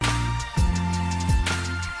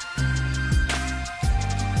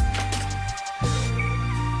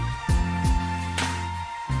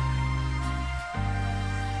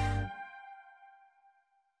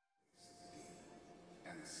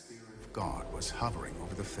was hovering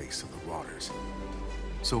over the face of the waters.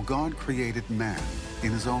 So God created man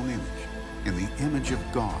in his own image. In the image of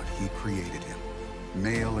God, he created him.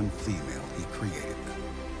 Male and female, he created them.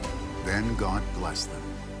 Then God blessed them,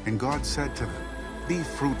 and God said to them, "Be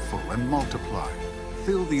fruitful and multiply.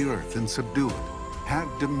 Fill the earth and subdue it.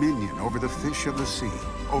 Have dominion over the fish of the sea,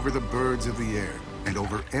 over the birds of the air, and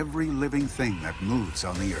over every living thing that moves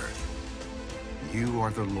on the earth." You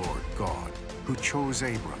are the Lord God, who chose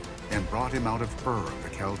Abram and brought him out of Ur of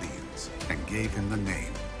the Chaldeans, and gave him the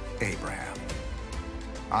name Abraham.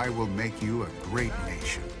 I will make you a great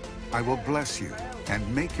nation. I will bless you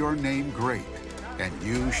and make your name great, and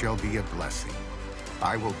you shall be a blessing.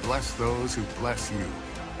 I will bless those who bless you,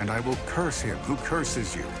 and I will curse him who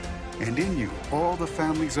curses you. And in you all the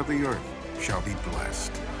families of the earth shall be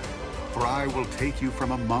blessed. For I will take you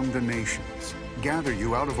from among the nations, gather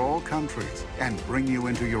you out of all countries, and bring you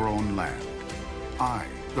into your own land. I,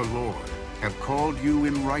 the Lord, have called you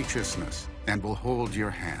in righteousness, and will hold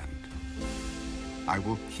your hand. I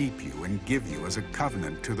will keep you and give you as a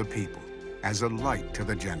covenant to the people, as a light to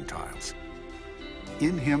the Gentiles.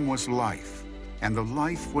 In him was life, and the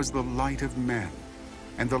life was the light of men.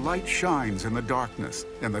 And the light shines in the darkness,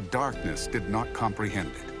 and the darkness did not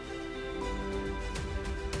comprehend it.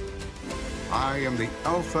 I am the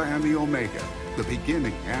Alpha and the Omega, the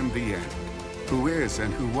beginning and the end, who is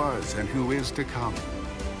and who was and who is to come,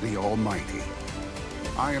 the Almighty.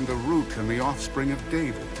 I am the root and the offspring of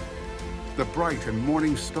David, the bright and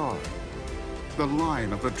morning star, the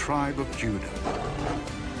Lion of the tribe of Judah.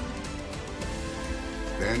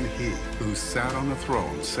 Then he who sat on the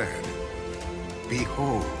throne said,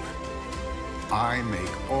 "Behold, I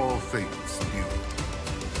make all things new."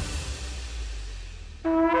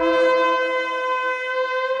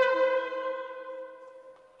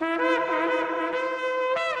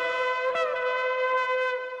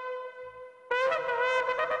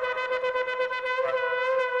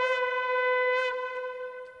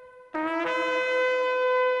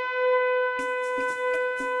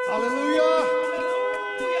 Hallelujah.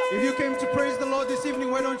 If you came to praise the Lord this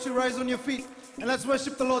evening, why don't you rise on your feet and let's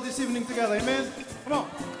worship the Lord this evening together. Amen. Come on.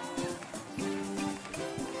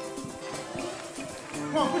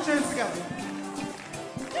 Come on, put your hands together.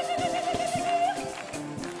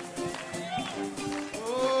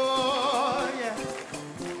 Oh, yeah.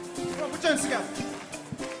 Come on, put your hands together.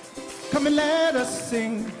 Come and let us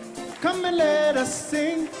sing. Come and let us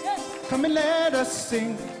sing. Come and let us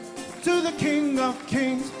sing to the King of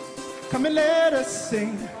Kings. Come and let us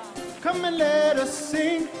sing. Come and let us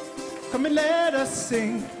sing. Come and let us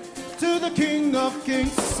sing to the King of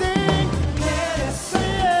Kings. Sing. Let us sing.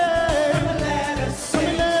 Come and let us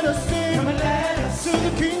sing. Come and let us sing. Come and let us to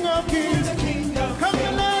the King of Kings. Come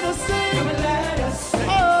and let us sing. Come and let us sing.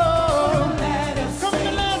 Oh. Come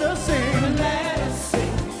and let us sing. Come and let us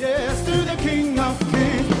sing. Yes, to the King of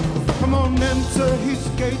Kings. Come on, enter his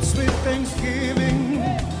gates with thanksgiving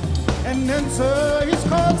and enter his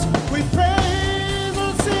courts with praise.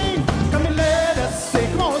 We'll sing. Come and let us sing.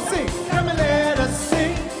 Come on, sing. Come and let us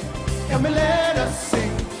sing. Come and let us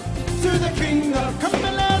sing to the King of. Come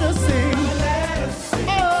and let us sing. Come and let us sing.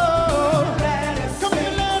 Oh, come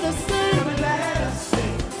and let us sing. Come and let us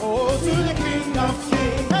sing. Oh, to the King of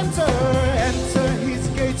Kings. Enter his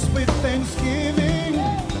gates with thanksgiving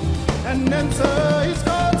and enter his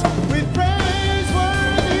courts with praise.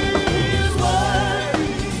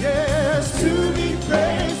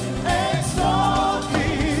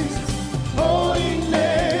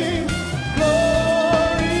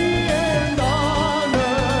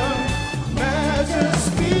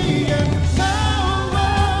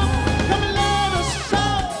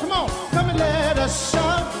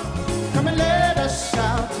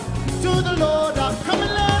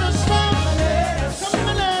 Come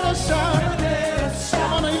and let us shout.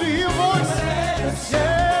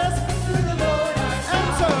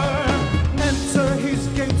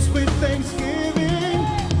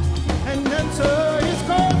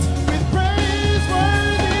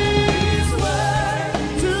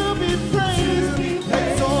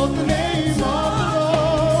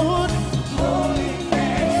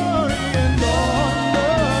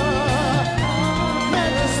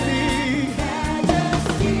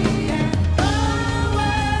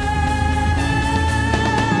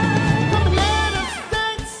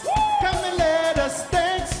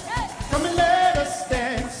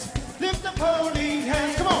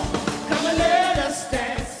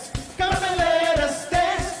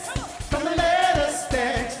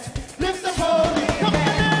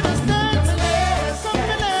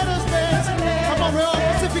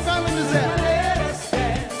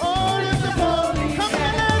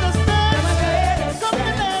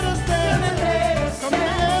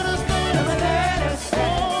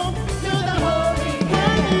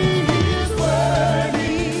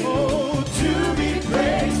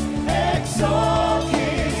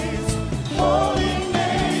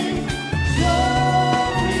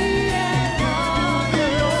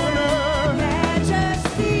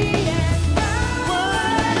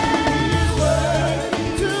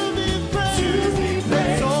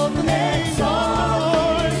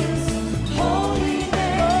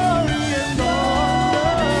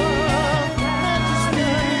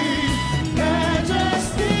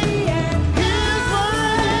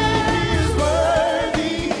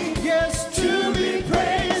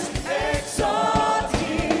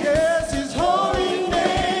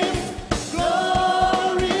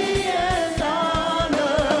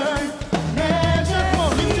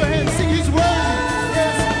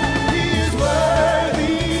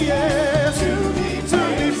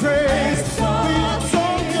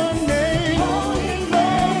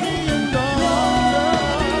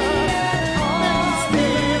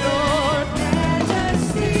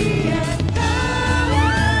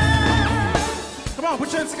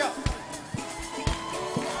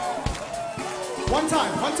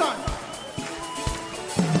 time, one time.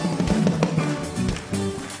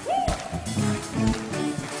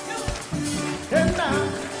 And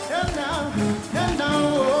now,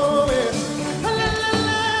 oh, yes.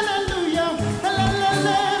 Hallelujah,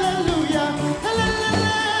 hallelujah,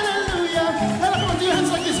 hallelujah. Come on, do your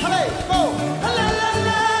hands like this. Hallelujah, go.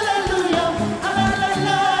 Hallelujah,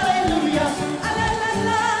 hallelujah,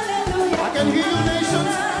 hallelujah. I can hear you,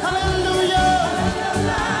 nations. Hallelujah,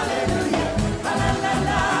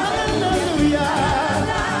 hallelujah.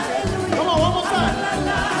 Come on, one more time.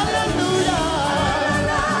 Hallelujah.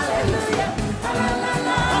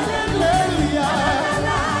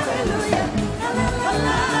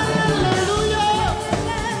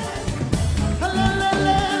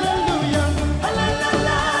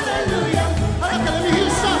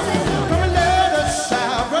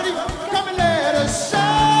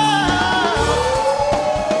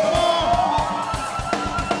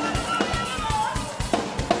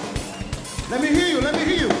 Let me hear you, let me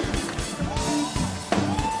hear you.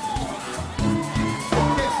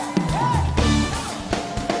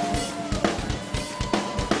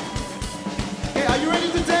 Okay, are you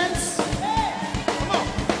ready to dance? Come on.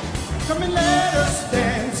 Come and let us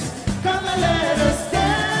dance. Come and let us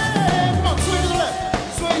dance. Come on, sway to the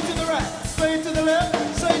left, sway to the right, sway to the left,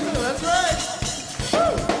 sway to the left. That's right. Woo.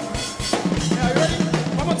 Yeah, are you ready?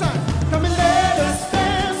 One more time. Come and let us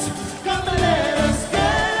dance. Come and let us dance.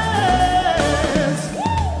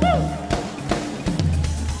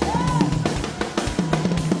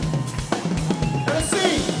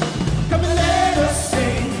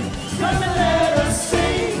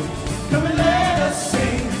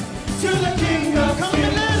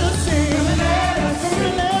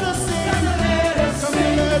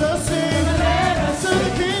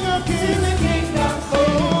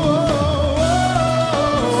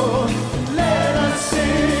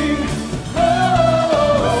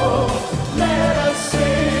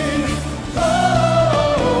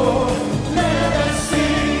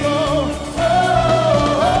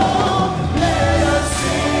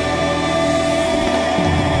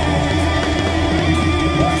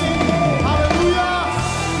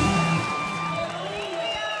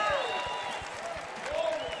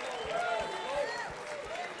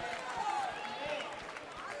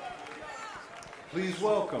 Please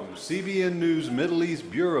welcome CBN News Middle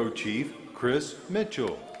East Bureau Chief Chris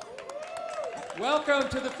Mitchell. Welcome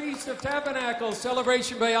to the Feast of Tabernacles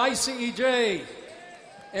celebration by ICEJ.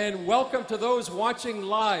 And welcome to those watching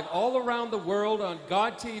live all around the world on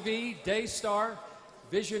God TV, Daystar,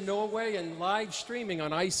 Vision Norway, and live streaming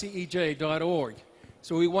on ICEJ.org.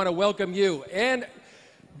 So we want to welcome you. And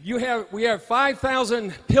we have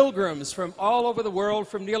 5,000 pilgrims from all over the world,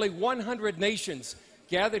 from nearly 100 nations,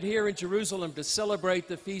 gathered here in Jerusalem to celebrate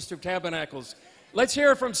the Feast of Tabernacles. Let's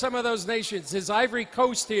hear from some of those nations. Is Ivory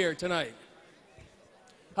Coast here tonight?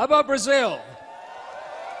 How about Brazil?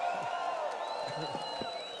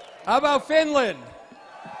 How about Finland?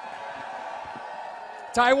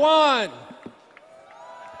 Taiwan?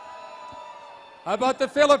 How about the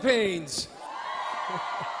Philippines?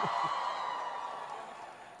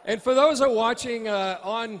 And for those who are watching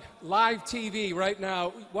on live TV right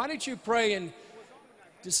now, why don't you pray and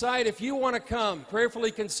decide if you want to come,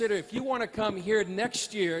 prayerfully consider if you want to come here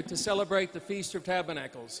next year to celebrate the Feast of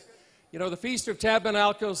Tabernacles. You know, the Feast of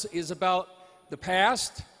Tabernacles is about the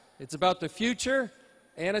past, it's about the future,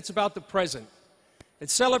 and it's about the present.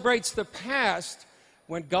 It celebrates the past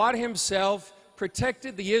when God Himself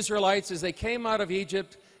protected the Israelites as they came out of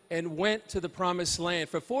Egypt and went to the Promised Land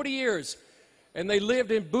for 40 years. And they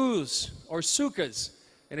lived in booths or sukkahs.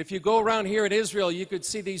 And if you go around here in Israel, you could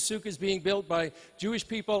see these sukkahs being built by Jewish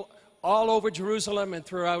people all over Jerusalem and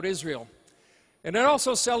throughout Israel. And it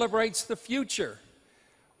also celebrates the future,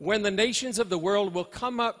 when the nations of the world will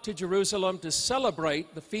come up to Jerusalem to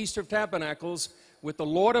celebrate the Feast of Tabernacles with the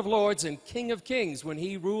Lord of Lords and King of Kings when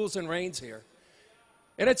He rules and reigns here.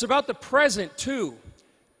 And it's about the present, too.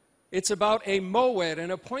 It's about a moed,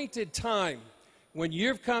 an appointed time, when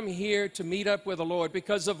you've come here to meet up with the Lord.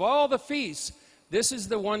 Because of all the feasts, this is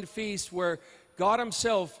the one feast where God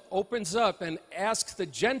Himself opens up and asks the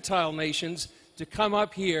Gentile nations to come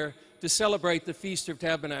up here to celebrate the Feast of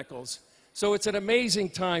Tabernacles. So it's an amazing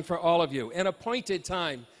time for all of you, an appointed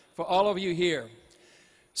time for all of you here.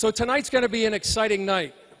 So tonight's going to be an exciting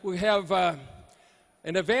night. We have an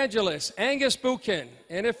evangelist, Angus Buchan,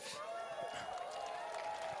 and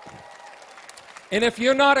if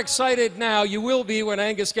you're not excited now, you will be when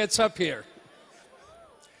Angus gets up here.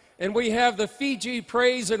 And we have the Fiji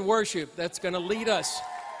Praise and Worship that's going to lead us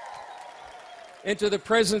into the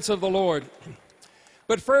presence of the Lord.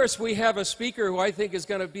 But first, we have a speaker who I think is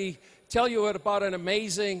going to be tell you about an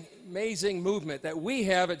amazing movement that we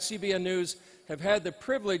have at CBN News have had the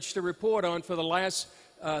privilege to report on for the last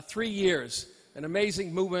 3 years. An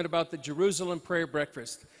amazing movement about the Jerusalem Prayer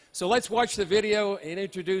Breakfast. So let's watch the video and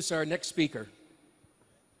introduce our next speaker.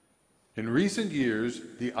 In recent years,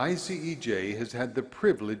 the ICEJ has had the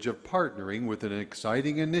privilege of partnering with an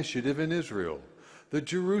exciting initiative in Israel, the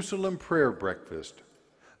Jerusalem Prayer Breakfast.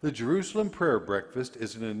 The Jerusalem Prayer Breakfast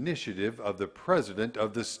is an initiative of the President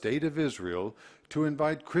of the State of Israel to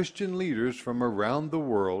invite Christian leaders from around the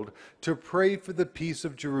world to pray for the peace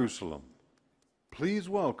of Jerusalem. Please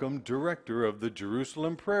welcome Director of the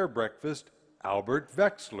Jerusalem Prayer Breakfast, Albert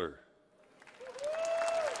Wexler.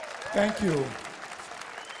 Thank you.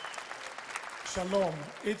 Shalom.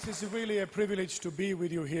 It is really a privilege to be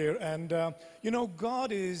with you here. And, you know,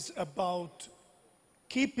 God is about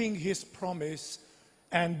keeping His promise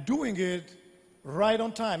and doing it right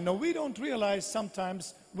on time. Now, we don't realize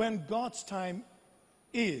sometimes when God's time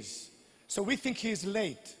is. So we think He's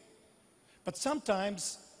late. But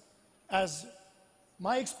sometimes, as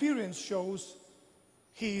my experience shows,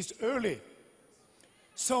 He's early.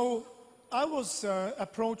 So I was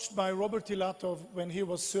approached by Robert Ilatov when he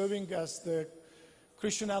was serving as the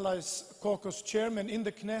Christian Allies Caucus chairman in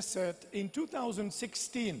the Knesset in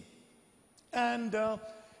 2016. And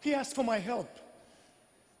he asked for my help.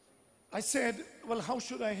 I said, well, how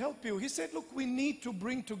should I help you? He said, look, we need to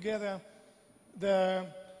bring together the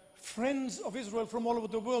friends of Israel from all over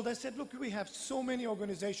the world. I said, look, we have so many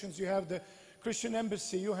organizations. You have the Christian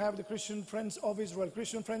Embassy, you have the Christian Friends of Israel,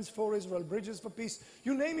 Christian Friends for Israel, Bridges for Peace.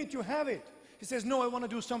 You name it, you have it. He says, no, I want to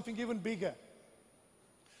do something even bigger.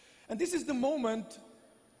 And this is the moment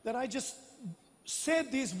that I just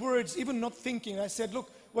said these words, even not thinking. I said,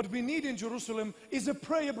 look, what we need in Jerusalem is a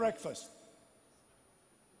prayer breakfast.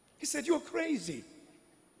 He said, you're crazy.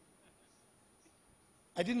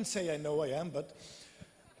 I didn't say I know I am, but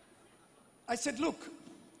I said, look,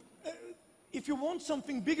 if you want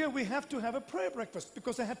something bigger, we have to have a prayer breakfast,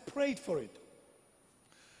 because I had prayed for it.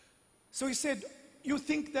 So he said, you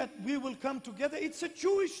think that we will come together? It's a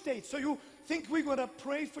Jewish state, so you think we're going to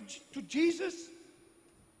pray to Jesus?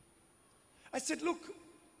 I said, look,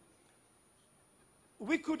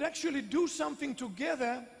 we could actually do something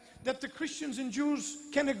together that the Christians and Jews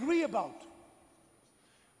can agree about.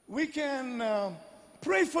 We can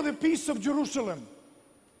pray for the peace of Jerusalem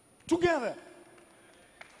together.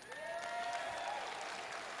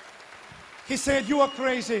 He said, you are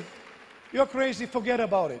crazy. You're crazy, forget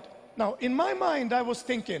about it. Now, in my mind, I was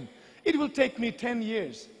thinking, it will take me 10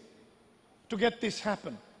 years to get this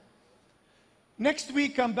happen. Next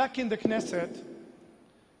week, I'm back in the Knesset,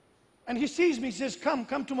 and he sees me, he says,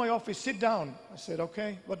 come to my office, sit down. I said,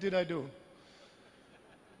 okay, what did I do?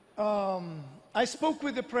 I spoke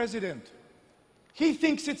with the president. He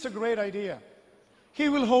thinks it's a great idea. He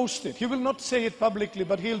will host it. He will not say it publicly,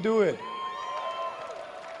 but he'll do it.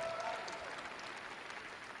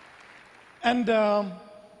 And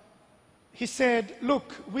he said,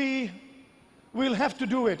 look, we'll have to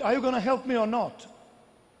do it. Are you going to help me or not?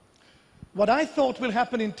 What I thought will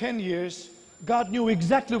happen in 10 years, God knew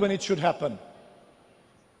exactly when it should happen.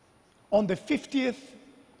 On the 50th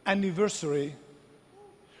anniversary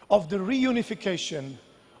of the reunification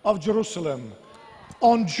of Jerusalem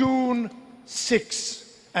on June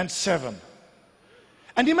 6 and 7.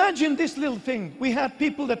 And imagine this little thing. We had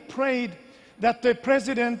people that prayed that the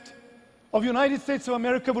President of the United States of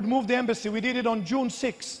America would move the embassy. We did it on June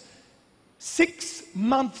 6. 6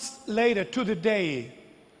 months later to the day,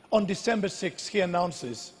 on December 6, he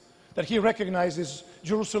announces that he recognizes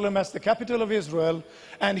Jerusalem as the capital of Israel,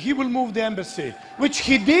 and he will move the embassy, which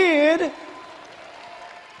he did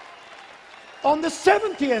on the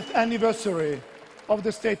 70th anniversary of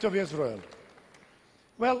the State of Israel.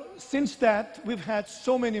 Well, since that, we've had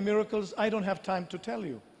so many miracles, I don't have time to tell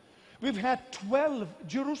you. We've had 12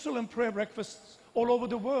 Jerusalem prayer breakfasts all over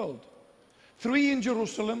the world, 3 in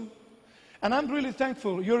Jerusalem. And I'm really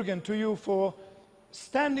thankful, Jürgen, to you for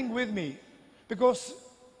standing with me, because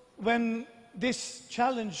when this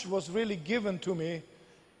challenge was really given to me,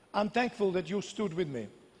 I'm thankful that you stood with me.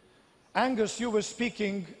 Angus, you were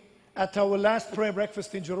speaking at our last prayer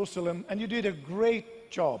breakfast in Jerusalem, and you did a great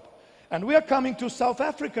job. And we are coming to South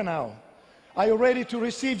Africa now. Are you ready to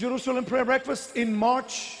receive Jerusalem prayer breakfast in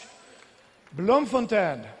March?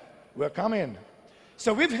 Bloemfontein, we're coming.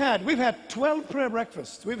 So we've had 12 prayer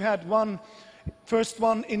breakfasts. We've had first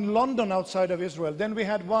one in London outside of Israel. Then we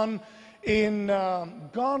had one in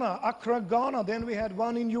Ghana, Accra, Ghana. Then we had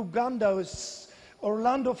one in Uganda,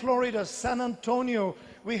 Orlando, Florida, San Antonio.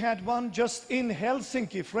 We had one just in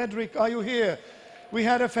Helsinki. Frederick, are you here? We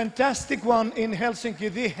had a fantastic one in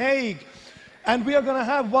Helsinki, The Hague, and we are going to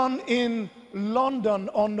have one in London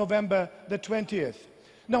on November the 20th.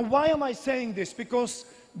 Now, why am I saying this? Because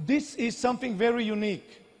this is something very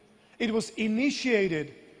unique. It was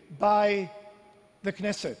initiated by the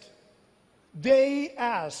Knesset. They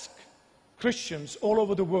ask Christians all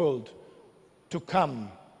over the world to come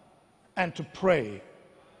and to pray.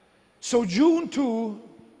 So June 2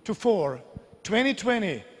 to 4,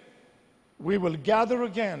 2020, we will gather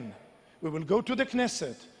again. We will go to the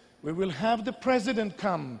Knesset. We will have the president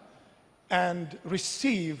come and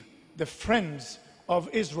receive the friends of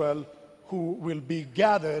Israel who will be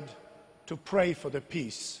gathered to pray for the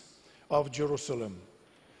peace of Jerusalem.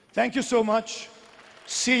 Thank you so much.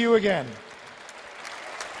 See you again.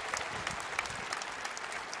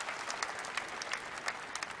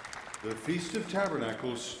 The Feast of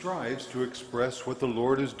Tabernacles strives to express what the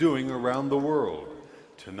Lord is doing around the world.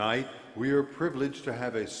 Tonight, we are privileged to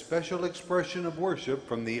have a special expression of worship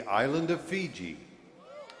from the island of Fiji.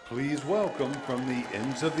 Please welcome from the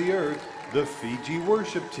ends of the earth, the Fiji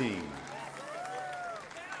worship team.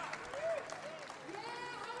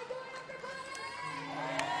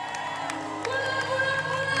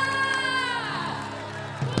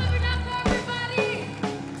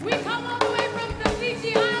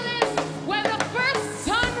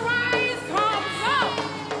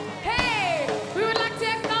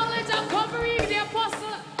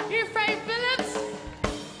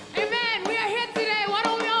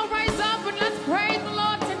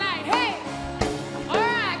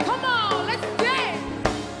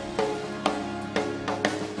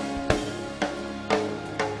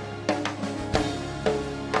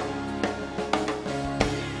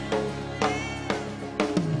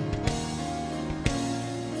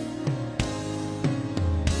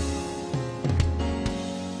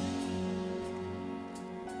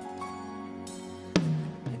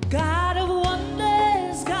 God of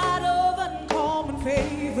wonders, God of uncommon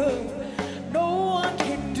favor, no one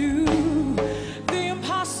can do the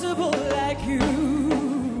impossible like you.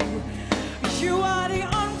 You are the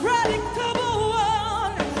unpredictable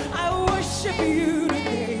one. I worship you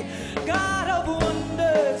today. God of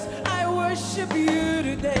wonders, I worship you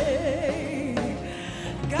today.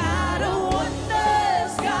 God of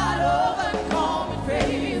wonders, God of uncommon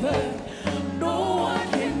favor, no one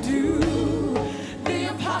can do the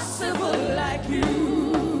impossible like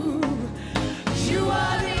you. You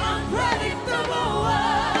are the unpredictable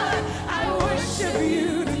one. I worship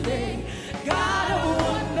you today. God of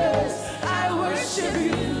wonders, I worship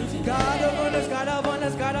you. God of wonders, God of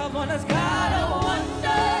wonders, God of wonders, God of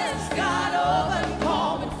wonders, God of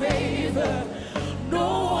uncommon favor. No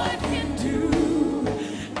one can do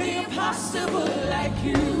the impossible like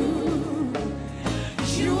you.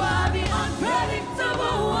 You are the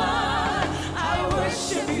unpredictable one. I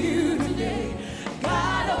worship you today.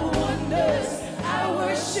 God of wonders, I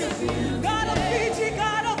worship you. God of Fiji,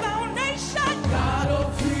 God of our nation. God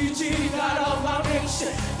of Fiji, God of our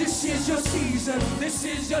nation. This is your season, this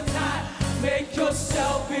is your time. Make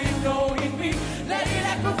yourself be known in me. Let it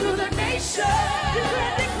echo through the nation.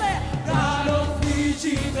 Declare, declare. God of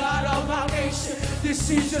Fiji, God of our nation. This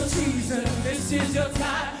is your season, this is your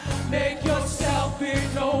time. Make yourself be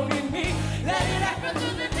known in me. Let it echo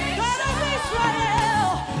through the nation. God of Israel,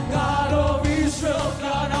 God of Israel,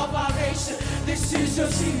 God of our nation. This is your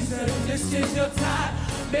season, this is your time.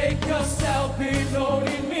 Make yourself be known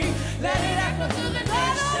in me. Let it echo through the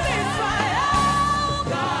nation.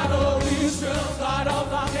 God of Israel, God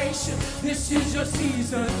of our nation. This is your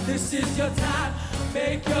season, this is your time.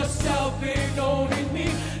 Make yourself be known in me.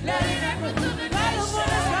 Let it echo through the nation.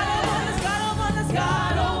 God of wonders,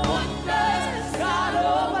 God of wonders, God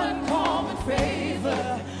of uncommon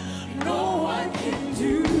favor. No one can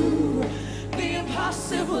do the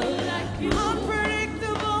impossible like you.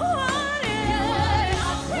 Unpredictable one, yeah.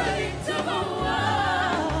 Unpredictable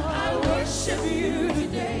one. I worship you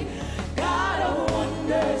today. God of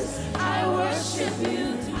wonders, I worship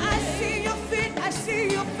you today. I see your feet, I see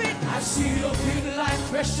your feet. I see your feet like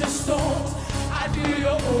precious stones. I feel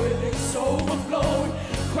your oil, it's overflowing.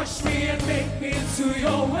 Crush me and make me into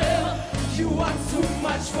your will. You are too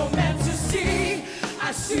much for men to see.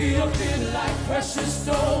 I see your feet like precious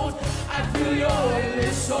stones. I feel your oil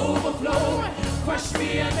is overflowing. Crush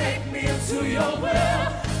me and make me into your will.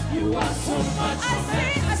 You are too much for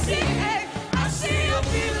men to see. I see your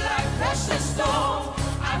feet like precious stones.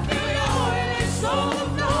 I feel your oil is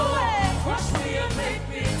overflowing. Crush me and make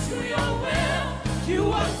me into your will. You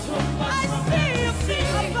are too much for men to see.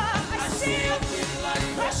 I see your feet like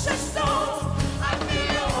precious stones. I feel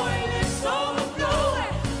your oil is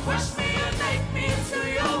overflowing. Crush me and make me into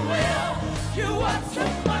your will. You are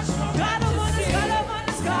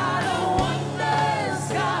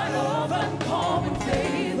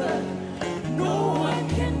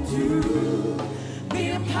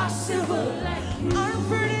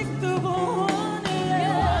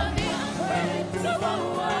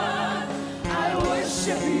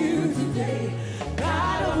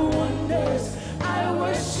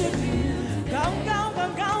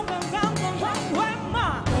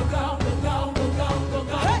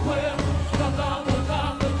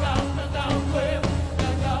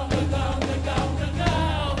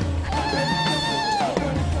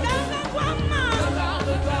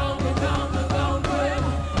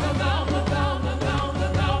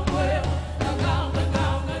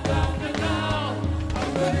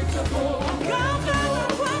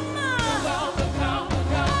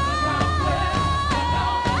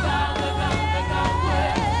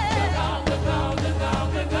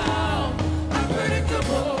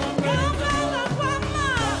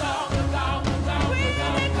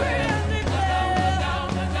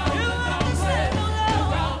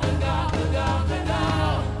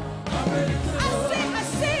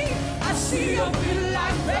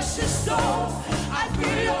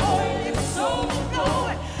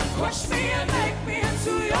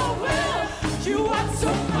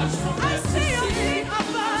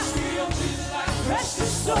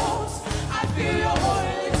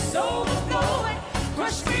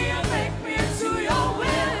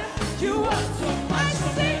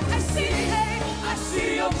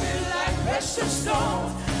precious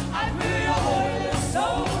stones. I pray your word is so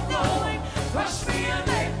knowing. Crush me and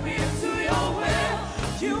make me into your will.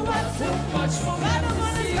 You are too much for me to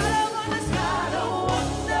see. God of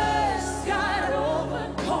wonders, God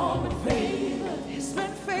overcoming favor. He's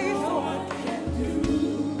been faithful. No one can do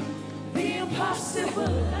the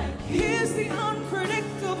impossible like you. He's the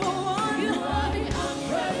unpredictable one. You are the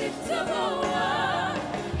unpredictable one.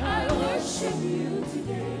 I worship you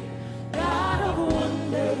today. God of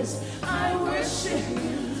wonders, I worship you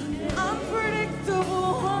today.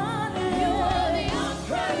 Unpredictable one. You are the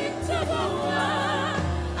unpredictable one.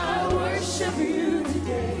 I worship you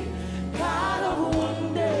today. God of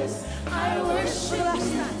wonders, I worship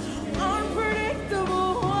you.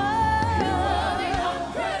 Unpredictable one. You are the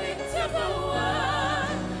unpredictable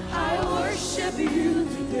one. I worship you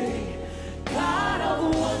today. God of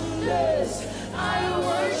wonders, I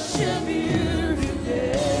worship you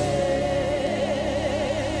today.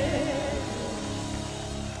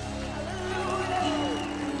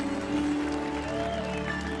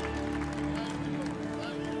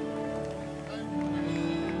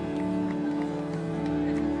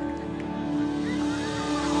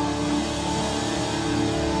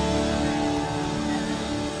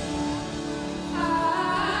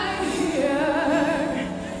 I hear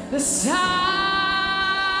the sound.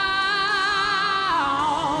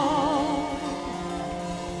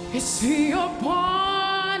 It's the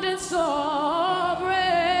abundance of rain,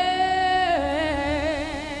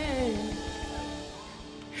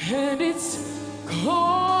 and it's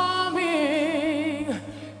coming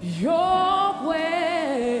your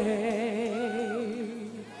way.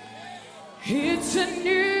 It's a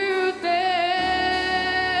new day.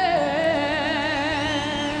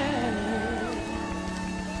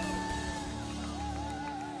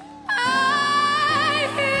 I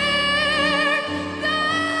hear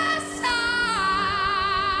the sound.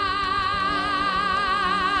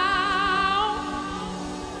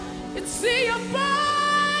 It's the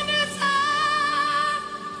abundance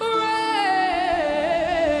of rain,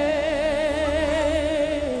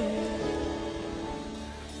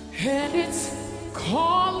 and it's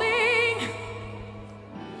calling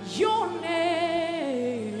your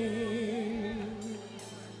name.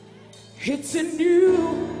 It's a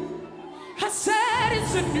new, I said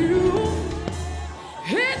it's a new,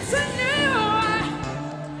 it's a new,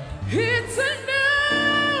 it's a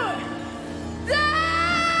new day.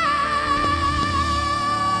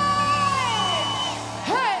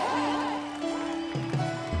 Hey!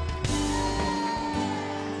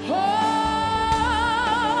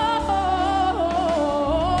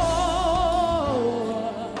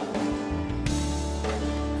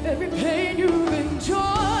 Every pain you've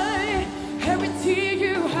enjoyed, every tear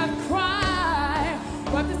you have cried,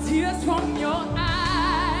 wipe the tears from your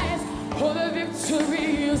eyes, for the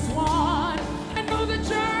victory is won. I know the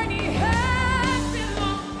journey has been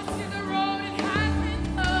long, I see the road it has been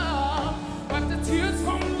tough. Wipe the tears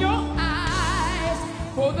from your eyes,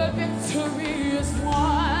 for the victory is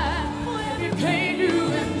won. Every pain you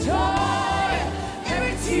enjoy,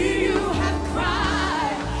 every tear you have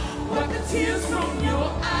cried, wipe the tears from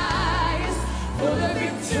your eyes, for the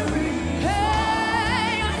victory.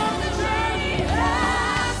 Hey, I know the journey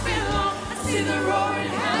has been long, I see the road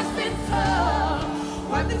it has been tough.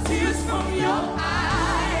 Wipe the tears from your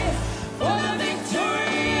eyes, for the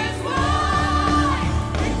victory is won.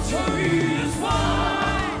 Victory is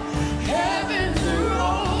won. Heavens are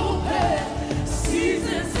open,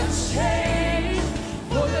 seasons have changed,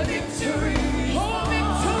 for the victory. Oh,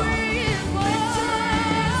 victory is won. Victory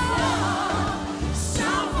is won.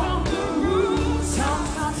 Sound from the roof, sound,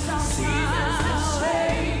 seasons have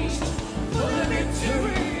changed, for the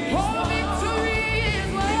victory. Oh, victory is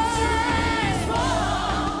won. Victory is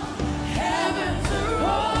won. Heavens are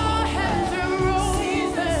open,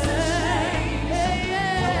 seasons have changed,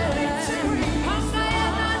 for the victory.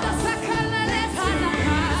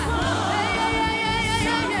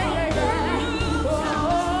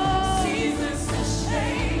 Seasons have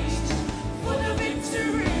changed, for the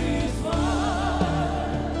victory is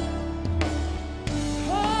won.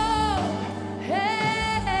 Oh,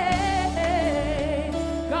 hey,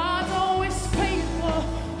 God's always faithful.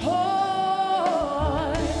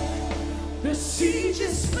 Oh, The siege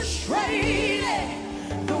is frustrated,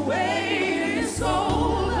 the wait is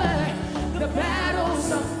over, the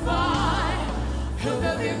battles are fought, and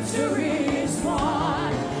the victory is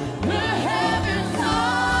won. The heavens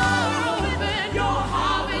are open, your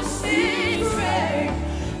harvest is ready,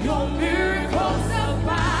 your miracles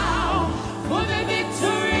abound, for the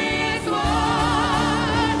victory is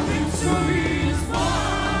won. Victory is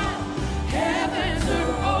won. Heavens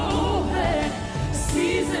are open,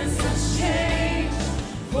 seasons has changed,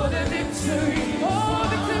 for the victory. Oh,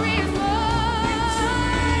 victory is won.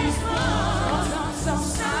 Victory is won. Some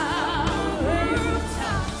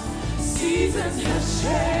seasons have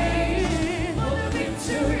changed, for the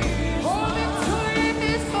victory. Oh, victory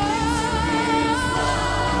is won.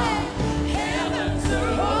 Heavens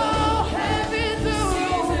are open. Heavens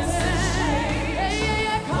are open. Seasons have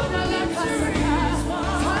changed, for the victory is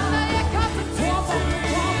won.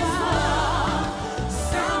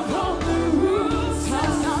 Stomp on the roof,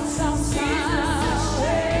 some seasons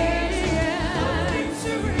change, for the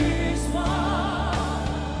victory is won.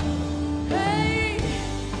 Hey,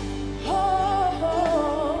 oh,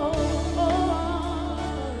 oh, oh.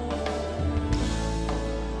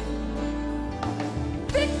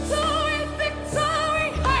 Victory, victory,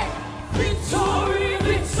 hey, victory,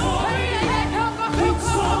 victory, victory,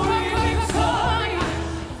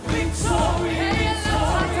 victory, victory,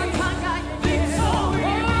 victory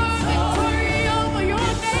over your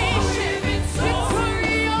nation,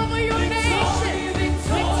 victory over your nation,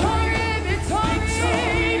 victory, victory,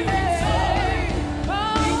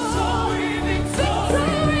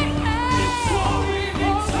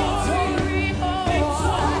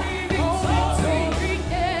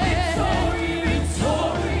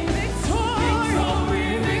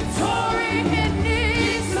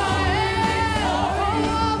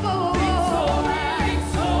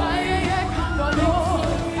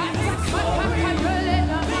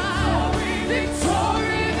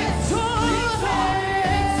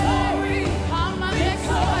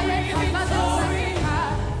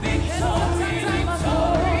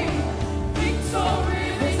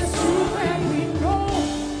 It's true that we know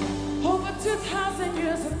over 2,000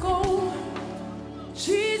 years ago,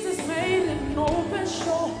 Jesus made an open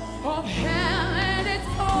show of hell and its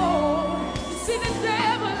own. You see, the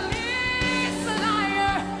devil is a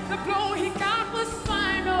liar. The blow he got was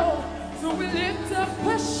final. So we lift up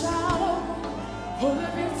a shout, for the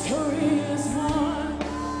victory is won.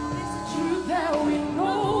 It's the truth that we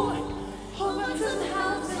know over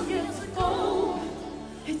 2,000 years ago.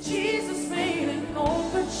 Jesus made an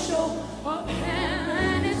open show of hell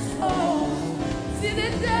and its own. See, the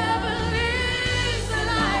devil is a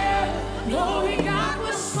liar. No, he got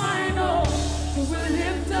was final. So we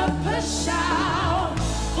lift up a shout,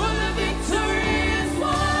 for the victory is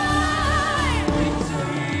won.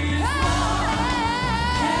 Victory is won.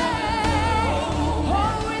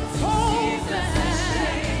 Oh, it's open.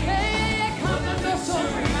 Hey, come on, the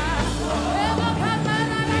story.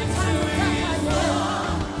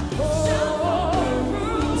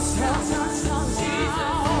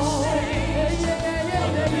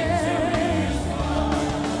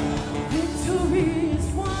 Victory is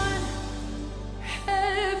won.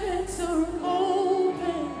 Heavens are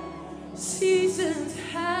open. Seasons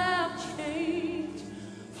have changed,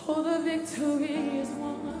 for the victory is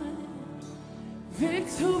won.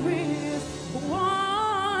 Victory is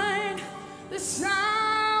won. The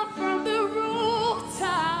sound from the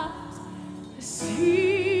rooftops. The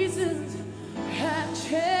seasons have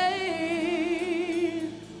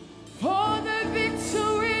changed, for the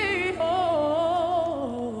victory,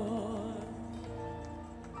 oh,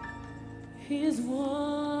 is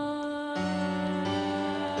won.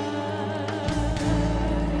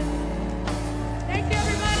 Thank you,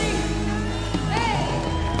 everybody. Hey.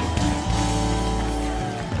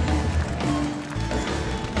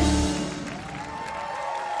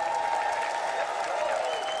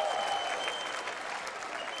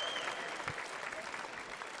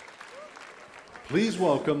 Please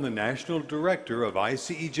welcome the National Director of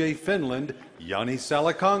ICEJ Finland, Jani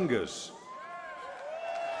Salakangas.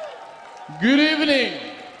 Good evening.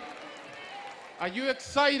 Are you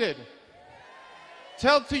excited?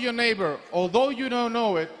 Tell to your neighbor, although you don't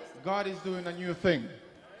know it, God is doing a new thing.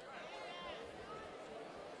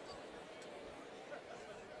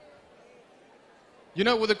 You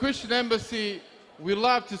know, with the Christian Embassy, we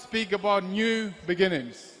love to speak about new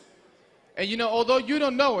beginnings. And you know, although you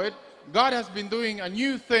don't know it, God has been doing a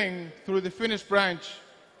new thing through the Finnish branch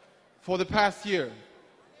for the past year.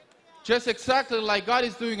 Just exactly like God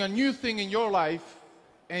is doing a new thing in your life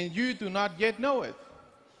and you do not yet know it.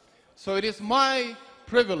 So it is my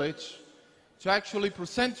privilege to actually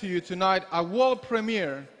present to you tonight a world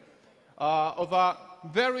premiere of a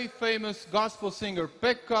very famous gospel singer,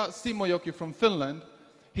 Pekka Simojoki from Finland,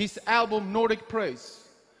 his album Nordic Praise.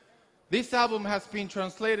 This album has been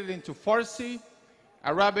translated into Farsi,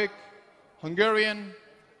 Arabic, Hungarian,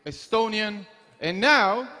 Estonian, and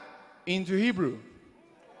now into Hebrew.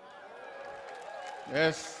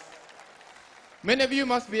 Yes. Many of you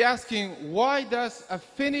must be asking, why does a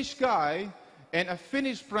Finnish guy and a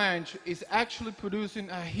Finnish branch is actually producing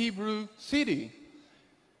a Hebrew CD.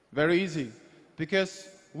 Very easy, because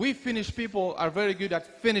we Finnish people are very good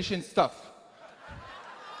at finishing stuff.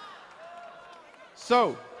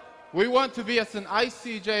 So, we want to be, as an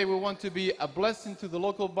ICJ, we want to be a blessing to the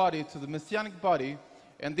local body, to the Messianic body.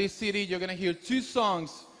 And this CD, you're going to hear 2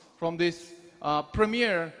 songs from this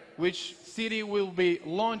premiere, which CD will be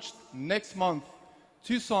launched next month.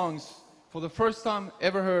 2 songs for the first time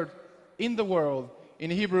ever heard in the world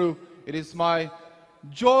in Hebrew. It is my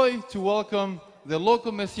joy to welcome the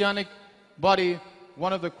local Messianic body,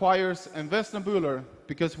 one of the choirs, and Vesna Buller,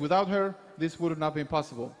 because without her, this would have not been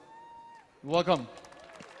possible. Welcome.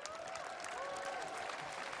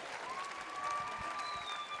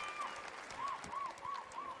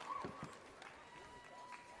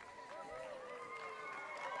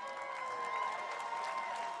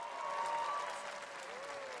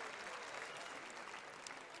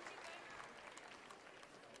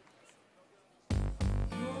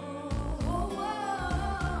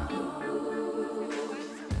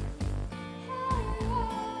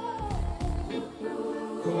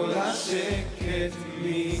 כל השקט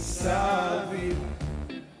מסביב,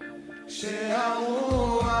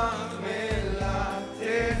 כשהרוח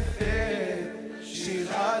מלטפת, שיר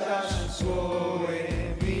חדש קורא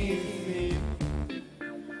בפנים,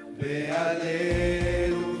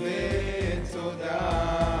 בהלל ובתודה.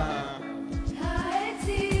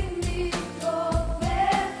 העצים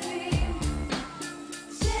מתעופפים,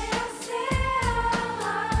 כשהשיער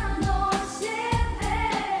הנושבת,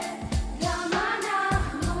 גם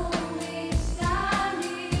אנחנו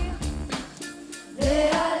משתנים,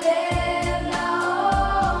 והלב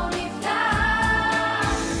לאור נפתח.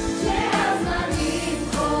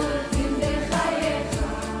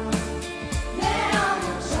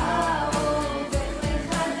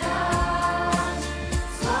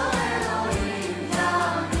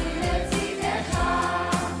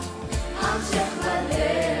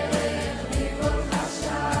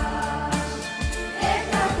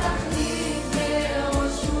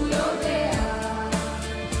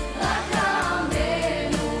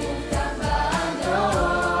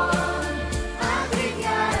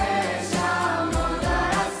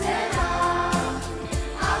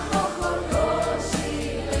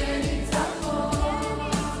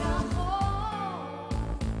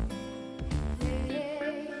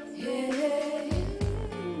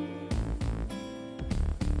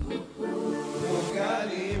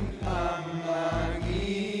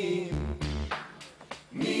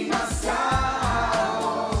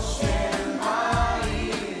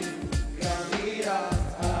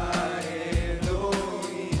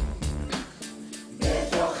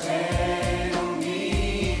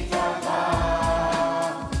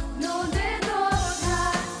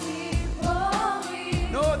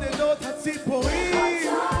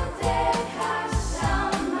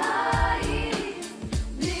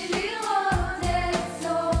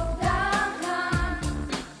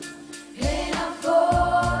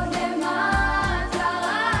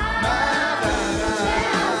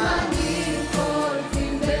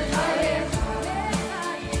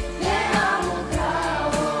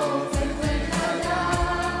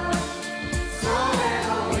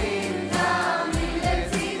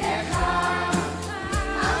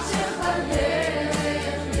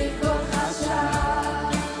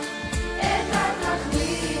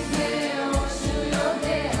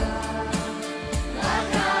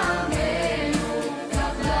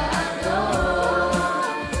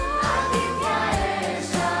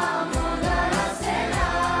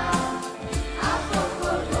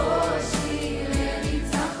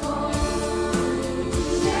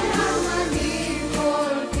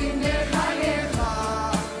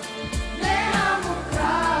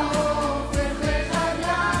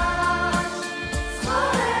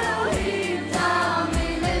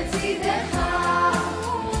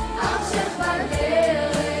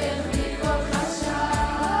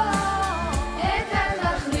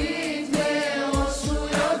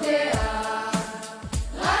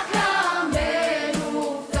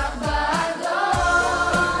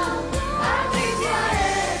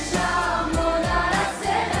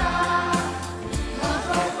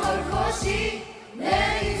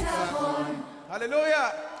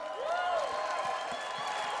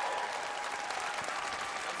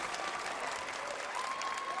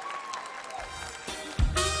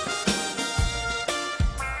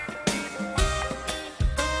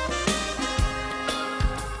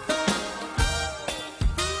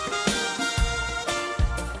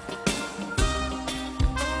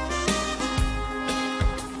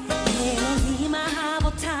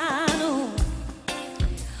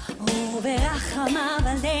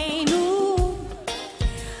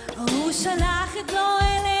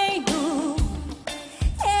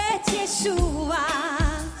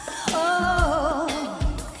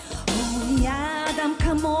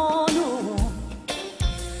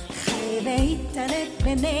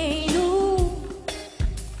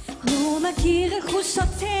 כי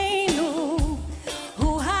רכושותינו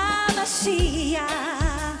הוא המשיח.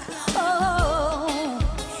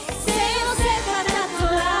 זה עוזב עדת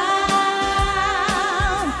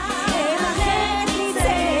עולם, אל החטא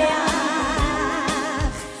ניצח,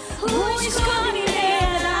 הוא ישכון עם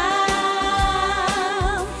נעלם,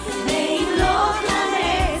 וימלוך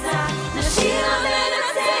לנצח. נשיר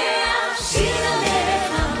המנצח, שיר המלך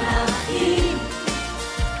המלכים,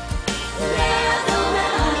 לאדון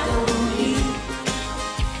אדוני,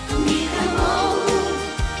 מי כמוהו,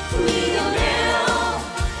 מי דומה לו,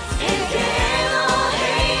 אין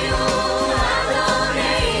כאלוהינו,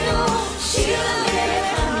 אדוננו. שיר המלך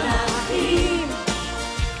המלכים,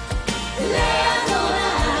 לאדון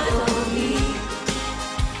אדוני,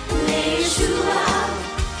 לישוע,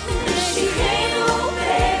 משיחנו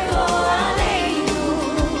וגואלנו,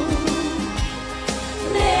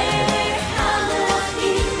 מלך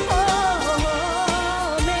המלכים,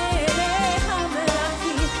 מלך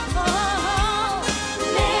המלכים,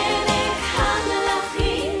 מלך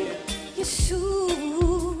המלכים,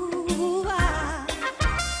 ישוע.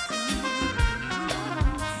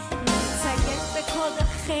 נציית בכל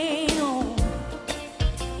דרכינו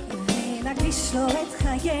ונקדיש לו את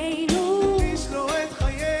חיינו,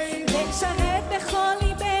 לשרת בכל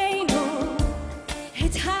ליבנו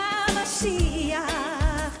את המשיח.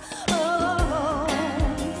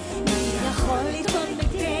 מי יכול לטעון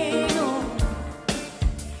נגדנו?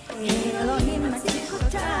 אלוהים מציל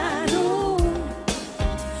אותנו,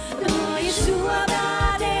 לא ישוע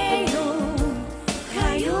בעדנו,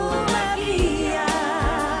 היו מגיע.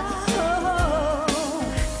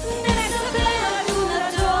 ננסה על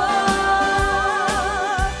גדולתו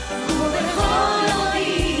ובכל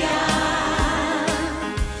הודיע,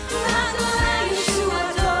 אדוני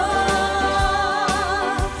ישועתו,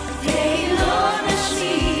 תהילות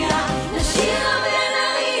נשמיע. נשיר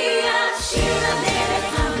ונריע, שיר המלך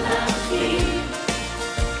המלכים,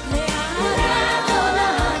 לאדון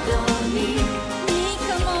אדוני, מי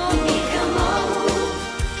כמוהו,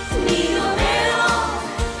 מי דומה לו,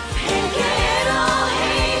 אין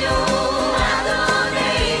כאלוהינו,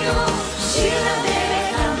 אדוננו. שיר המלך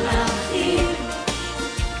המלכים,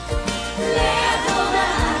 לאדון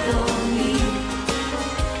אדוני,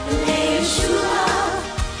 לישוע,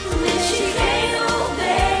 משיחנו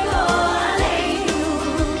וגואלנו,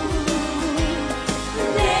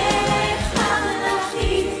 מלך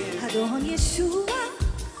המלכים. אדון ישוע,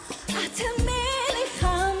 אתה מלך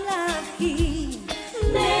המלכים,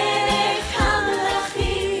 מלך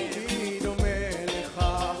המלכים, מי דומה לך,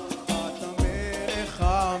 אתה מלך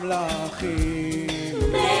המלכים.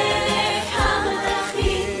 מלך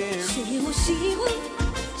המלכים. שירו שירו,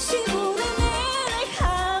 שירו למלך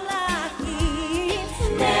המלכים,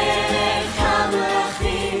 מלך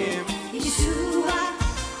המלכים. ישוע,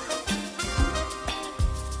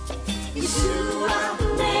 ישוע,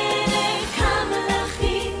 מלך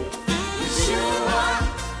המלכים. ישוע,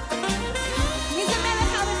 מי זה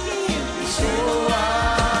מלך המלכים? ישוע,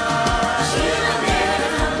 שיר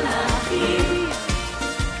המלך המלכים,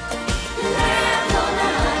 לאדון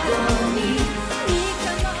אדוני,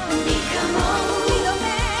 מי כמוהו,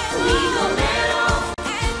 מי דומה לו,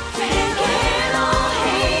 אין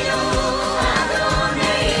כאלוהינו,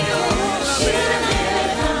 אדוננו. שיר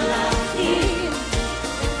המלך המלכים,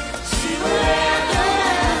 שיר לאדון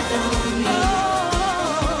אדוני,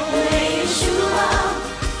 לישוע,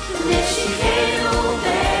 משיחנו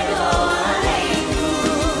וגואלנו,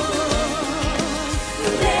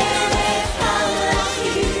 מלך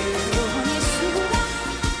המלכים. ישוע,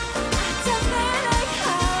 אתה מלך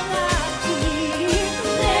המלכים,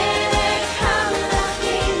 מלך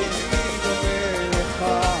המלכים, לך,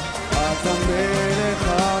 אתה מלך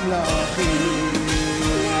המלכים.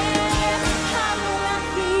 מלך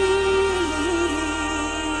המלכים.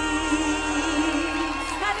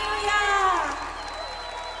 הללויה.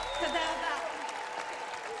 תודה רבה.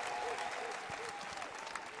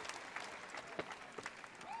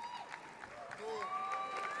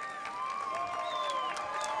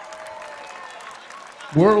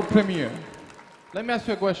 World premiere. Let me ask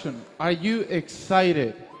you a question. Are you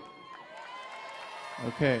excited?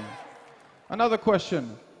 Okay. Another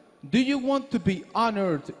question. Do you want to be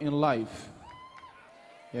honored in life?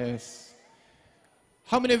 Yes.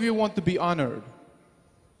 How many of you want to be honored?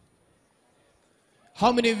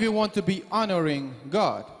 How many of you want to be honoring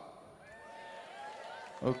God?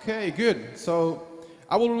 Okay, good. So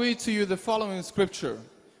I will read to you the following scripture,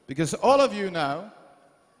 because all of you now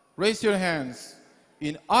raise your hands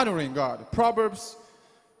in honoring God. Proverbs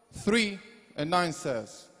 3:9 says,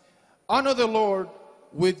 "Honor the Lord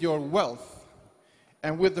with your wealth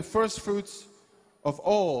and with the first fruits of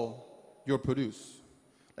all your produce.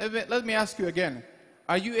 Let me ask you again.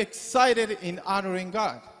 Are you excited in honoring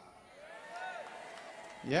God?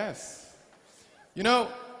 Yes. You know,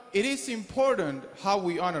 it is important how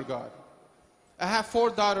we honor God. I have 4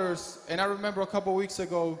 daughters, and I remember a couple weeks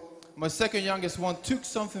ago, my second youngest one took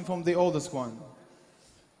something from the oldest one.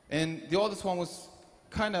 And the oldest one was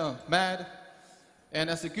kind of mad. And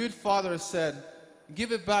as a good father said,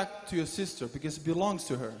 give it back to your sister because it belongs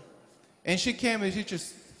to her. And she came and she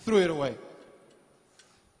just threw it away.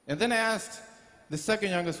 And then I asked the second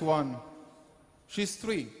youngest one, she's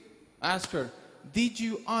 3. I asked her, did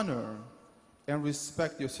you honor and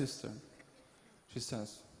respect your sister? She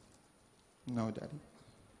says, no, Daddy.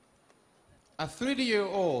 A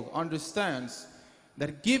 3-year-old understands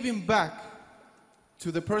that giving back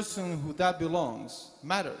to the person who that belongs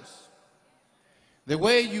matters. The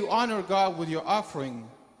way you honor God with your offering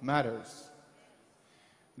matters.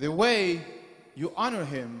 The way you honor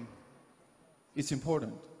Him is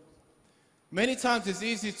important. Many times it's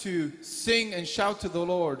easy to sing and shout to the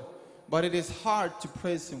Lord, but it is hard to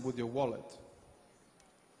praise Him with your wallet.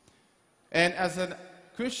 And as a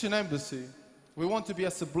Christian embassy, we want to be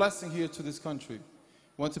as a blessing here to this country.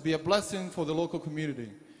 We want to be a blessing for the local community.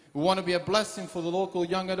 We want to be a blessing for the local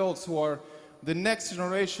young adults who are the next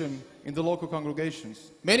generation in the local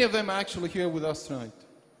congregations. Many of them are actually here with us tonight.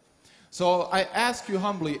 So I ask you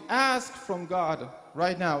humbly, ask from God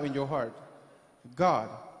right now in your heart, God,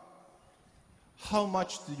 how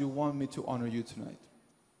much do you want me to honor you tonight?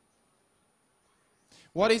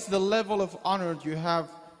 What is the level of honor you have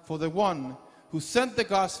for the one who sent the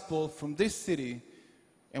gospel from this city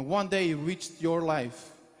and one day it reached your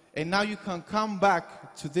life, and now you can come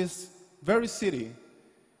back to this very city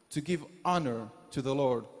to give honor to the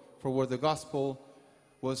Lord for where the gospel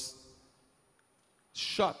was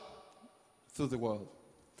shot through the world.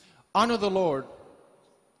 Honor the Lord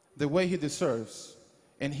the way He deserves,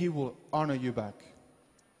 and He will honor you back.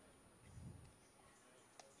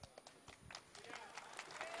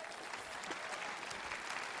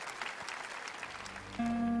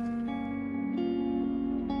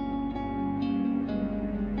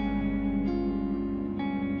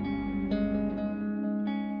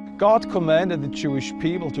 God commanded the Jewish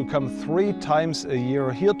people to come 3 times a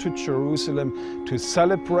year here to Jerusalem to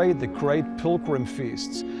celebrate the great pilgrim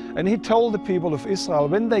feasts. And He told the people of Israel,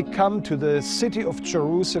 when they come to the city of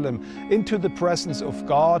Jerusalem, into the presence of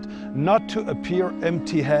God, not to appear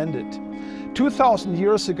empty-handed. 2,000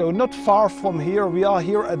 years ago, not far from here, we are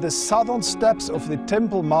here at the southern steps of the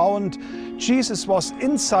Temple Mount. Jesus was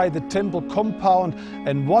inside the temple compound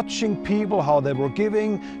and watching people how they were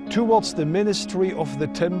giving towards the ministry of the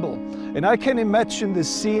temple. And I can imagine the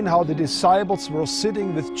scene how the disciples were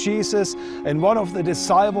sitting with Jesus, and one of the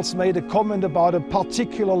disciples made a comment about a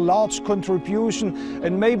particular large contribution,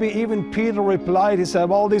 and maybe even Peter replied, he said,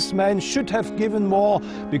 well, this man should have given more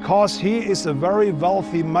because he is a very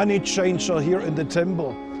wealthy money changer here in the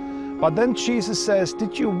temple. But then Jesus says,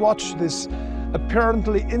 did you watch this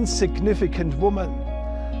apparently insignificant woman?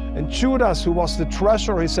 And Judas, who was the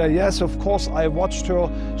treasurer, he said, yes, of course, I watched her.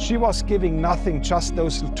 She was giving nothing, just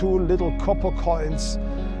those 2 little copper coins.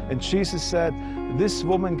 And Jesus said, this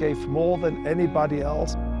woman gave more than anybody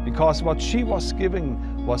else, because what she was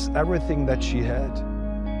giving was everything that she had.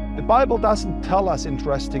 The Bible doesn't tell us,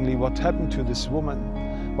 interestingly, what happened to this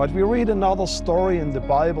woman. But we read another story in the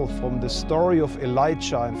Bible from the story of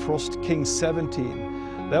Elijah in 1 Kings 17.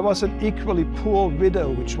 There was an equally poor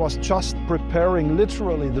widow which was just preparing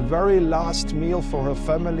literally the very last meal for her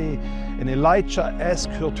family, and Elijah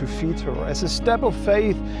asked her to feed her. As a step of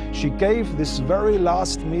faith, she gave this very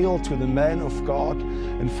last meal to the man of God,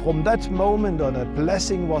 and from that moment on, a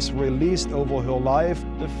blessing was released over her life.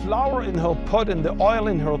 The flour in her pot and the oil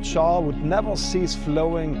in her jar would never cease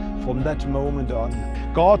flowing from that moment on.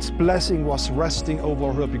 God's blessing was resting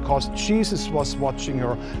over her because Jesus was watching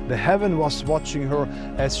her. The heaven was watching her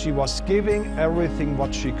as she was giving everything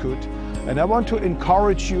what she could. And I want to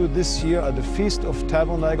encourage you this year at the Feast of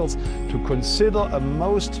Tabernacles to consider a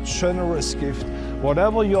most generous gift.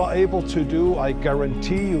 Whatever you are able to do, I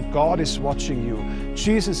guarantee you God is watching you.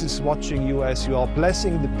 Jesus is watching you as you are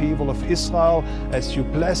blessing the people of Israel, as you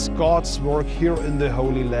bless God's work here in the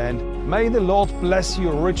Holy Land. May the Lord bless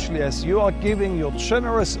you richly as you are giving your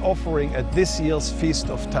generous offering at this year's Feast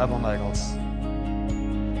of Tabernacles.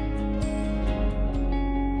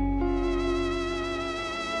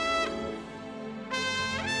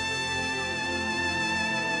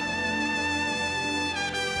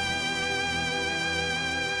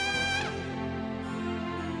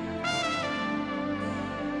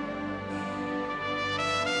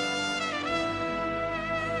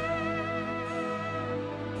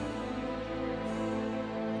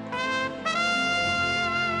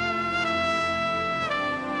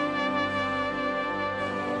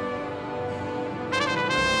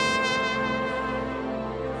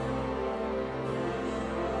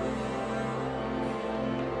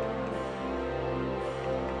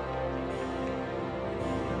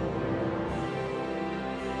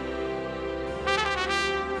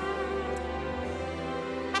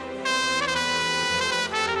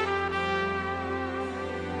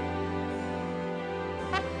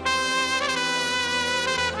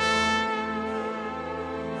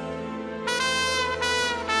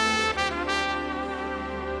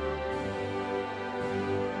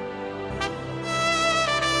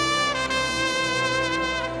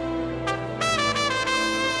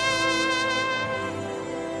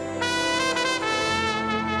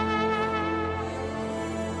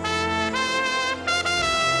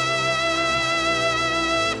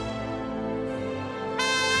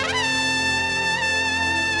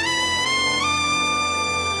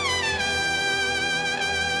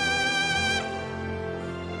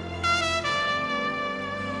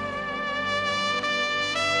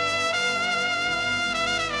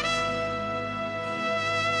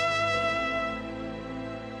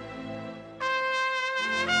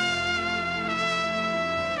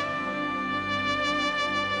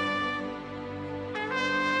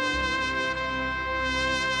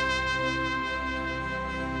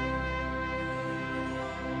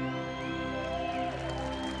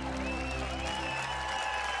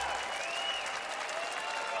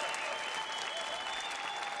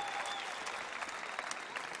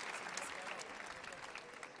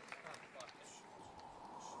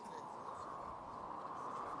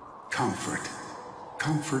 comfort,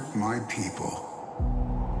 comfort my people.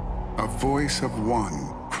 A voice of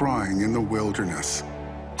one crying in the wilderness,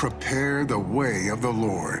 prepare the way of the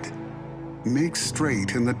Lord. Make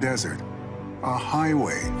straight in the desert a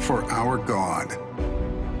highway for our God.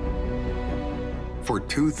 For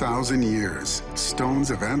 2,000 years, stones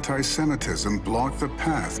of anti-Semitism blocked the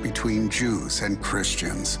path between Jews and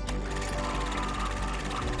Christians.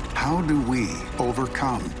 How do we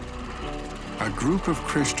overcome? A group of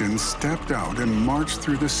Christians stepped out and marched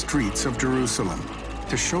through the streets of Jerusalem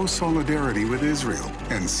to show solidarity with Israel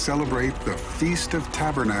and celebrate the Feast of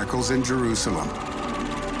Tabernacles in Jerusalem.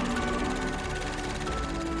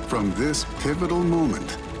 From this pivotal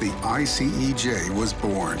moment, the ICEJ was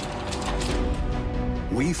born.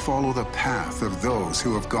 We follow the path of those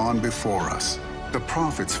who have gone before us. The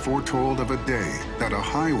prophets foretold of a day that a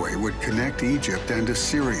highway would connect Egypt and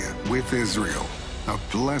Assyria with Israel, a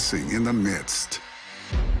blessing in the midst.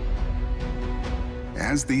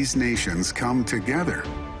 As these nations come together,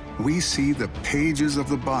 we see the pages of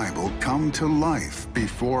the Bible come to life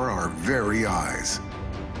before our very eyes.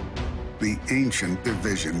 The ancient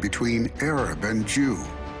division between Arab and Jew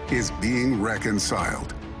is being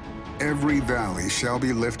reconciled. Every valley shall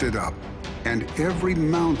be lifted up, and every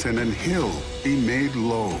mountain and hill be made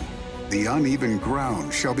low. The uneven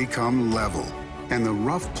ground shall become level, and the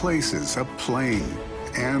rough places a plain,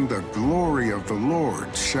 and the glory of the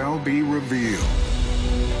Lord shall be revealed.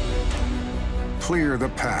 Clear the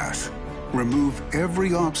path. Remove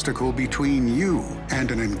every obstacle between you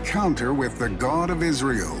and an encounter with the God of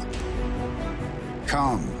Israel.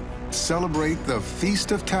 Come, celebrate the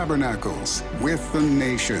Feast of Tabernacles with the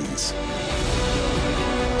nations.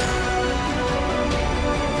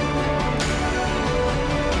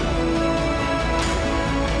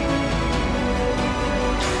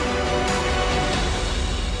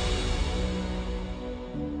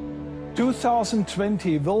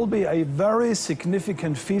 2020 will be a very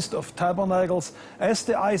significant Feast of Tabernacles, as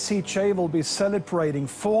the ICJ will be celebrating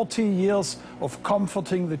 40 years of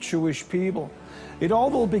comforting the Jewish people. It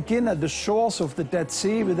all will begin at the shores of the Dead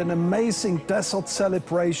Sea with an amazing desert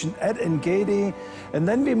celebration at En Gedi, and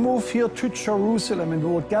then we move here to Jerusalem and we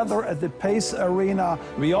will gather at the Pace Arena.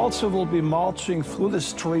 We also will be marching through the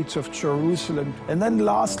streets of Jerusalem, and then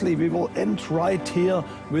lastly we will end right here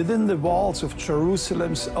within the walls of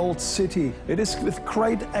Jerusalem's old city. It is with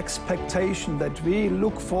great expectation that we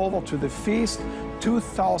look forward to the feast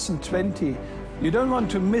 2020. You don't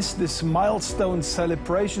want to miss this milestone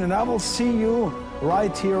celebration, and I will see you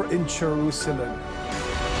right here in Jerusalem.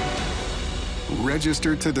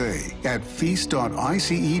 Register today at feast.icej.org.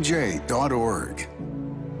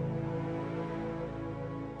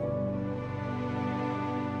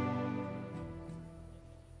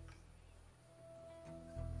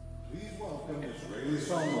 Please welcome Israeli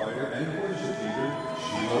songwriter and worship leader,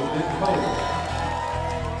 Shiloh Ben-Cohen.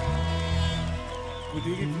 Good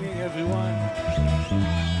evening, everyone.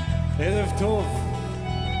 Erev Tov.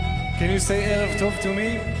 Can you say Erev Tov to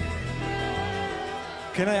me?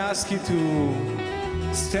 Can I ask you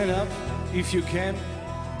to stand up if you can?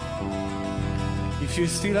 If you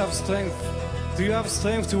still have strength. Do you have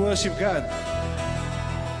strength to worship God?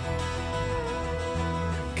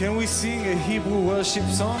 Can we sing a Hebrew worship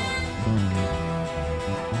song?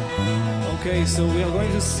 Okay, so we are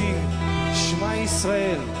going to sing Shema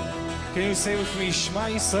Yisrael. Can you say with me, Shema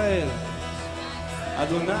Yisrael,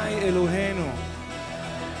 Adonai Eloheinu,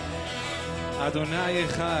 Adonai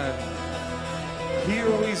Echad. Hear,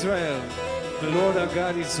 O Israel, the Lord our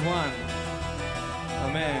God is one.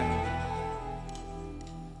 Amen.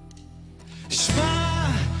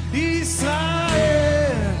 Shema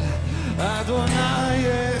Yisrael, Adonai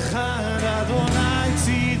Echad, Adonai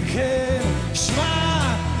Tzidkenu. Shema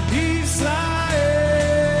Yisrael.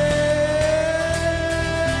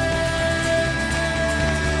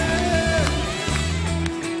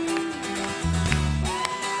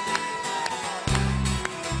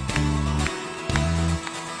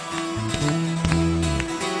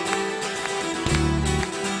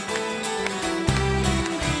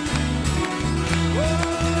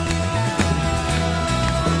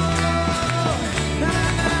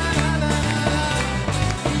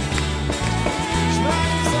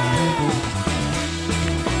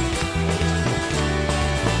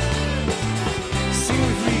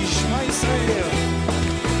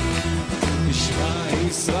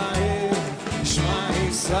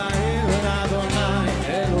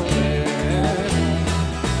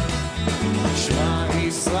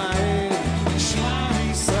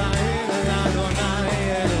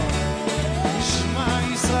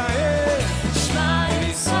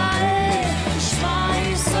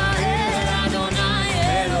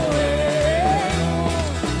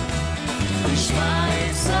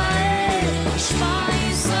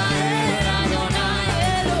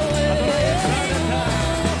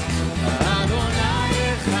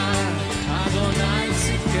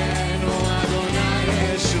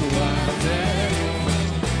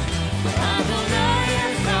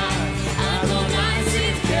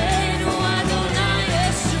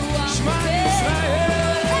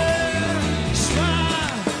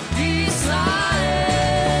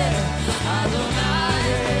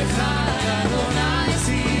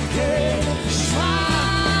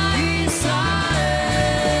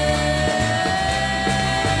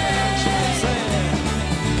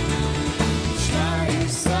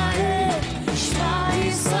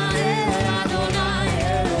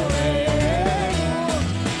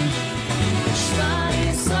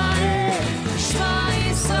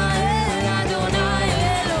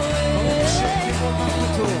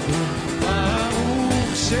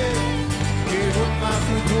 ברוך שכיבוד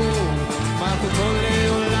מלכותו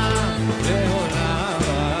לעולם לעולם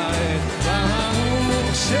ועד.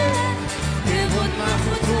 ברוך שכיבוד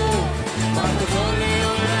מלכותו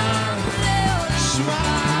לעולם. שמע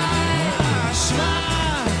שמע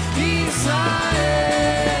ישראל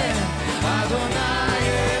אדוני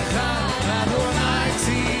אחד אדוני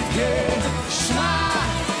צדקה. שמע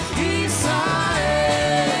ישראל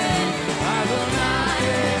אדוני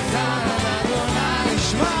אחד אדוני.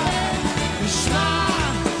 שמע שמע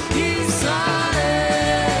ישראל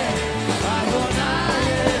אדוני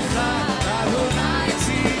אחד אדוני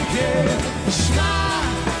צדקה. שמע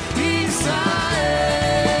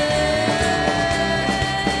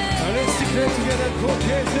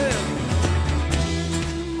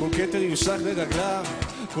כל כתר יושך לרגליו,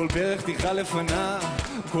 כל ברך תיכה לפניו,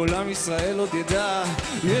 כל עם ישראל עוד ידע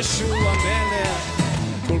ישוע המלך.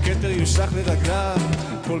 כל כתר יושך לרגליו,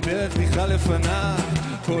 כל ברך תיכה לפניו,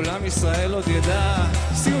 כל עם ישראל עוד ידע.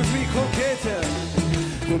 שימו לי כל כתר.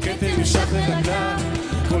 כל כתר יושך לרגליו,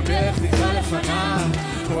 כל ברך תיכה לפניו,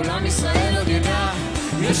 כל עם ישראל עוד ידע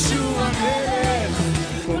ישוע המלך.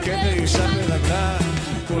 כל כתר יושך לרגליו,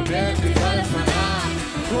 כל ברך תיכה לפניו,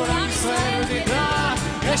 כל עם ישראל עוד ידע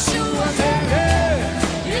ישוע המלך.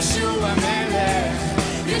 ישוע המלך,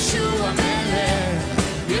 ישוע המלך,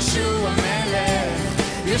 ישוע המלך,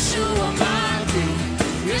 ישוע מלכי,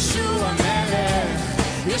 ישוע המלך,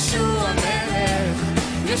 ישוע המלך,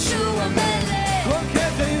 ישוע המלך. כל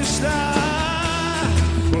כתר יושלך,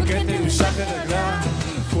 כל כתר יושך לרגליו,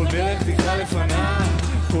 כל ברך תקרא לפניו,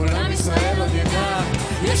 כל עם ישראל עוד ידע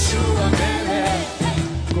ישוע המלך.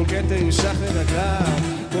 כל כתר יושך לרגליו,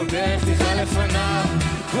 כל ברך תקרא לפניו,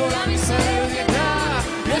 כל עם ישראל עוד ידע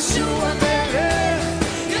ישוע המלך.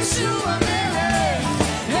 ישוע המלך,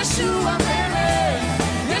 ישוע המלך,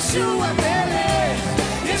 ישוע המלך,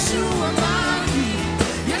 ישוע מלכי,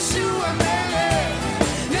 ישוע המלך,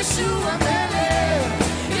 ישוע המלך,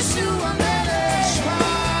 ישוע המלך. שמע,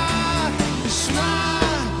 שמע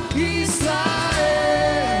ישראל,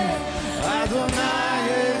 אדוני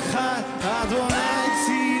אחד, אדוני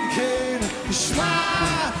צדקנו. שמע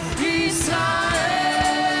ישראל,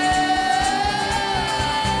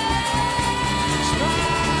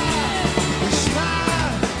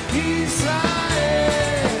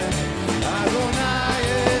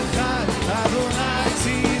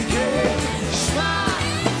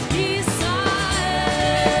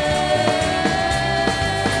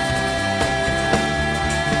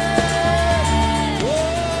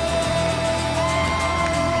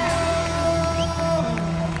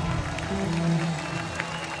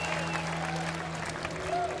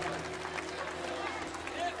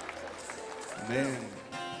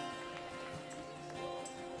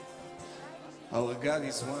 our God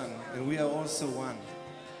is one, and we are also one.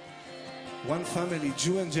 One family,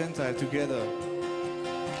 Jew and Gentile together.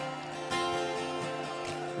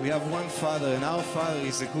 We have one Father, and our Father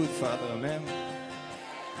is a good Father, amen?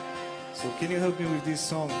 So can you help me with this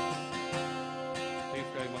song?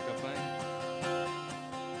 Okay.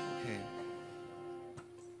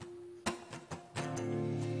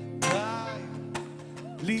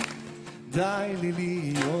 די לי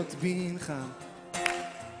להיות בנך,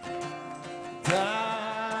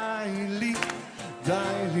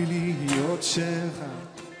 די לי להיות שלך,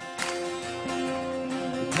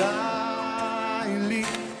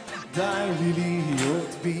 די לי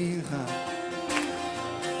להיות בנך,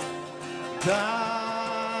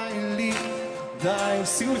 די,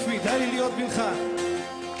 שימו לפני, די לי להיות בנך,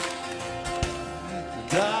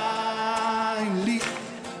 די לי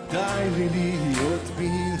להיות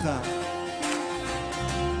בנך,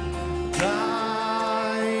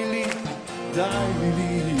 די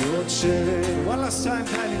לי להיות שלך. One last time,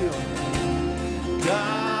 די לי להיות.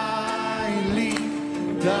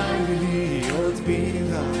 די לי להיות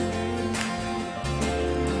בנך.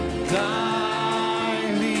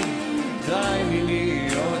 די לי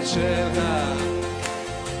להיות שלך.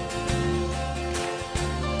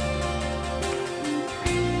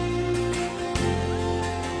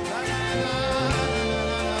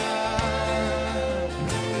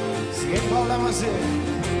 שיהיה בעולם הזה,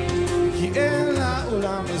 כי אין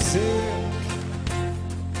לעולם הזה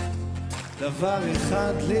דבר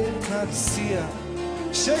אחד להציע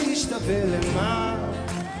שישתווה למה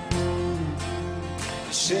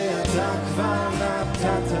שאתה כבר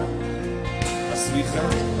נתת, הסליחה,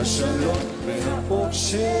 השלום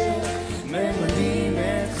והאושר ממלאים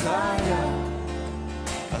את חיי,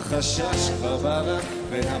 החשש כבר ברק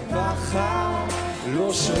והפחד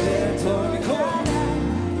לא שולט עוד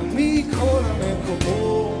מכל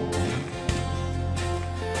המקומות,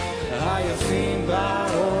 היפים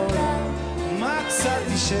בעולם,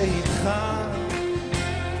 מצאתי שאיתך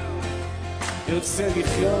יוצא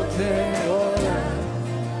לחיות לעולם.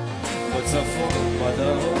 בצפון,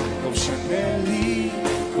 בדרום, לא משנה לי,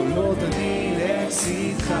 כל עוד אני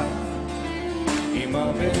לצדך. אם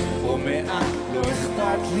הרבה או מעט לא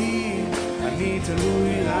אכפת לי, אני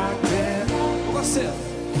תלוי רק בך.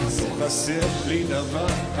 לא חסר לי דבר,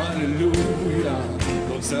 הללויה.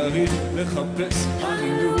 לא צריך לחפש,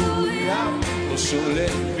 הללויה. לא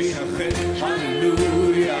שולט בי החטא,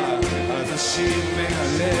 הללויה. אז השיר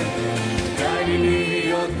מהלב, די לי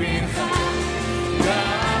להיות בך. די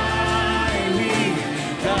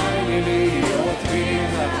לי להיות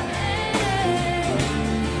בך.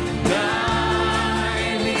 די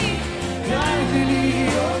לי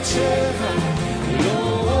להיות שלך. לא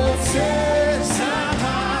רוצה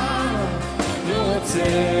זהב, לא רוצה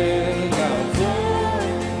כבוד,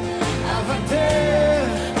 אוותר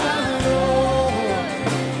עלו,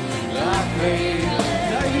 רק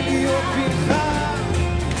די לי להיות בך.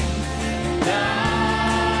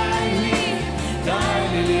 די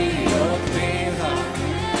לי להיות בך.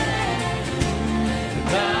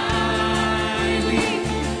 די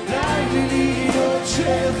לי להיות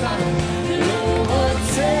שלך. לא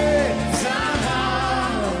רוצה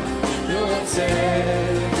זהב, לא רוצה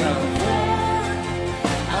כבוד,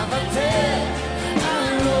 אוותר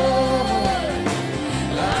עלו,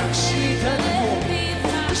 רק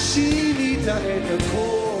שינית את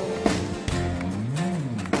הכל.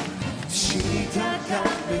 שינית גם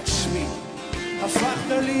את שמי, הפכת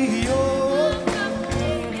להיות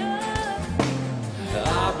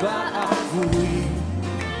אבא עבורי.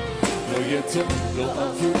 לא יתום, לא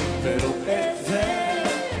עבור ולא עבר,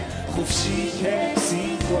 חופשי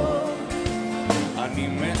כציפור. אני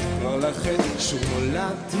מת כבר לחטא שוב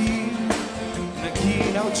נולדתי.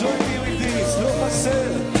 נגיד, now join me with this.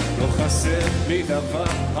 לא חסר לי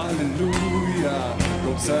דבר, הללויה.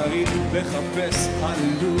 לא צריך לחפש,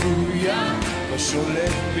 הללויה. לא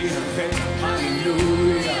שולט בי החטא,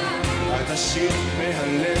 הללויה. עד השיר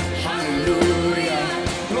מהלב, הללויה.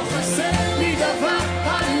 לא חסר לי דבר,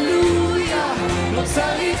 הללויה. לא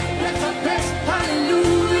צריך לחפש,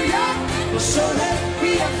 הללויה. לא שולט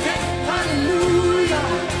בי החטא, הללויה.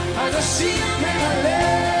 עד השיר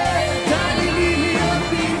מהלב, די לי להיות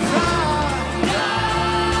בך.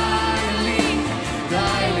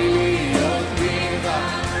 די לי להיות בך.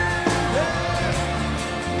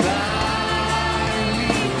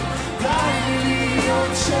 די לי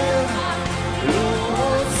להיות שלך. לא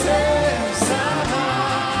רוצה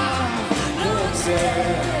זהב, לא רוצה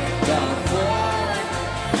כבוד,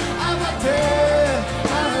 אוותר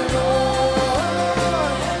עלו,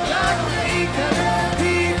 רק להיקרב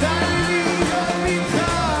בי. די לי להיות בך.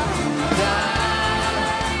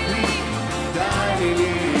 די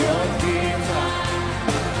לי להיות בך.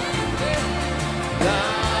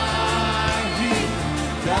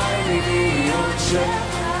 די לי להיות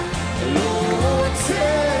שלך. לא רוצה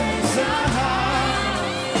זהב,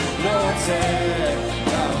 לא רוצה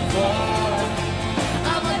כבוד,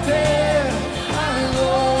 אוותר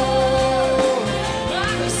עלו.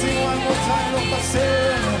 נשים one more time.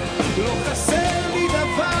 לא חסר לי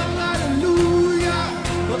דבר, הללויה.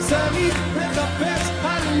 לא צריך לחפש,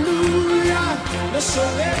 הללויה. לא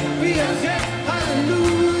שולט בי החטא,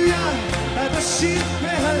 הללויה. עד השיר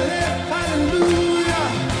מהלב, הללויה.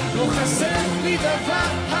 לא חסר לי דבר,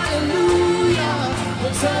 הללויה. לא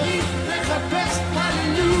צריך לחפש,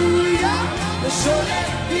 הללויה. לא שולט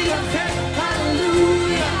בי החטא,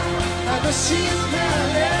 הללויה. עד השיר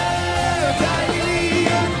מהלב, די לי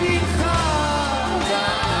להיות בך.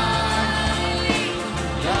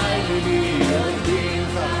 די לי להיות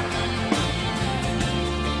בך.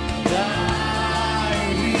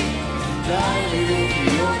 די לי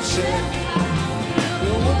להיות שלך.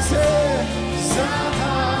 לא רוצה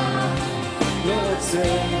זהב, לא רוצה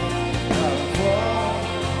כבוד,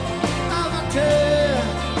 אוותר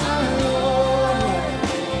עלו,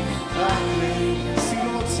 רק לי.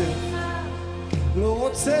 לא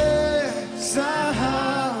רוצה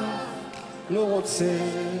זהב, לא רוצה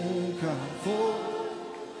כבוד,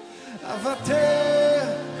 אוותר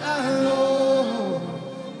עלו,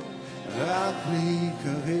 רק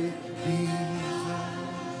להיקרא בך.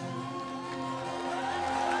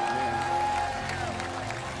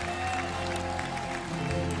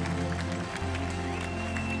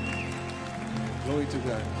 Glory to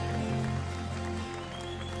God.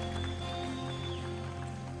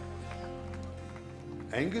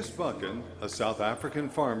 Angus Buchan, a South African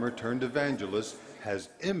farmer turned evangelist, has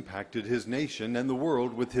impacted his nation and the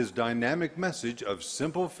world with his dynamic message of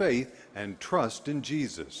simple faith and trust in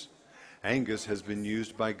Jesus. Angus has been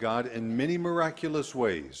used by God in many miraculous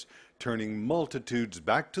ways, turning multitudes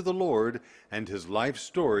back to the Lord, and his life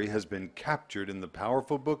story has been captured in the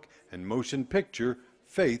powerful book and motion picture,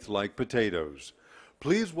 Faith Like Potatoes.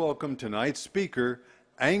 Please welcome tonight's speaker,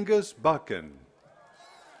 Angus Buchan.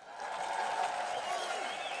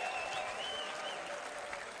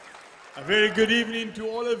 A very good evening to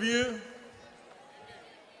all of you.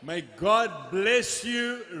 May God bless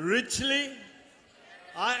you richly.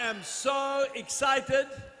 I am so excited.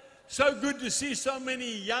 So good to see so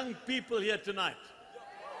many young people here tonight.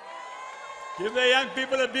 Give the young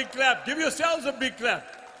people a big clap. Give yourselves a big clap.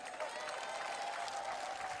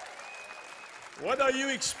 What are you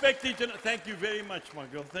expecting tonight? Thank you very much, my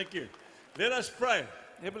girl. Thank you. Let us pray.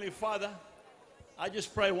 Heavenly Father, I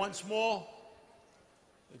just pray once more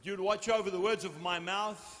that you'd watch over the words of my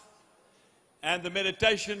mouth and the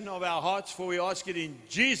meditation of our hearts, for we ask it in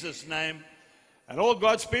Jesus' name. And all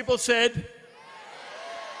God's people said,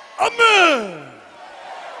 Amen.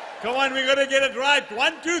 Come on, we're going to get it right.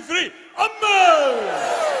 1, 2, 3.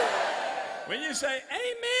 Amen. When you say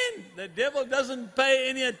amen, the devil doesn't pay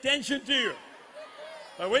any attention to you.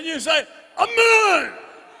 But when you say amen,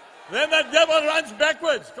 then the devil runs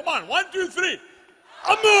backwards. Come on, 1, 2, 3.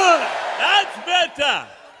 Amen. That's better.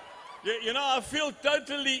 You know, I feel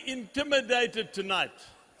totally intimidated tonight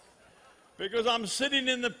because I'm sitting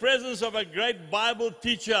in the presence of a great Bible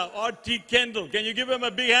teacher, R.T. Kendall. Can you give him a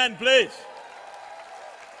big hand, please?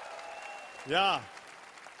 Yeah.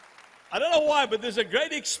 I don't know why, but there's a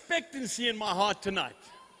great expectancy in my heart tonight.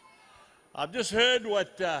 I've just heard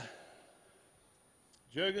what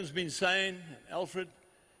Jürgen's been saying, and Alfred,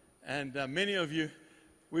 and many of you.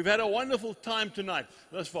 We've had a wonderful time tonight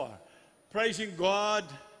thus far, praising God,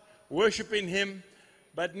 worshiping him.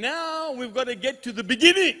 But now we've got to get to the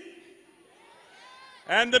beginning.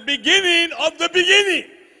 And the beginning of the beginning.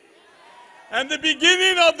 And the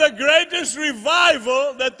beginning of the greatest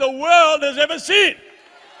revival that the world has ever seen.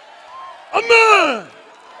 Amen.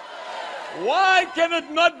 Why can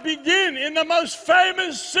it not begin in the most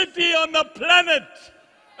famous city on the planet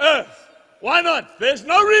Earth? Why not? There's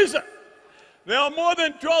no reason. There are more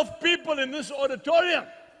than 12 people in this auditorium.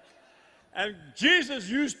 And Jesus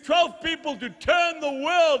used 12 people to turn the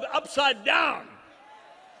world upside down.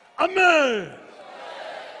 Amen.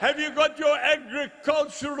 Have you got your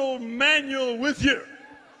agricultural manual with you?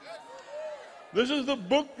 This is the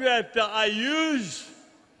book that I use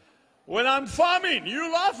when I'm farming.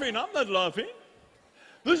 You laughing? I'm not laughing.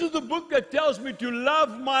 This is the book that tells me to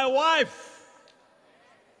love my wife.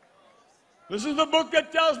 This is the book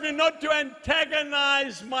that tells me not to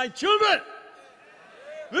antagonize my children.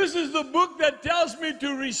 This is the book that tells me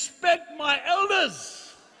to respect my elders.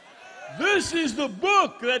 This is the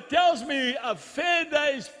book that tells me a fair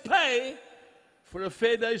day's pay for a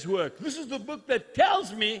fair day's work. This is the book that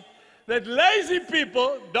tells me that lazy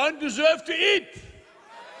people don't deserve to eat.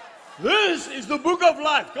 This is the book of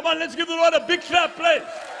life. Come on, let's give the Lord a big clap, please.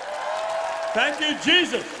 Thank you,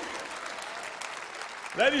 Jesus.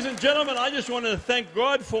 Ladies and gentlemen, I just want to thank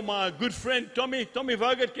God for my good friend Tommy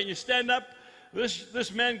Vogert. Can you stand up?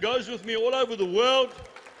 This man goes with me all over the world.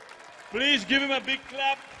 Please give him a big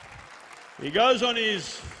clap. He goes on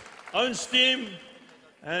his own steam.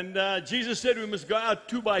 And Jesus said we must go out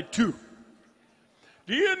 2 by 2.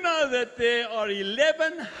 Do you know that there are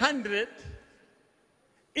 1,100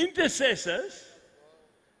 intercessors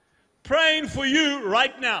praying for you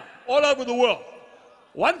right now, all over the world?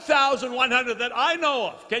 1,100 that I know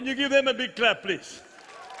of. Can you give them a big clap, please?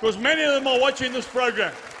 Because many of them are watching this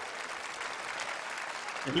program.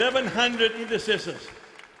 1,100 intercessors.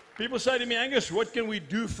 People say to me, Angus, what can we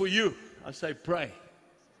do for you? I say, pray.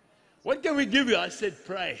 What can we give you? I said,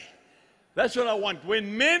 pray. That's what I want.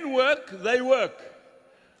 When men work, they work.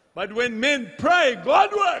 But when men pray,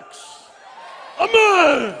 God works.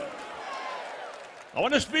 Amen. I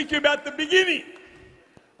want to speak to you about the beginning.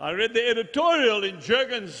 I read the editorial in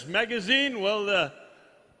Jürgen's magazine. Well,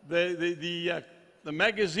 the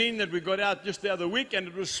magazine that we got out just the other week, and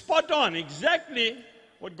it was spot on, exactly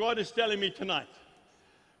what God is telling me tonight.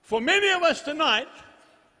 For many of us tonight,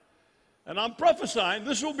 and I'm prophesying,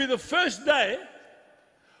 this will be the first day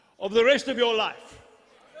of the rest of your life.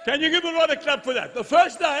 Can you give the Lord a clap for that? The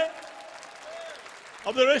first day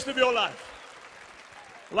of the rest of your life.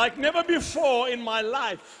 Like never before in my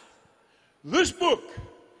life, this book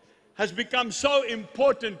has become so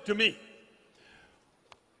important to me.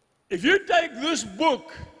 If you take this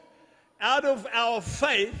book out of our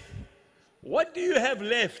faith, what do you have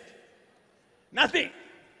left? Nothing.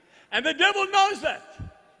 And the devil knows that.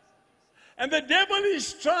 And the devil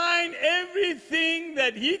is trying everything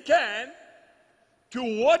that he can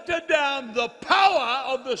to water down the power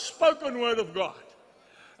of the spoken word of God.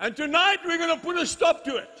 And tonight we're going to put a stop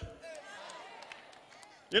to it.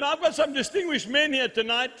 You know, I've got some distinguished men here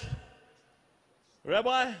tonight.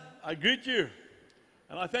 Rabbi, I greet you,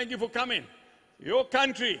 and I thank you for coming. Your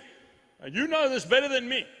country, and you know this better than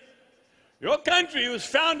me, your country was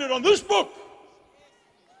founded on this book.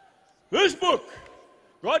 This book.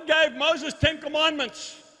 God gave Moses 10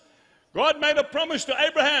 commandments. God made a promise to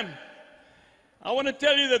Abraham. I want to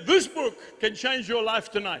tell you that this book can change your life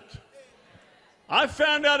tonight. I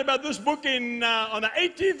found out about this book on the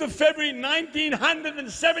 18th of February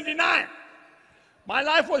 1979. My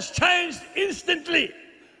life was changed instantly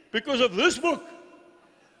because of this book.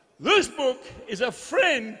 This book is a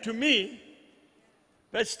friend to me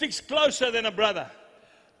that sticks closer than a brother.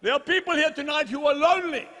 There are people here tonight who are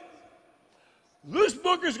lonely. This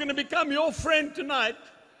book is going to become your friend tonight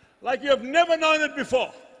like you have never known it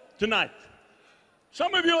before tonight.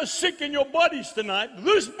 Some of you are sick in your bodies tonight.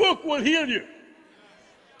 This book will heal you.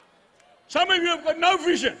 Some of you have got no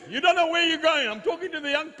vision. You don't know where you're going. I'm talking to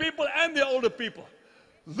the young people and the older people.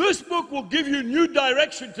 This book will give you new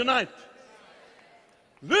direction tonight.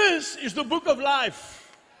 This is the book of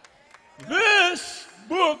life. This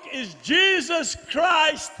book is Jesus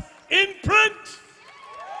Christ in print.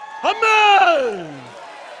 Amen.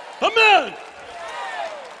 Amen.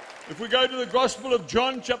 If we go to the Gospel of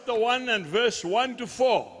John chapter 1 and verse 1 to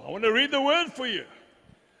 4, I want to read the word for you.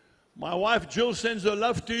 My wife Jill sends her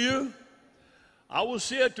love to you. I will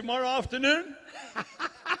see her tomorrow afternoon.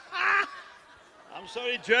 I'm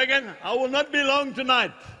sorry, Jürgen, I will not be long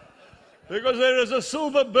tonight because there is a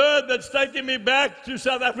silver bird that's taking me back to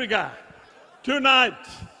South Africa tonight.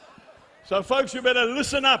 So folks, you better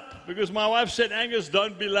listen up because my wife said, Angus,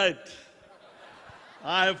 don't be late.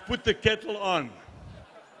 I have put the kettle on.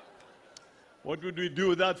 What would we do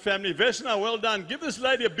without family? Vesna, well done. Give this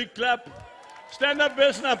lady a big clap. Stand up,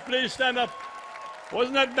 Vesna, please stand up.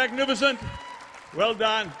 Wasn't that magnificent? Well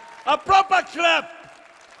done. A proper clap.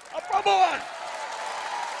 A proper one.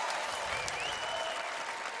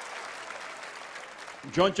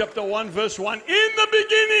 John chapter 1 verse 1. In the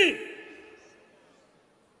beginning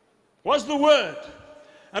was the Word.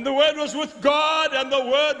 And the Word was with God, and the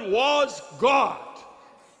Word was God.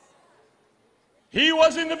 He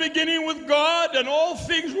was in the beginning with God, and all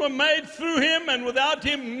things were made through Him, and without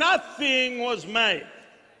Him nothing was made.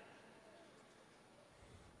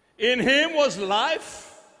 In Him was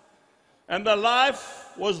life, and the life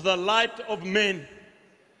was the light of men.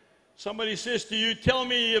 Somebody says to you, tell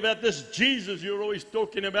me about this Jesus you're always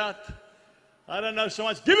talking about. I don't know so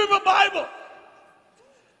much. Give him a Bible.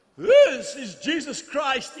 This is Jesus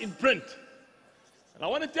Christ in print. And I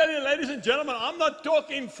want to tell you, ladies and gentlemen, I'm not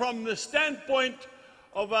talking from the standpoint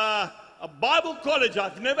of a Bible college.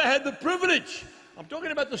 I've never had the privilege. I'm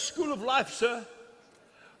talking about the school of life, sir.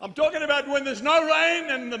 I'm talking about when there's no rain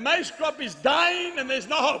and the maize crop is dying and there's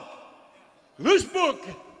no hope. This book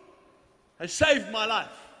has saved my life.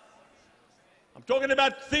 I'm talking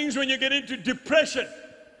about things when you get into depression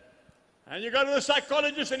and you go to the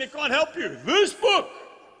psychologist and he can't help you. This book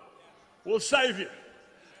will save you.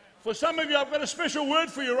 For some of you, I've got a special word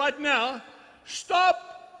for you right now. Stop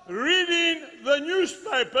reading the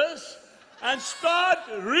newspapers and start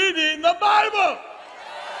reading the Bible.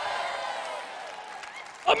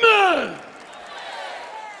 Amen.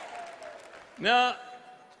 Now,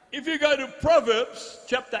 if you go to Proverbs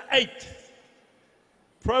chapter 8,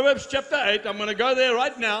 Proverbs chapter 8, I'm going to go there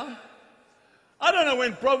right now. I don't know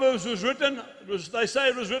when Proverbs was written. They say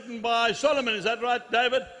it was written by Solomon. Is that right,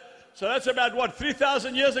 David? So that's about, what,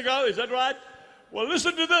 3,000 years ago? Is that right? Well,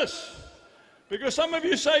 listen to this. Because some of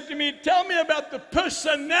you say to me, tell me about the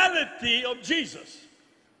personality of Jesus.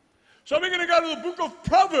 So we're going to go to the book of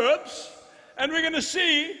Proverbs, and we're going to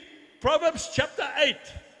see Proverbs chapter 8.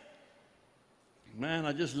 Man,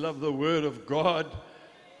 I just love the Word of God.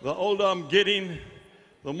 The older I'm getting,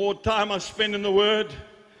 the more time I spend in the Word.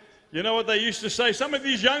 You know what they used to say? Some of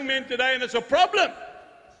these young men today, and it's a problem.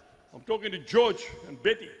 I'm talking to George and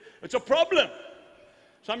Betty. It's a problem.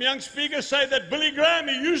 Some young speakers say that Billy Graham,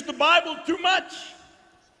 he used the Bible too much.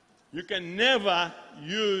 You can never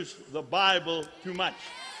use the Bible too much.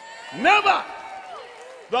 Never.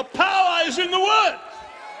 The power is in the Word.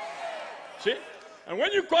 See? And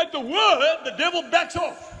when you quote the Word, the devil backs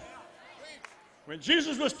off. When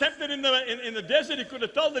Jesus was tempted in the desert, he could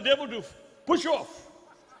have told the devil to push off.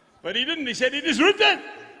 But he didn't. He said, it is written.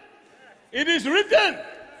 It is written.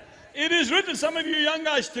 It is written. Some of you young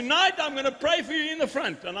guys, tonight I'm going to pray for you in the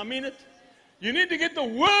front, and I mean it. You need to get the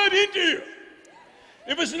Word into you.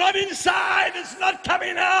 If it's not inside, it's not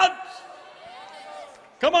coming out.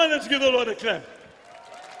 Come on, let's give the Lord a clap.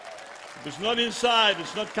 If it's not inside,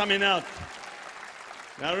 it's not coming out.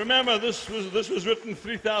 Now remember, this was written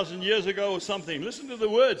 3,000 years ago or something. Listen to the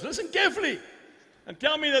words. Listen carefully. And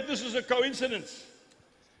tell me that this is a coincidence.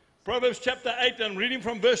 Proverbs chapter 8, I'm reading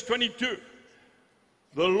from verse 22.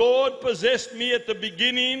 The Lord possessed me at the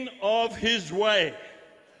beginning of his way.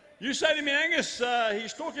 You say to me, Angus,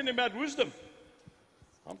 he's talking about wisdom.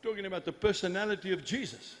 I'm talking about the personality of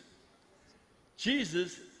Jesus.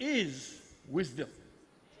 Jesus is wisdom.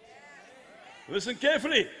 Listen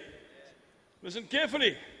carefully. Listen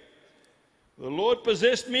carefully. The Lord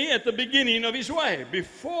possessed me at the beginning of his way,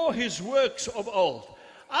 before his works of old.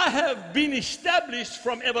 I have been established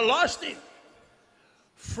from everlasting,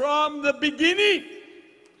 from the beginning,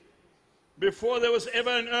 before there was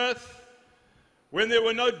ever an earth. When there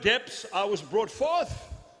were no depths, I was brought forth.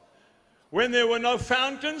 When there were no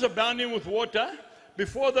fountains abounding with water,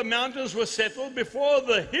 before the mountains were settled, before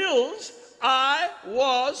the hills, I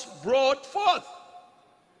was brought forth.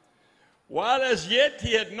 While as yet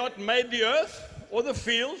he had not made the earth, or the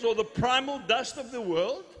fields, or the primal dust of the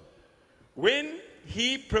world, when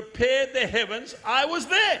he prepared the heavens, I was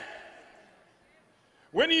there.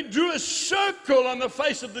 When he drew a circle on the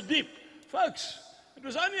face of the deep. Folks, it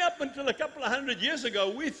was only up until a couple of 100 years ago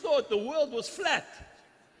we thought the world was flat.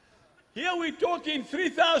 Here we're talking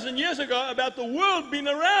 3,000 years ago about the world being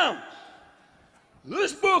around.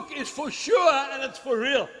 This book is for sure and it's for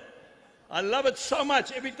real. I love it so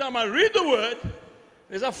much. Every time I read the word,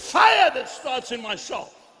 there's a fire that starts in my soul.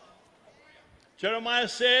 Jeremiah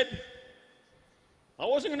said, I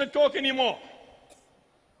wasn't going to talk anymore.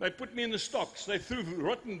 They put me in the stocks. They threw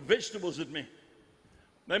rotten vegetables at me.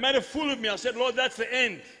 They made a fool of me. I said, Lord, that's the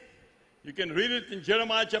end. You can read it in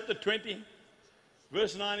Jeremiah chapter 20,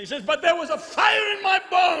 verse 9. He says, but there was a fire in my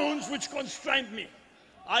bones which constrained me.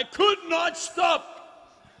 I could not stop.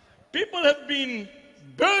 People have been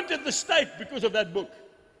burnt at the stake because of that book.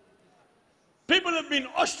 People have been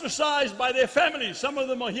ostracized by their families. Some of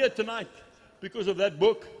them are here tonight because of that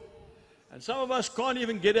book. And some of us can't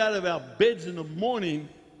even get out of our beds in the morning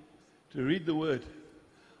to read the word.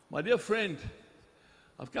 My dear friend,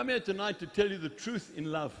 I've come here tonight to tell you the truth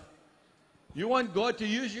in love. You want God to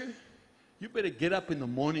use you? You better get up in the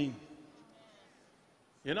morning.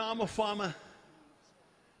 You know, I'm a farmer.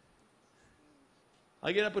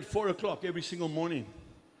 I get up at 4 o'clock every single morning.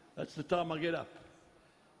 That's the time I get up.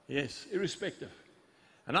 Yes, irrespective.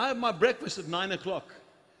 And I have my breakfast at 9 o'clock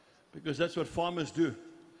because that's what farmers do.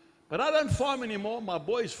 But I don't farm anymore. My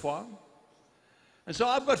boys farm. And so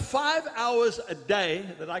I've got 5 hours a day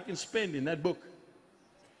that I can spend in that book.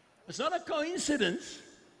 It's not a coincidence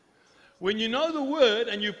when you know the word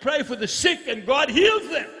and you pray for the sick and God heals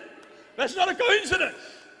them. That's not a coincidence.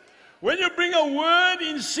 When you bring a word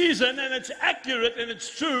in season and it's accurate and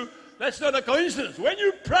it's true, that's not a coincidence. When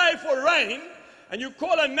you pray for rain and you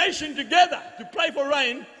call a nation together to pray for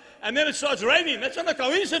rain and then it starts raining, that's not a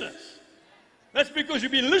coincidence. That's because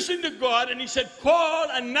you've been listening to God and he said, call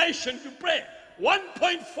a nation to prayer.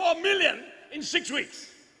 1.4 million in 6 weeks.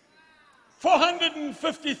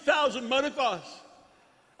 450,000 motor cars.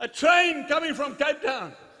 A train coming from Cape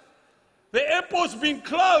Town. The airport's been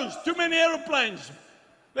closed. Too many aeroplanes.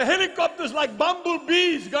 The helicopters like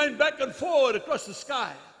bumblebees going back and forward across the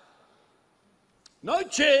sky. No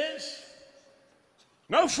chairs.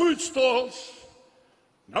 No food stalls.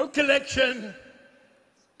 No collection.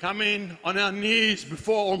 Coming on our knees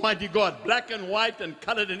before Almighty God, black and white and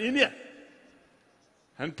colored in India,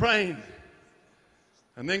 and praying.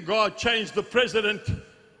 And then God changed the president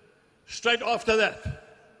straight after that.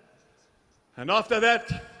 And after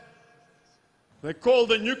that, they called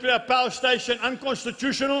the nuclear power station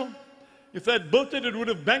unconstitutional. If they'd built it, it would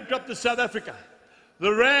have bankrupted South Africa.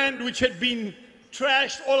 The rand, which had been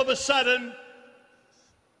trashed, all of a sudden,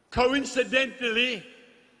 coincidentally,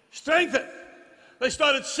 strengthened. They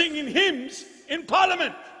started singing hymns in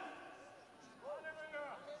Parliament.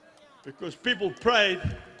 Because people prayed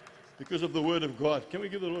because of the Word of God. Can we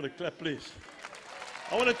give the Lord a clap, please?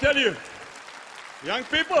 I want to tell you, young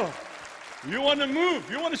people, you want to move,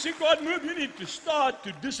 you want to see God move, you need to start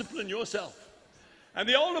to discipline yourself. And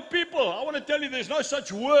the older people, I want to tell you there's no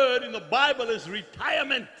such word in the Bible as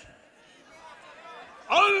retirement.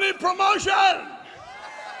 Only promotion.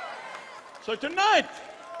 So tonight,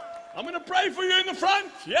 I'm going to pray for you in the front.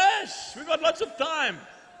 Yes, we've got lots of time.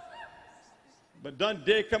 But don't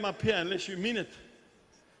dare come up here unless you mean it.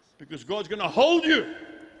 Because God's going to hold you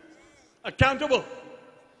accountable.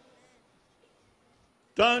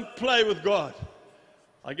 Don't play with God.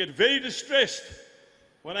 I get very distressed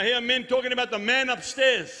when I hear men talking about the man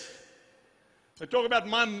upstairs. They talk about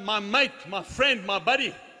my mate, my friend, my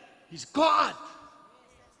buddy. He's God.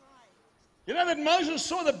 You know that Moses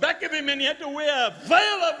saw the back of him and he had to wear a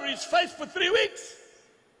veil over his face for 3 weeks?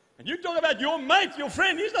 And you talk about your mate, your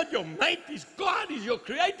friend. He's not your mate. He's God. He's your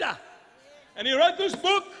creator. And he wrote this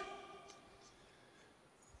book.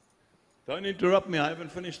 Don't interrupt me. I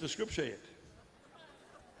haven't finished the scripture yet.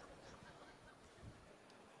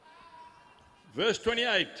 Verse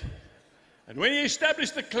 28. And when he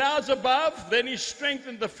established the clouds above, then he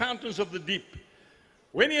strengthened the fountains of the deep.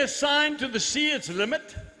 When he assigned to the sea its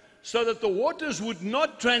limit, so that the waters would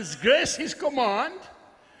not transgress his command,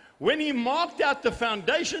 when he marked out the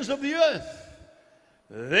foundations of the earth,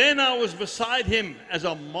 then I was beside him as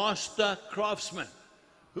a master craftsman.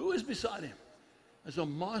 Who was beside him? As a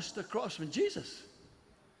master craftsman, Jesus.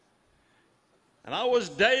 And I was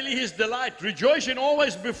daily his delight, rejoicing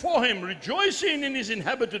always before him, rejoicing in his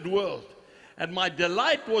inhabited world. And my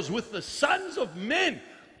delight was with the sons of men.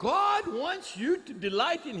 God wants you to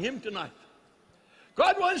delight in him tonight.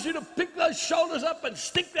 God wants you to pick those shoulders up and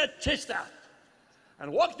stick that chest out.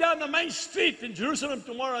 And walk down the main street in Jerusalem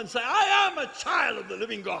tomorrow and say, I am a child of the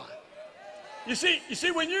living God. You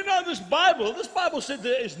see, when you know this Bible said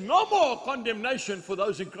there is no more condemnation for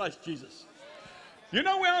those in Christ Jesus. You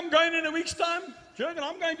know where I'm going in a week's time? Jürgen,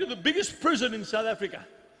 I'm going to the biggest prison in South Africa.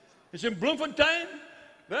 It's in Bloemfontein.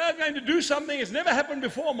 They're going to do something that's never happened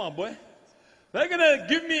before, my boy. They're going to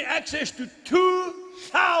give me access to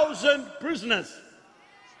 2,000 prisoners.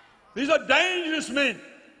 These are dangerous men.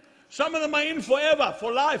 Some of them are in forever,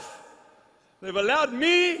 for life. They've allowed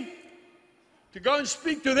me to go and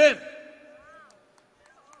speak to them.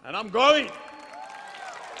 And I'm going.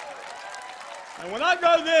 And when I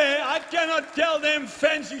go there, I cannot tell them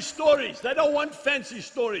fancy stories. They don't want fancy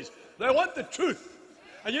stories. They want the truth.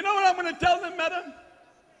 And you know what I'm going to tell them, madam?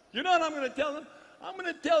 You know what I'm going to tell them? I'm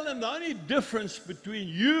going to tell them the only difference between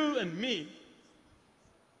you and me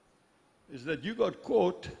is that you got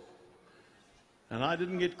caught and I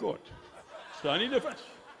didn't get caught. It's the only difference.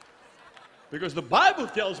 Because the Bible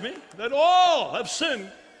tells me that all have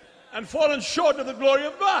sinned and fallen short of the glory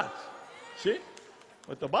of God. See?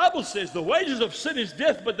 But the Bible says the wages of sin is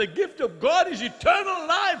death, but the gift of God is eternal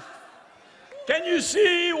life. Can you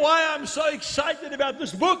see why I'm so excited about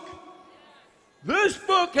this book? This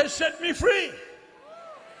book has set me free.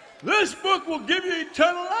 This book will give you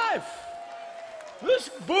eternal life. This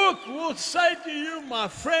book will say to you, my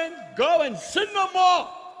friend, go and sin no more.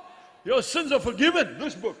 Your sins are forgiven,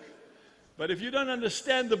 this book. But if you don't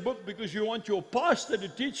understand the book because you want your pastor to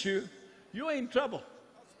teach you, you're in trouble.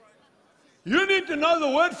 You need to know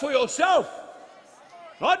the word for yourself,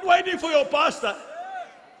 not waiting for your pastor.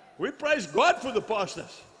 We praise God for the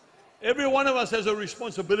pastors. Every one of us has a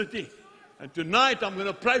responsibility. And tonight I'm going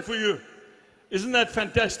to pray for you. Isn't that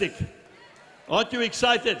fantastic? Aren't you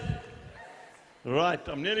excited? Right,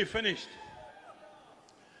 I'm nearly finished.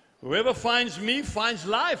 Whoever finds me finds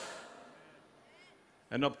life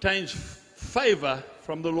and obtains favor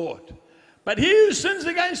from the Lord. But he who sins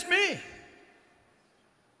against me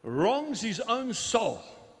wrongs his own soul.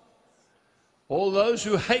 All those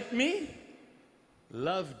who hate me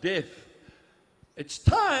love death. It's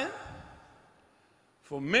time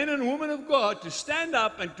for men and women of God to stand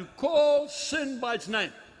up and to call sin by its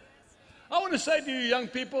name. I want to say to you young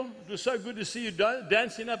people, it was so good to see you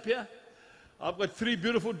dancing up here. I've got 3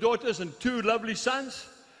 beautiful daughters and 2 lovely sons.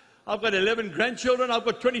 I've got 11 grandchildren. I've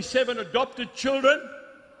got 27 adopted children.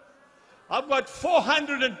 I've got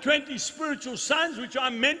 420 spiritual sons which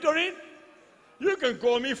I'm mentoring. You can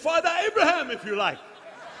call me Father Abraham if you like.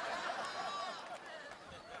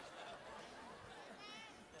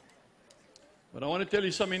 But I want to tell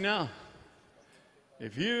you something now.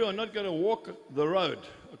 If you are not going to walk the road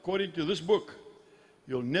according to this book,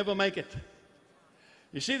 you'll never make it.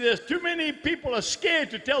 You see, there's too many people are scared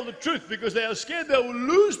to tell the truth because they are scared they will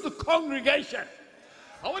lose the congregation.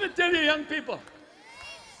 I want to tell you, young people,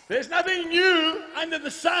 there's nothing new under the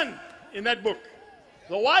sun in that book.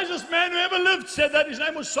 The wisest man who ever lived said that. His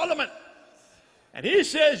name was Solomon. And he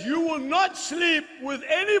says, you will not sleep with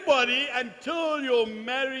anybody until you're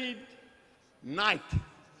married night.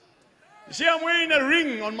 You see, I'm wearing a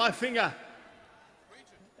ring on my finger.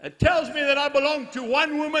 It tells me that I belong to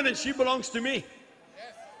one woman and she belongs to me.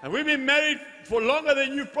 And we've been married for longer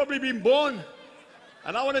than you've probably been born.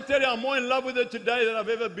 And I want to tell you, I'm more in love with her today than I've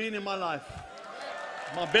ever been in my life.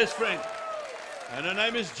 My best friend. And her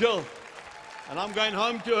name is Jill. And I'm going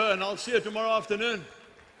home to her and I'll see her tomorrow afternoon.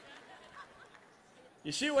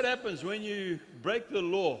 You see what happens when you break the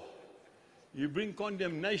law? You bring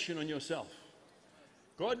condemnation on yourself.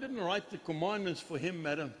 God didn't write the commandments for him,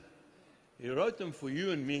 madam. He wrote them for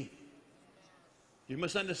you and me. You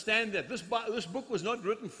must understand that. This book was not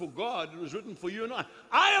written for God, it was written for you and I.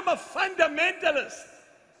 I am a fundamentalist.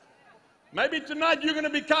 Maybe tonight you're going to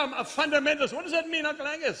become a fundamentalist. What does that mean, Uncle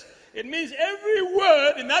Angus? It means every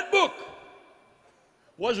word in that book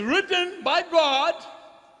was written by God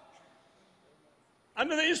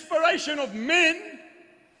under the inspiration of men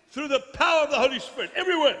through the power of the Holy Spirit.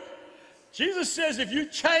 Every word. Jesus says if you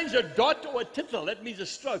change a dot or a tittle, that means a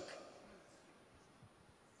stroke.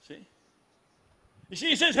 See? You see,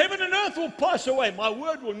 he says heaven and earth will pass away. My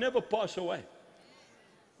word will never pass away.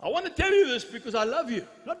 I want to tell you this because I love you,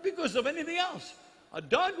 not because of anything else. I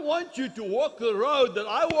don't want you to walk the road that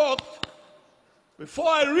I walked before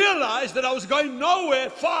I realized that I was going nowhere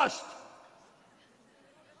fast.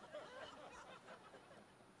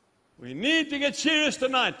 We need to get serious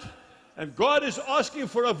tonight. And God is asking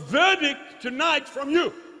for a verdict tonight from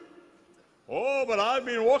you. Oh, but I've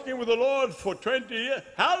been walking with the Lord for 20 years.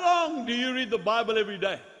 How long do you read the Bible every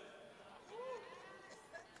day?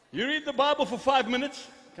 You read the Bible for 5 minutes?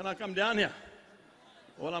 Can I come down here?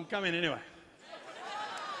 Well, I'm coming anyway.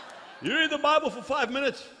 You read the Bible for 5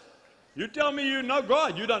 minutes. You tell me you know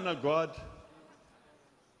God. You don't know God.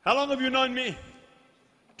 How long have you known me?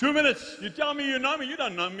 2 minutes. You tell me you know me. You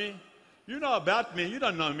don't know me. You know about me. You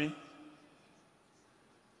don't know me.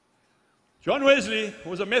 John Wesley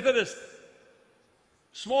was a Methodist.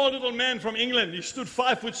 Small little man from England. He stood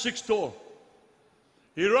 5'6" tall.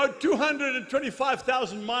 He rode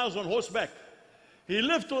 225,000 miles on horseback. He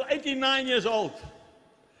lived till 89 years old.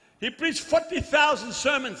 He preached 40,000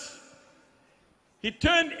 sermons. He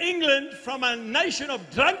turned England from a nation of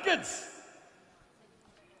drunkards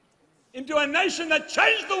into a nation that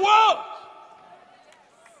changed the world.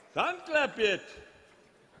 Don't clap yet.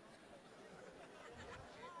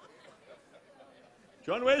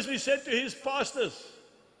 John Wesley said to his pastors,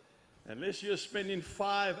 unless you're spending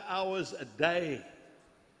 5 hours a day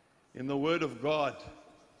in the Word of God,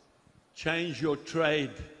 change your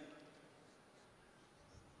trade.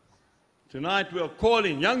 Tonight we are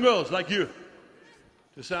calling young girls like you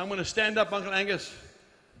to say, I'm going to stand up, Uncle Angus.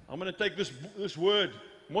 I'm going to take this word.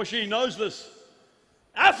 Moshe knows this.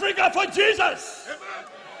 Africa for Jesus.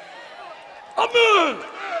 Amen. Amen.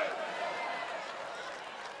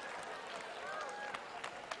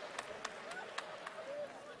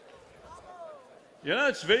 You know,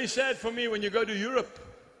 it's very sad for me when you go to Europe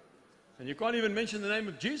and you can't even mention the name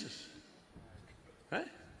of Jesus. Huh?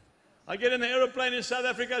 I get in the aeroplane in South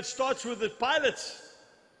Africa, it starts with the pilots.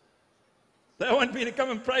 They want me to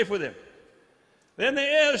come and pray for them. Then the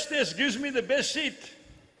air hostess gives me the best seat.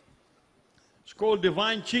 It's called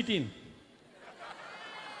divine cheating.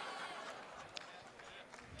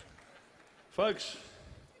 Folks,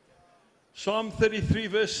 Psalm 33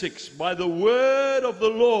 verse 6, by the word of the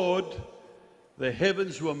Lord the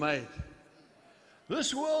heavens were made.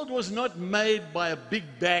 This world was not made by a big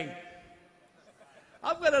bang.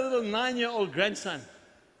 I've got a little 9-year-old grandson.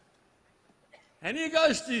 And he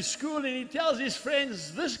goes to school and he tells his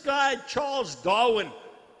friends, this guy, Charles Darwin,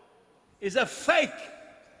 is a fake.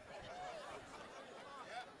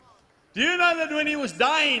 Do you know that when he was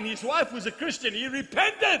dying, his wife was a Christian, he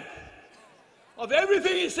repented of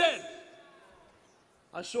everything he said.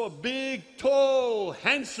 I saw a big, tall,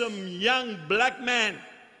 handsome, young black man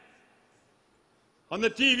on the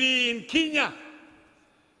TV in Kenya.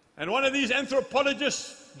 And one of these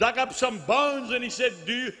anthropologists dug up some bones and he said,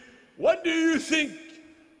 what do you think?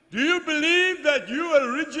 Do you believe that you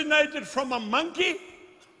originated from a monkey?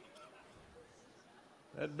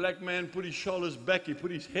 That black man put his shoulders back, he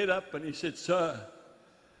put his head up and he said, sir,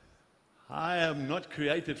 I am not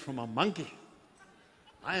created from a monkey.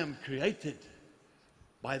 I am created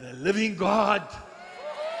by the living God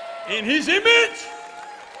in his image.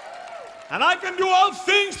 And I can do all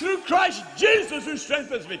things through Christ Jesus who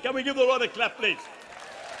strengthens me. Can we give the Lord a clap, please?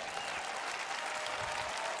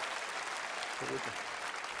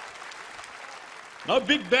 No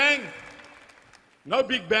big bang. No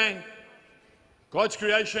big bang. God's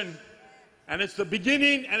creation. And it's the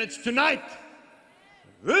beginning and it's tonight.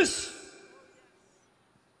 This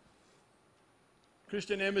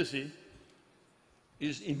Christian Embassy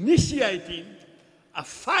is initiating a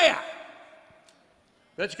fire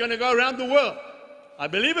that's going to go around the world. I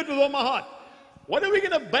believe it with all my heart. What are we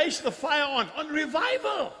going to base the fire on? On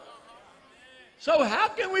revival. So how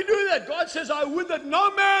can we do that? God says, I would that no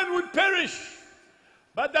man would perish,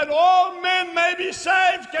 but that all men may be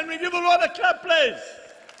saved. Can we give the Lord a clap, please?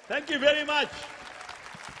 Thank you very much.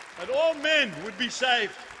 That all men would be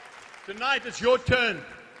saved. Tonight it's your turn.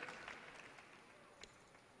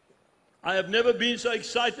 I have never been so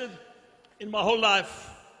excited in my whole life.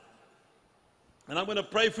 And I'm going to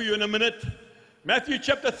pray for you in a minute. Matthew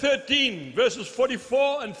chapter 13, verses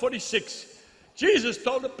 44 and 46. Jesus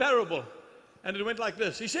told a parable, and it went like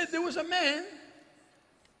this. He said there was a man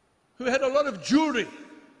who had a lot of jewelry,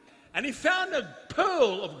 and he found a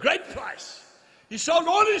pearl of great price. He sold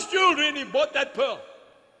all his jewelry and he bought that pearl.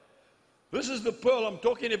 This is the pearl I'm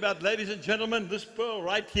talking about, ladies and gentlemen. This pearl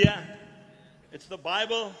right here. It's the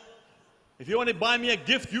Bible. If you want to buy me a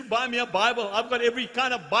gift, you buy me a Bible. I've got every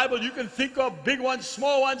kind of Bible you can think of. Big ones,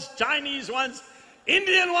 small ones, Chinese ones,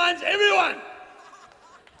 Indian ones, everyone.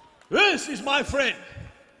 This is my friend.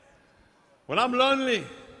 When I'm lonely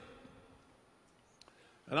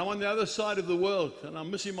and I'm on the other side of the world and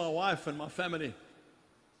I'm missing my wife and my family,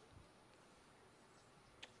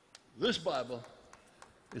 this Bible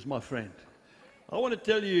is my friend. I want to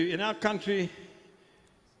tell you, in our country,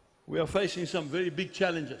 we are facing some very big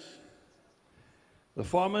challenges. The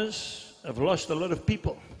farmers have lost a lot of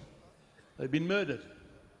people. They've been murdered.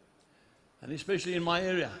 And especially in my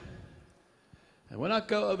area. And when I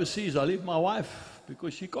go overseas, I leave my wife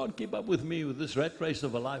because she can't keep up with me with this rat race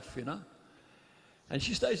of a life, you know. And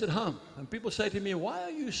she stays at home. And people say to me, why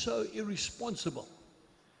are you so irresponsible?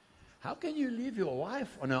 How can you leave your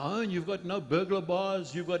wife on her own? You've got no burglar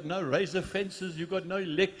bars, you've got no razor fences, you've got no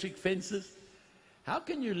electric fences. How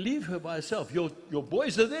can you leave her by herself? Your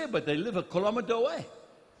boys are there, but they live a kilometer away.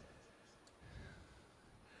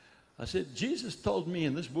 I said, Jesus told me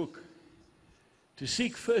in this book to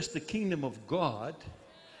seek first the kingdom of God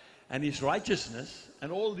and his righteousness,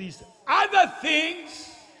 and all these other things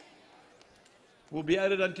will be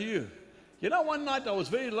added unto you. You know, one night I was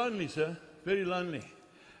very lonely, sir, very lonely.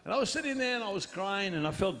 And I was sitting there and I was crying and I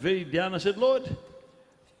felt very down. I said, Lord,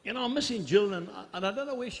 you know, I'm missing Jill and I don't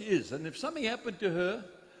know where she is. And if something happened to her,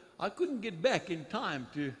 I couldn't get back in time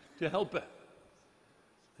to help her.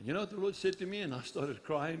 And you know what the Lord said to me? And I started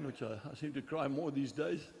crying, which I seem to cry more these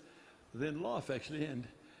days than laugh, actually. And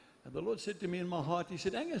the Lord said to me in my heart, he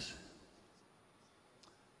said, Angus,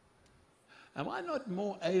 am I not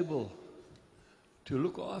more able to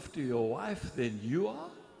look after your wife than you are?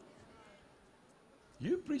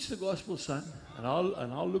 You preach the gospel, son, and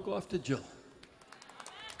I'll look after Jill.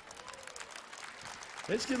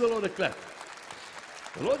 Let's give the Lord a clap.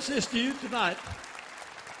 The Lord says to you tonight,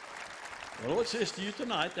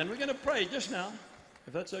 and we're going to pray just now,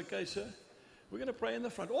 if that's okay, sir. We're going to pray in the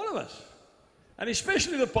front, all of us, and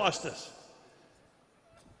especially the pastors,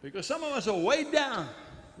 because some of us are way down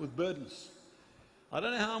with burdens. I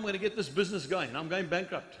don't know how I'm going to get this business going. I'm going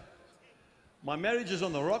bankrupt. My marriage is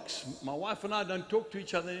on the rocks. My wife and I don't talk to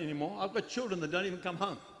each other anymore. I've got children that don't even come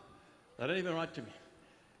home. They don't even write to me.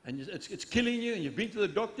 And it's killing you, and you've been to the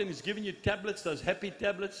doctor and he's giving you tablets, those happy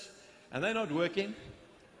tablets, and they're not working.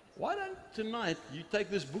 Why don't tonight you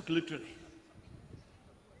take this book literally?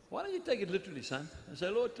 Why don't you take it literally, son? And say,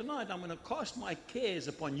 Lord, tonight I'm going to cast my cares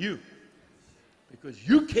upon you because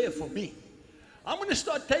you care for me. I'm going to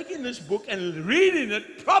start taking this book and reading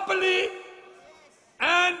it properly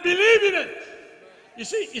and believing it. You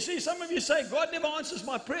see, some of you say, God never answers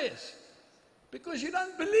my prayers because you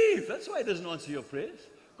don't believe. That's why he doesn't answer your prayers.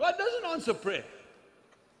 God doesn't answer prayer.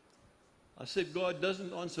 I said, God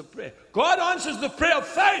doesn't answer prayer. God answers the prayer of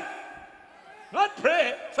faith. Not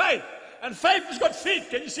prayer, faith. And faith has got feet.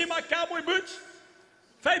 Can you see my cowboy boots?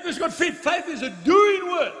 Faith has got feet. Faith is a doing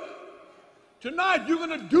work. Tonight, you're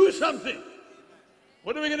going to do something.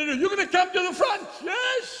 What are we going to do? You're going to come to the front.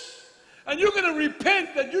 Yes. And you're going to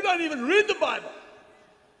repent that you don't even read the Bible.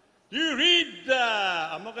 You read,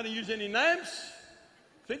 I'm not going to use any names.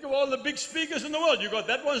 Think of all the big speakers in the world. You got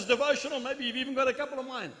that one's devotional. Maybe you've even got a couple of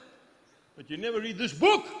mine. But you never read this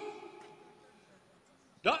book.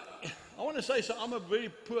 I want to say, so I'm a very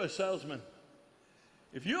poor salesman.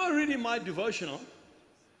 If you are reading my devotional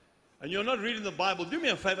and you're not reading the Bible, do me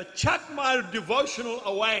a favor, chuck my devotional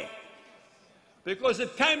away. Because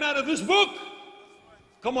it came out of this book.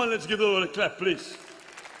 Come on, let's give the Lord a clap, please.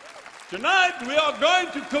 Tonight, we are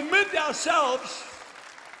going to commit ourselves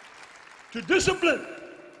to discipline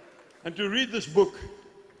and to read this book.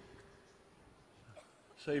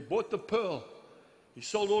 So he bought the pearl. He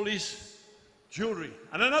sold all his jewelry.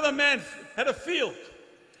 And another man had a field.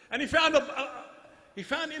 And he found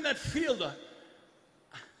in that field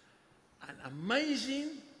an amazing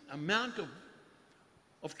amount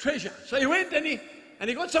of treasure. So he went and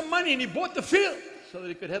he got some money and he bought the field so that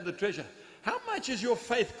he could have the treasure. How much is your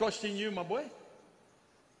faith costing you, my boy?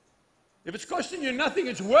 If it's costing you nothing,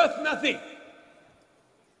 it's worth nothing.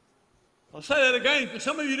 I'll say that again because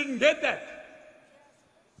some of you didn't get that.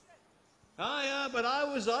 Yeah, but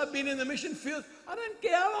I've been in the mission field. I don't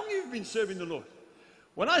care how long you've been serving the Lord.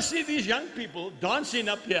 When I see these young people dancing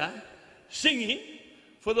up here, singing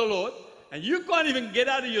for the Lord, and you can't even get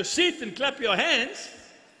out of your seat and clap your hands,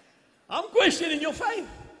 I'm questioning your faith.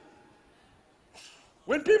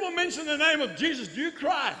 When people mention the name of Jesus, do you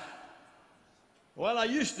cry? Well, I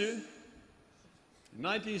used to. In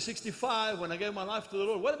 1965, when I gave my life to the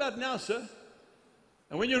Lord. What about now, sir?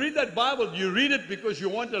 And when you read that Bible, do you read it because you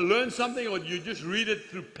want to learn something, or do you just read it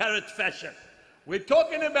through parrot fashion? We're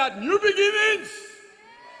talking about new beginnings.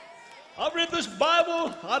 I've read this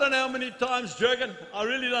Bible, I don't know how many times, Jurgen. I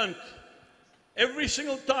really don't. Every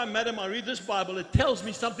single time, madam, I read this Bible, it tells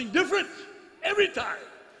me something different. Every time.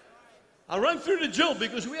 I run through to Jill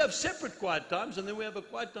because we have separate quiet times and then we have a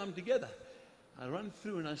quiet time together. I run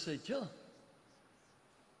through and I say, Jill,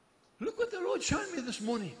 look what the Lord showed me this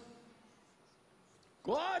morning.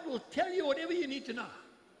 God will tell you whatever you need to know.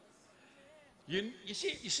 You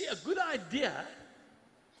see, a good idea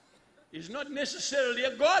is not necessarily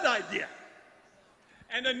a God idea.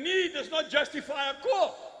 And a need does not justify a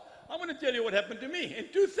call. I'm going to tell you what happened to me. In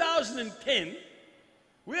 2010,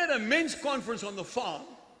 we had a men's conference on the farm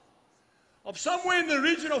of somewhere in the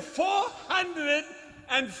region of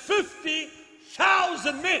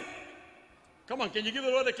 450,000 men. Come on, can you give the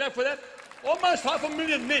Lord a clap for that? Almost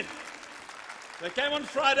 500,000 men. They came on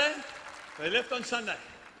Friday, they left on Sunday.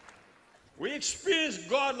 We experienced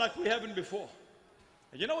God like we haven't before.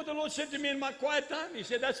 And you know what the Lord said to me in my quiet time? He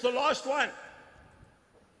said, that's the last one.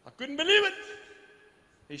 I couldn't believe it.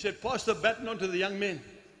 He said, pass the baton on to the young men.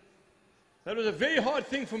 That was a very hard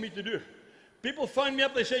thing for me to do. People phoned me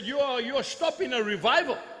up, they said, you are stopping a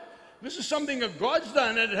revival. This is something that God's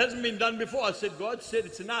done and it hasn't been done before. I said, God said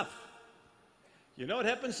it's enough. You know what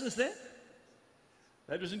happened since then?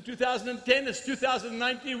 That was in 2010, it's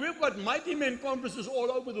 2019. We've got Mighty Men conferences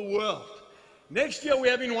all over the world. Next year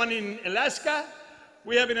we're having one in Alaska.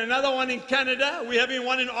 We're having another one in Canada. We're having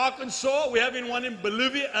one in Arkansas. We're having one in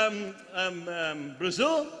Bolivia,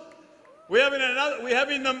 Brazil. We're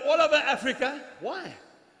having them all over Africa. Why?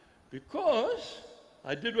 Because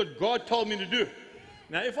I did what God told me to do.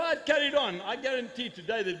 Now, if I had carried on, I guarantee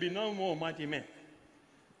today there'd be no more mighty men.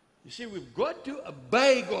 You see, we've got to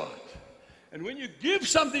obey God. And when you give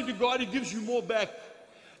something to God, He gives you more back.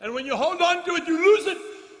 And when you hold on to it, you lose it.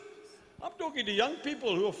 I'm talking to young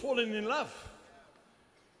people who are falling in love.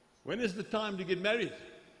 When is the time to get married?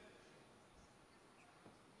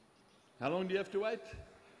 How long do you have to wait?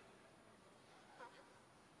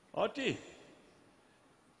 Artie,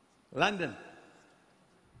 London,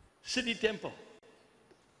 City Temple.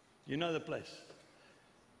 You know the place.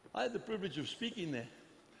 I had the privilege of speaking there.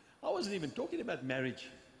 I wasn't even talking about marriage,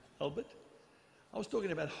 Albert. I was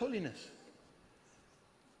talking about holiness.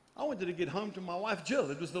 I wanted to get home to my wife,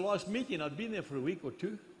 Jill. It was the last meeting. I'd been there for a week or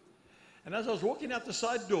two. And as I was walking out the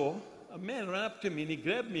side door, a man ran up to me and he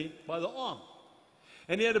grabbed me by the arm.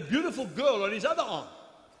 And he had a beautiful girl on his other arm.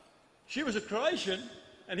 She was a Croatian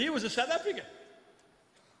and he was a South African.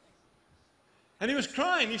 And he was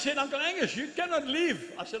crying. He said, Uncle Angus, you cannot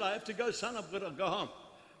leave. I said, I have to go, son. I've got to go home.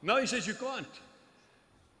 No, he says, you can't.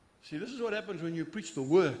 See, this is what happens when you preach the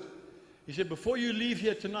word. He said, before you leave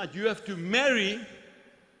here tonight, you have to marry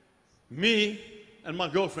me and my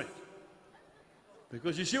girlfriend.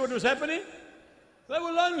 Because you see what was happening? They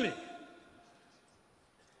were lonely.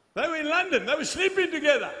 They were in London. They were sleeping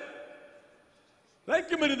together. They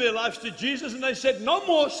committed their lives to Jesus and they said, no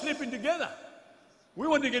more sleeping together. We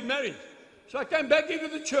want to get married. So I came back into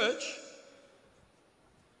the church.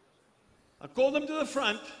 I called them to the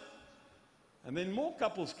front. And then more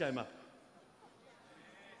couples came up.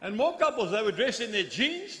 And more couples, they were dressed in their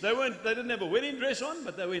jeans. They didn't have a wedding dress on,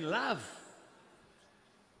 but they were in love.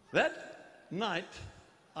 That night,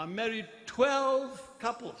 I married 12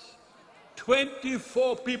 couples.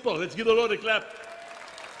 24 people. Let's give the Lord a clap.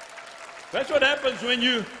 That's what happens when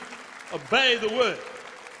you obey the word.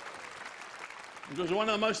 It was one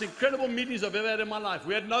of the most incredible meetings I've ever had in my life.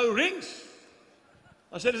 We had no rings.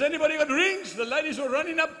 I said, has anybody got rings? The ladies were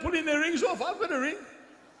running up, pulling their rings off. I've got a ring.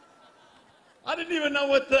 I didn't even know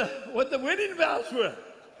what the wedding vows were.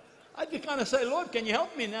 I had to kind of say, Lord, can you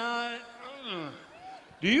help me now?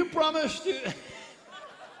 Do you promise to?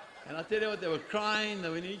 And I tell you what, they were crying. They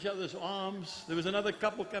were in each other's arms. There was another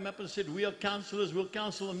couple came up and said, we are counselors. We'll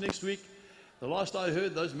counsel them next week. The last I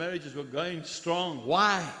heard, those marriages were going strong.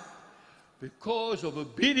 Why? Because of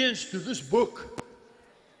obedience to this book.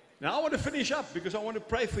 Now, I want to finish up because I want to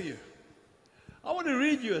pray for you. I want to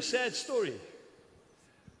read you a sad story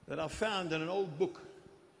that I found in an old book.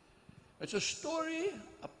 It's a story,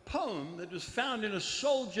 a poem that was found in a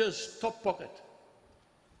soldier's top pocket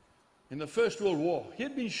in the First World War. He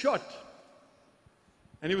had been shot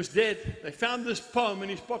and he was dead. They found this poem in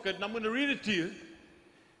his pocket and I'm going to read it to you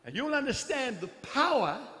and you'll understand the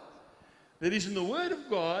power that is in the Word of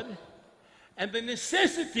God and the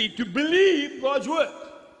necessity to believe God's Word.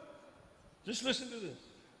 Just listen to this.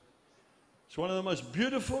 It's one of the most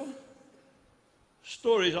beautiful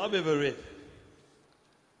stories I've ever read.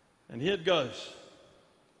 And here it goes.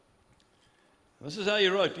 This is how he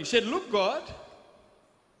wrote. He said, "Look, God,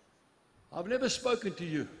 I've never spoken to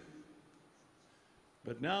you.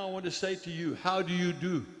 But now I want to say to you, how do you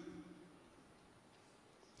do?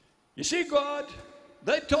 You see, God,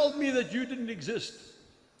 they told me that you didn't exist.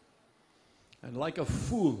 And like a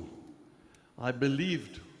fool, I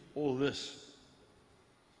believed all this.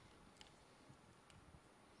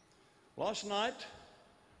 Last night,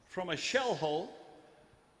 from a shell hole,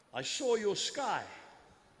 I saw your sky.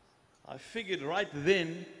 I figured right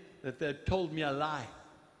then that they'd told me a lie.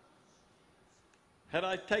 Had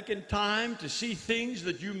I taken time to see things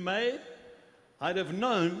that you made, I'd have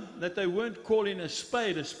known that they weren't calling a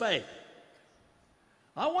spade a spade.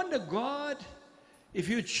 I wonder, God, if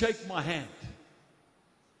you'd shake my hand.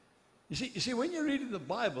 You see, when you're reading the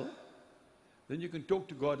Bible, then you can talk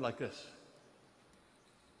to God like this.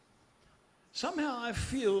 Somehow I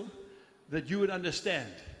feel that you would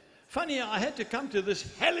understand. Funny, I had to come to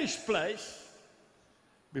this hellish place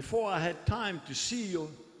before I had time to see you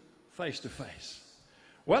face to face.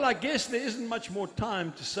 Well, I guess there isn't much more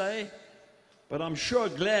time to say, but I'm sure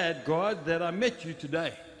glad, God, that I met you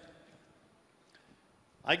today.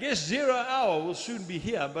 I guess 0 hour will soon be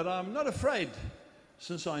here, but I'm not afraid,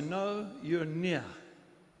 since I know you're near.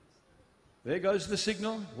 There goes the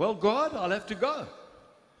signal. Well, God, I'll have to go.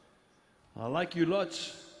 I like you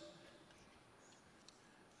lots,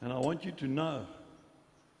 and I want you to know.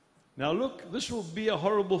 Now look, this will be a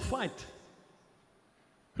horrible fight.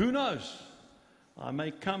 Who knows? I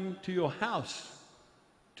may come to your house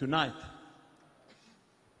tonight.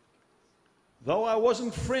 Though I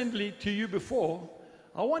wasn't friendly to you before,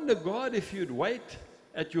 I wonder, God, if you'd wait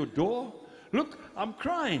at your door. Look, I'm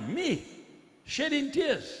crying, me, shedding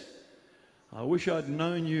tears. I wish I'd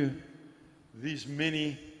known you these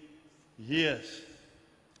many years.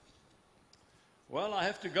 Well, I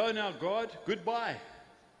have to go now, God. Goodbye.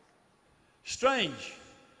 Strange.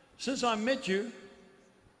 Since I met you,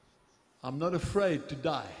 I'm not afraid to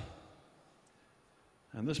die.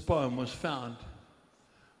 And this poem was found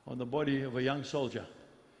on the body of a young soldier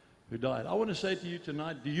who died. I want to say to you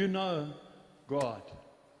tonight, do you know God?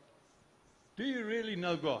 Do you really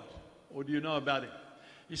know God? Or do you know about Him?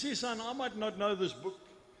 You see, son, I might not know this book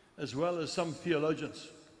as well as some theologians.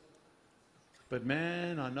 But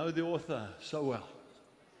man, I know the author so well.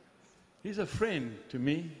 He's a friend to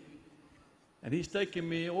me. And he's taken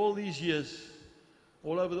me all these years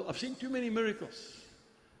all over. I've seen too many miracles.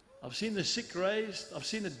 I've seen the sick raised. I've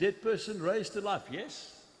seen a dead person raised to life.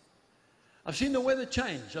 Yes. I've seen the weather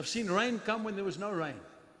change. I've seen rain come when there was no rain.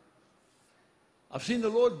 I've seen the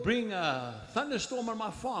Lord bring a thunderstorm on my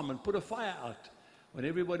farm and put a fire out when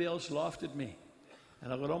everybody else laughed at me.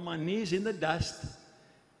 And I got on my knees in the dust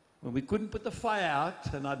when we couldn't put the fire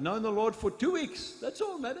out, and I'd known the Lord for 2 weeks. That's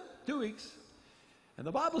all, madam, 2 weeks. And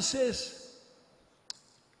the Bible says,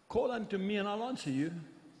 call unto me and I'll answer you,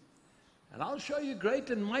 and I'll show you great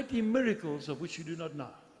and mighty miracles of which you do not know.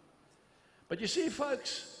 But you see,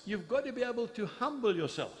 folks, you've got to be able to humble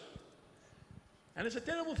yourself. And it's a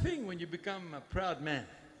terrible thing when you become a proud man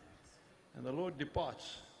and the Lord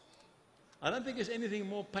departs. I don't think there's anything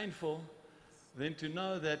more painful than to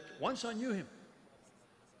know that once I knew Him,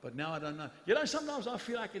 but now I don't know. You know, sometimes I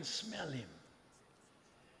feel I can smell Him.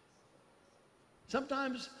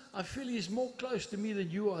 Sometimes I feel He's more close to me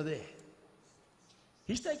than you are there.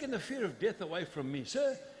 He's taken the fear of death away from me.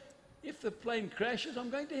 Sir, if the plane crashes, I'm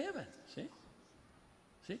going to heaven. See?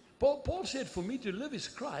 See? Paul said, for me to live is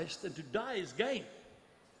Christ and to die is gain.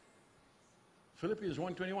 Philippians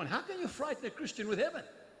 1:21. How can you frighten a Christian with heaven?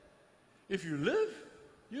 If you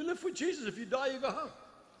live for Jesus. If you die, you go home.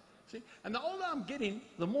 See? And the older I'm getting,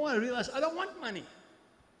 the more I realize I don't want money.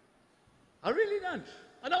 I really don't.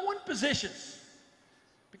 I don't want possessions.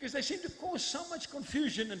 Because they seem to cause so much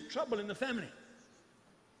confusion and trouble in the family.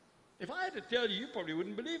 If I had to tell you, you probably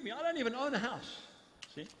wouldn't believe me. I don't even own a house.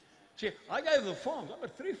 See, I gave the farms. I've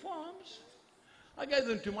got 3 farms. I gave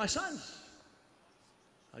them to my sons.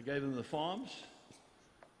 I gave them the farms.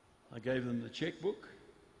 I gave them the checkbook.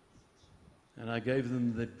 And I gave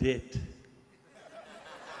them the debt.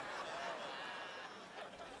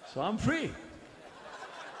 So I'm free.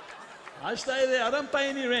 I stay there. I don't pay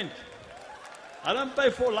any rent. I don't pay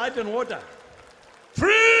for light and water.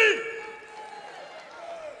 Free!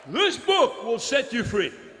 This book will set you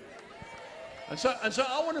free. And so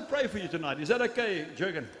I want to pray for you tonight. Is that okay,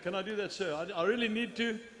 Jürgen? Can I do that, sir? I really need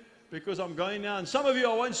to, because I'm going now. And some of you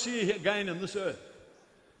I won't see again on this earth.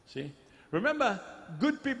 See? Remember,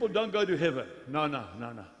 good people don't go to heaven. No, no,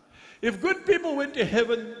 no, no. If good people went to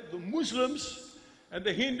heaven, the Muslims and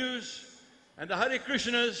the Hindus and the Hare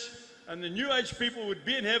Krishnas and the New Age people would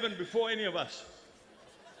be in heaven before any of us.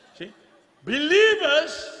 See?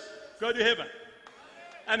 Believers go to heaven.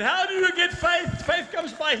 And how do you get faith? Faith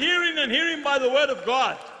comes by hearing, and hearing by the word of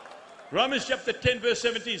God. Romans chapter 10, verse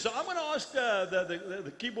 17. So I'm going to ask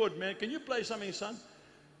the keyboard man, can you play something, son?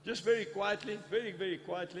 Just very quietly, very, very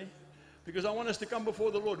quietly. Because I want us to come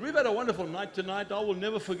before the Lord. We've had a wonderful night tonight. I will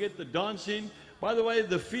never forget the dancing. By the way,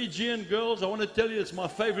 the Fijian girls, I want to tell you it's my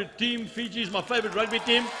favorite team. Fiji is my favorite rugby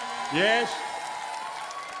team. Yes.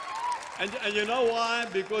 And you know why?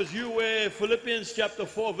 Because you wear Philippians chapter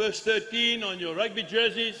 4, verse 13 on your rugby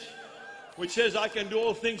jerseys, which says, I can do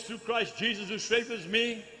all things through Christ Jesus who strengthens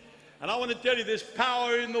me. And I want to tell you there's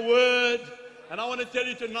power in the word. And I want to tell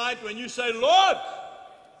you tonight, when you say, Lord,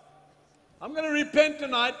 I'm going to repent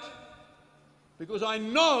tonight, because I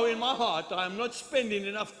know in my heart I am not spending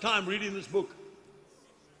enough time reading this book.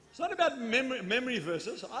 It's not about memory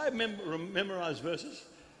verses. I memorize verses.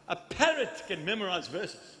 A parrot can memorize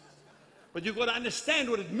verses. But you've got to understand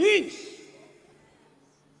what it means.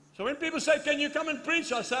 So when people say, can you come and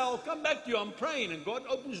preach? I say, I'll come back to you. I'm praying. And God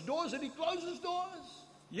opens doors and he closes doors.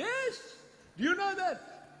 Yes. Do you know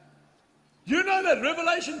that? Do you know that?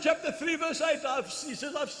 Revelation chapter 3 verse 8, he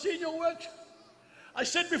says, I've seen your works. I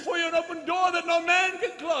set before you an open door that no man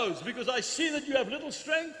can close, because I see that you have little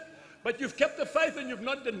strength, but you've kept the faith and you've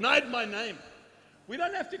not denied my name. We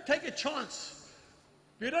don't have to take a chance.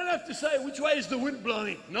 You don't have to say, which way is the wind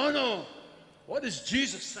blowing? No, no. What is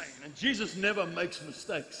Jesus saying? And Jesus never makes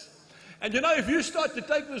mistakes. And you know, if you start to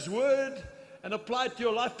take this word and apply it to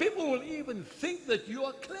your life, people will even think that you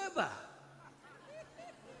are clever.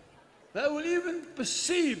 They will even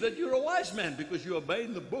perceive that you're a wise man because you obey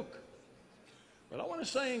in the book. But I want to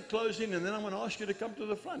say in closing, and then I'm going to ask you to come to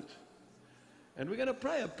the front. And we're going to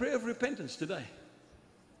pray a prayer of repentance today.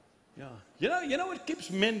 Yeah. You know what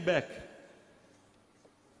keeps men back?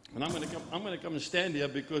 And I'm going to come and stand here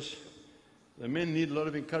because the men need a lot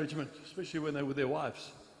of encouragement, especially when they're with their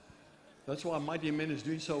wives. That's why Mighty Men is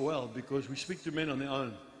doing so well, because we speak to men on their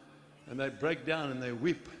own. And they break down and they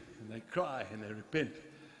weep and they cry and they repent.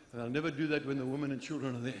 And I'll never do that when the women and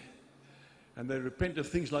children are there. And they repent of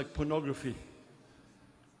things like pornography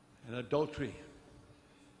and adultery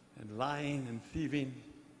and lying and thieving.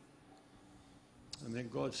 And then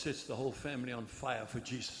God sets the whole family on fire for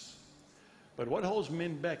Jesus. But what holds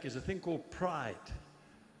men back is a thing called pride.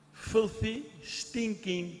 Filthy,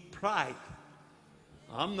 stinking pride.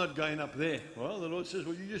 I'm not going up there. Well, the Lord says,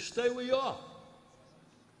 well, you just stay where you are.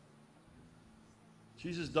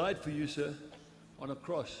 Jesus died for you, sir, on a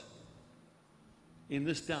cross in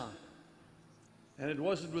this town. And it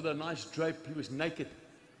wasn't with a nice drape. He was naked.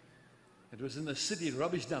 It was in the city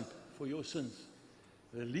rubbish dump for your sins.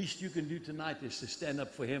 The least you can do tonight is to stand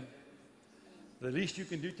up for him. The least you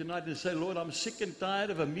can do tonight is say, Lord, I'm sick and tired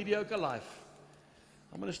of a mediocre life.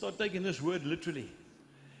 I'm going to start taking this word literally.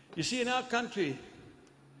 You see, in our country,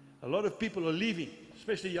 a lot of people are leaving,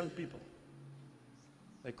 especially young people.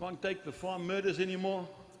 They can't take the farm murders anymore.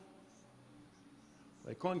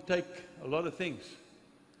 They can't take a lot of things.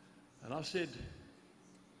 And I said,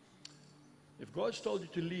 if God's told you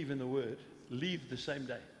to leave in the word, leave the same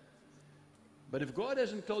day. But if God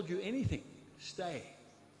hasn't told you anything, stay.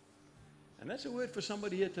 And that's a word for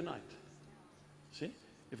somebody here tonight. See?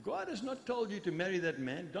 If God has not told you to marry that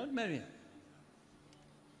man, don't marry him.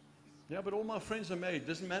 Yeah, but all my friends are married.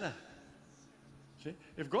 Doesn't matter. See?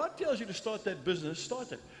 If God tells you to start that business,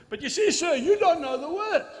 start it. But you see, sir, you don't know the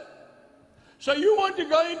word. So you want to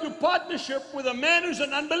go into partnership with a man who's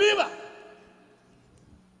an unbeliever.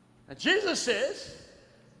 And Jesus says,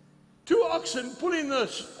 2 oxen pulling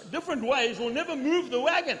this different ways will never move the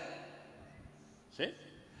wagon. See?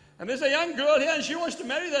 And there's a young girl here, and she wants to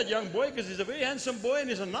marry that young boy because he's a very handsome boy and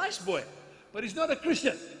he's a nice boy. But he's not a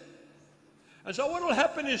Christian. And so what will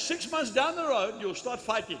happen is 6 months down the road, you'll start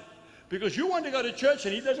fighting. Because you want to go to church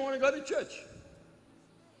and he doesn't want to go to church.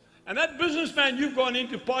 And that businessman you've gone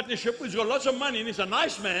into partnership with, he's got lots of money and he's a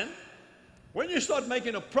nice man. When you start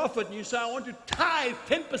making a profit and you say, I want to tithe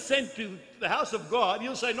 10% to the house of God,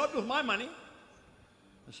 he'll say, not with my money.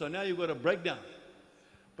 And so now you've got a breakdown.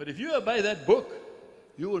 But if you obey that book,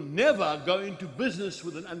 you will never go into business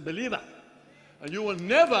with an unbeliever. And you will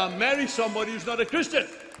never marry somebody who's not a Christian.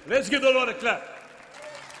 Let's give the Lord a clap.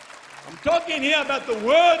 I'm talking here about the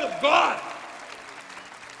Word of God.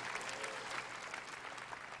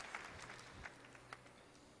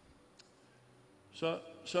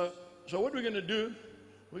 So what we're going to do,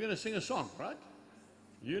 we're going to sing a song, right?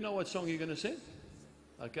 You know what song you're going to sing?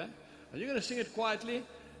 Okay? And you're going to sing it quietly.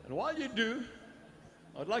 And while you do,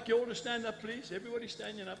 I'd like you all to stand up, please. Everybody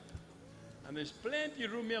standing up. And there's plenty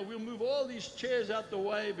of room here. We'll move all these chairs out the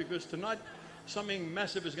way because tonight something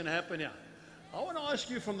massive is going to happen here. I want to ask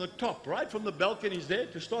you from the top, right from the balconies there,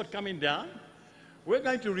 to start coming down. We're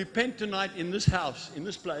going to repent tonight in this house, in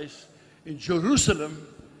this place, in Jerusalem,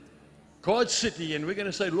 God's city, and we're going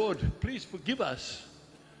to say, Lord, please forgive us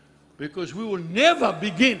because we will never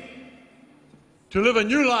begin to live a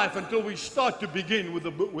new life until we start to begin with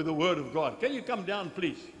the Word of God. Can you come down,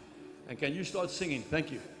 please? And can you start singing?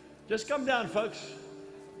 Thank you. Just come down, folks.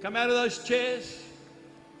 Come out of those chairs.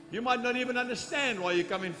 You might not even understand why you're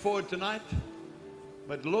coming forward tonight,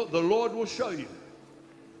 but the Lord will show you.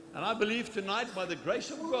 And I believe tonight, by the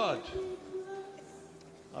grace of God,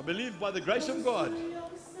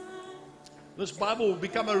 this Bible will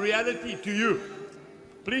become a reality to you.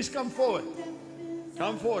 Please come forward.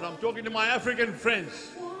 Come forward. I'm talking to my African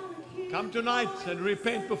friends. Come tonight and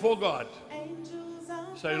repent before God.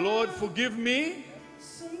 Say, Lord, forgive me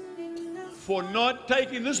for not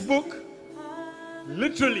taking this book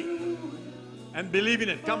literally and believing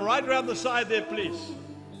it. Come right around the side there, please.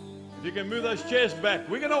 If you can move those chairs back.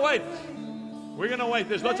 We're going to wait. We're going to wait.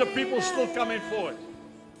 There's lots of people still coming forward.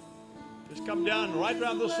 Just come down right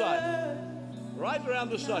around the side. Right around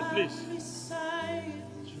the side, please.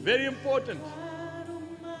 It's very important.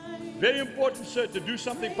 Very important, sir, to do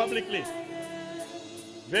something publicly.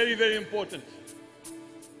 Very, very important.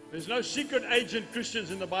 There's no secret agent Christians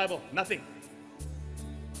in the Bible. Nothing.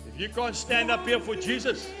 If you can't stand up here for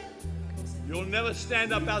Jesus, you'll never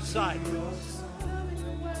stand up outside.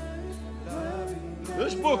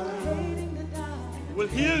 This book will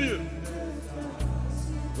heal you.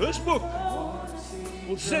 This book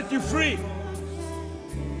will set you free.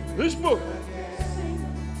 This book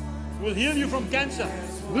will heal you from cancer.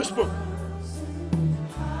 This book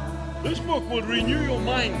will renew your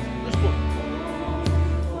mind.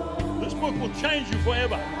 This book will change you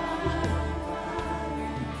forever.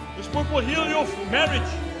 This book will heal your marriage,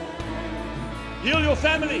 heal your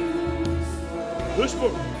family. This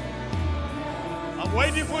book. I'm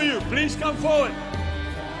waiting for you. Please come forward.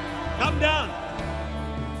 Come down.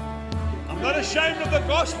 I'm not ashamed of the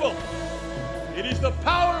gospel. It is the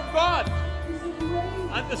power of God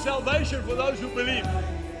unto salvation for those who believe.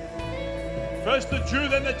 First the Jew,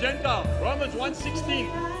 then the Gentile. Romans 1:16.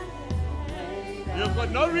 You've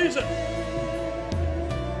got no reason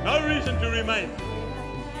to remain.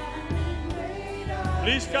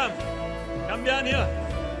 Please come. Come down here.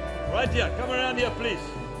 Right here. Come around here, please.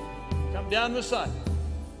 Come down the side.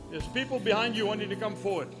 There's people behind you wanting to come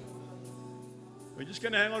forward. We're just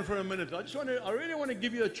going to hang on for a minute. I really want to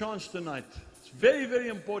give you a chance tonight. It's very, very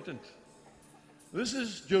important. This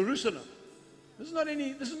is Jerusalem. This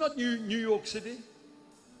is not New York City.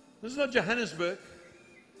 This is not Johannesburg.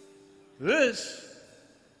 This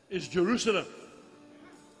is Jerusalem.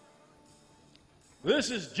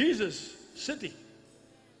 This is Jesus' city.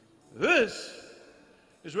 This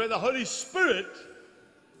is where the Holy Spirit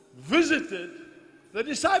visited the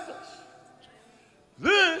disciples.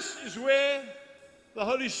 This is where the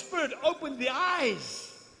Holy Spirit opened the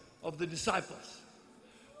eyes of the disciples.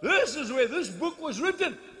 This is where this book was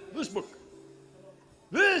written. This book.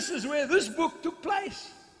 This is where this book took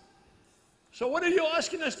place. So what are you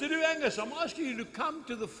asking us to do, Angus? I'm asking you to come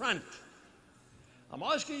to the front. I'm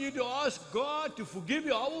asking you to ask God to forgive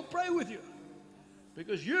you. I will pray with you.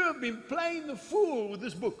 Because you have been playing the fool with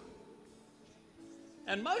this book.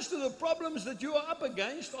 And most of the problems that you are up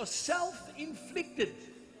against are self-inflicted.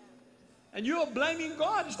 And you are blaming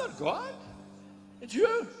God. It's not God. It's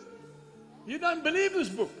you. You don't believe this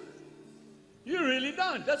book. You really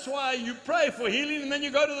don't. That's why you pray for healing and then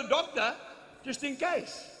you go to the doctor just in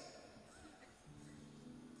case.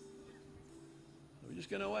 We're just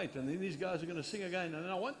going to wait. And then these guys are going to sing again. And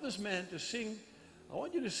then I want this man to sing. I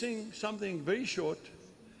want you to sing something very short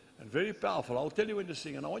and very powerful. I'll tell you when to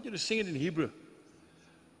sing. And I want you to sing it in Hebrew.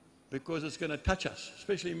 Because it's going to touch us,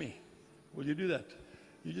 especially me. Will you do that?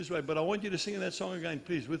 You just wait. But I want you to sing that song again,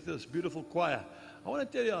 please, with this beautiful choir. I want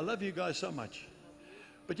to tell you, I love you guys so much.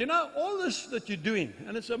 But you know, all this that you're doing,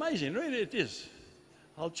 and it's amazing, really it is.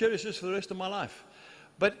 I'll cherish this for the rest of my life.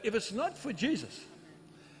 But if it's not for Jesus,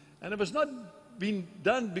 and if it's not been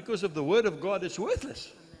done because of the Word of God, it's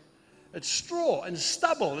worthless. It's straw and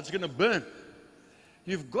stubble that's going to burn.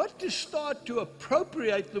 You've got to start to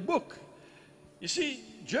appropriate the book. You see,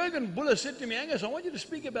 Jurgen Buller said to me, Angus, I want you to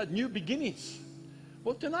speak about new beginnings.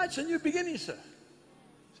 Well, tonight's a new beginning, sir.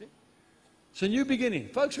 See? It's a new beginning.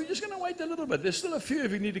 Folks, we're just going to wait a little bit. There's still a few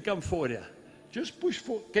of you need to come forward here. Just push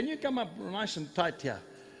forward. Can you come up nice and tight here?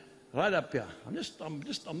 Right up here.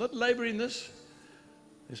 I'm not laboring this.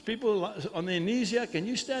 There's people on their knees here. Can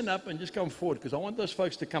you stand up and just come forward? Because I want those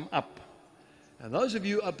folks to come up. And those of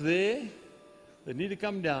you up there that need to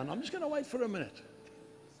come down, I'm just going to wait for a minute.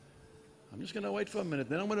 I'm just going to wait for a minute.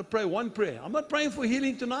 Then I'm going to pray one prayer. I'm not praying for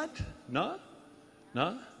healing tonight. No.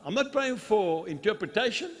 No. I'm not praying for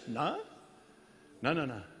interpretation. No. No, no,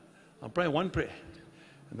 no. I'm praying one prayer.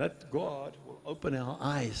 And that God will open our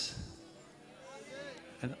eyes.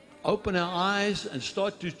 And open our eyes and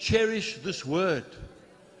start to cherish this word.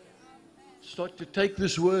 Start to take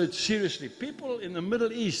this word seriously. People in the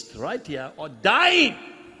Middle East right here are dying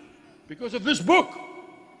because of this book.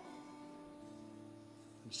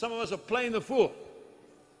 And some of us are playing the fool.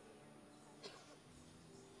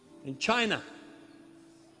 In China,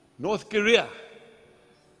 North Korea,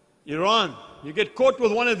 Iran, you get caught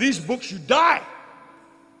with one of these books, you die.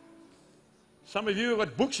 Some of you have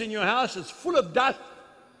got books in your house, it's full of dust.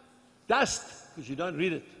 Dust, because you don't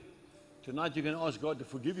read it. Tonight you're going to ask God to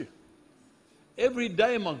forgive you. Every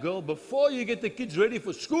day, my girl, before you get the kids ready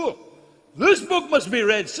for school, this book must be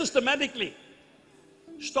read systematically.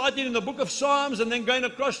 Starting in the book of Psalms and then going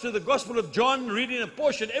across to the Gospel of John, reading a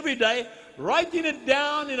portion every day, writing it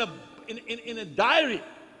down in a diary.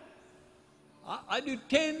 I do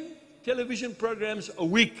 10 television programs a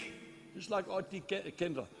week, just like R.T.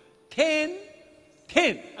 Kendall. 10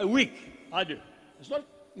 a week, I do. It's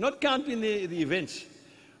not counting the events.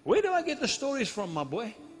 Where do I get the stories from, my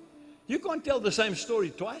boy? You can't tell the same story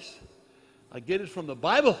twice. I get it from the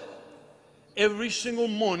Bible. Every single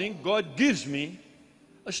morning, God gives me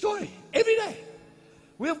a story. Every day.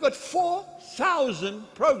 We have got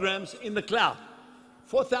 4,000 programs in the cloud.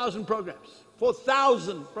 4,000 programs.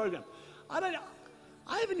 4,000 programs.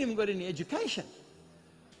 I haven't even got any education.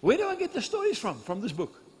 Where do I get the stories from? From this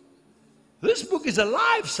book. This book is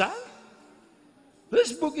alive, son.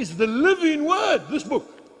 This book is the living word. This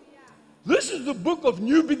book. This is the book of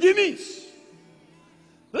new beginnings.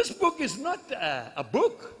 This book is not a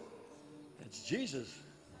book. It's Jesus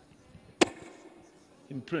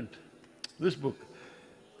in print. This book.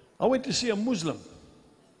 I went to see a Muslim.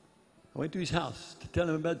 I went to his house to tell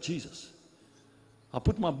him about Jesus. I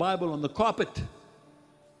put my Bible on the carpet.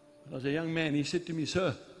 When I was a young man, he said to me,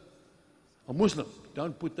 "Sir, a Muslim,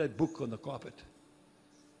 don't put that book on the carpet."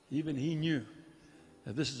 Even he knew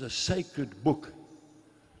that this is a sacred book.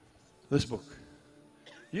 This book.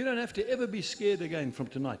 You don't have to ever be scared again from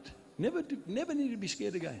tonight. Never need to be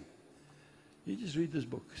scared again. You just read this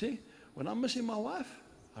book. See, when I'm missing my wife,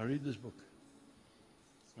 I read this book.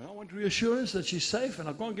 When I want reassurance that she's safe and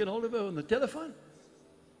I can't get hold of her on the telephone,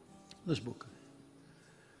 this book.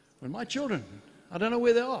 When my children, I don't know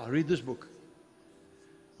where they are, I read this book.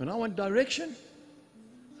 When I want direction,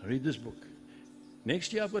 I read this book.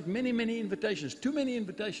 Next year I've got many invitations. Too many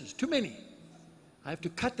invitations. Too many. I have to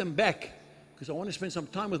cut them back because I want to spend some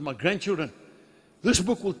time with my grandchildren. This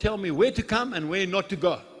book will tell me where to come and where not to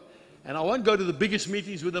go. And I won't go to the biggest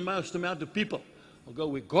meetings with the most amount of people. I'll go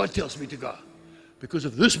where God tells me to go because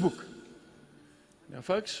of this book. Now,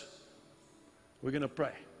 folks, we're going to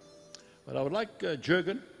pray. But I would like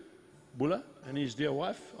Jürgen Buller and his dear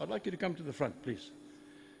wife, I'd like you to come to the front, please.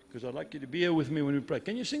 Because I'd like you to be here with me when we pray.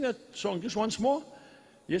 Can you sing that song just once more?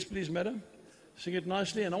 Yes, please, madam. Sing it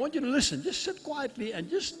nicely, and I want you to listen. Just sit quietly and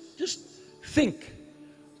just think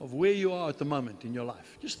of where you are at the moment in your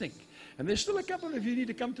life. Just think. And there's still a couple of you need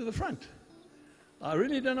to come to the front. I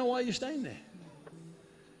really don't know why you're staying there.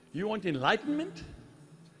 You want enlightenment?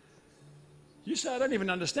 You say, I don't even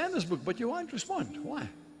understand this book, but you won't respond. Why?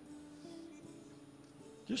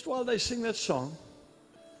 Just while they sing that song,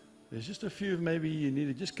 there's just a few, maybe you need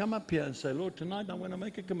to just come up here and say, Lord, tonight I want to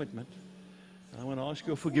make a commitment. And I want to ask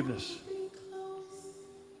your forgiveness.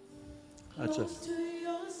 That's it.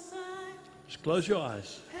 Just close your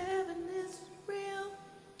eyes. Heaven is real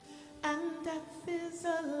and death is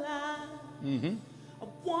alive. I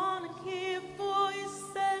want to hear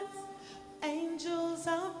voices, angels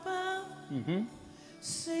above,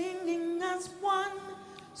 singing as one,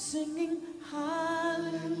 singing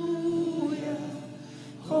hallelujah.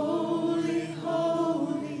 Holy,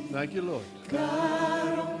 holy. Thank you, Lord.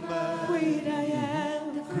 God Almighty, great I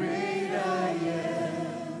am, the great I am.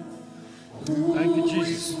 Thank you,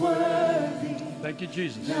 Jesus. Worthy, thank you,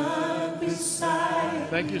 Jesus. none beside.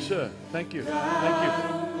 Thank you, sir. Thank you.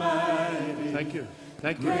 God Almighty, Thank you.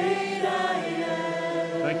 Thank you. great I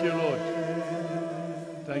am. Thank you, Lord.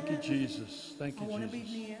 Thank you, Jesus. Thank you, I want to be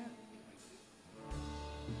Jesus. near.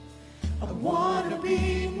 I want to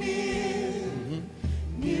be near,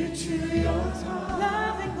 near to your heart.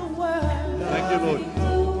 Loving the world. Thank you, Lord.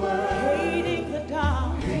 Hating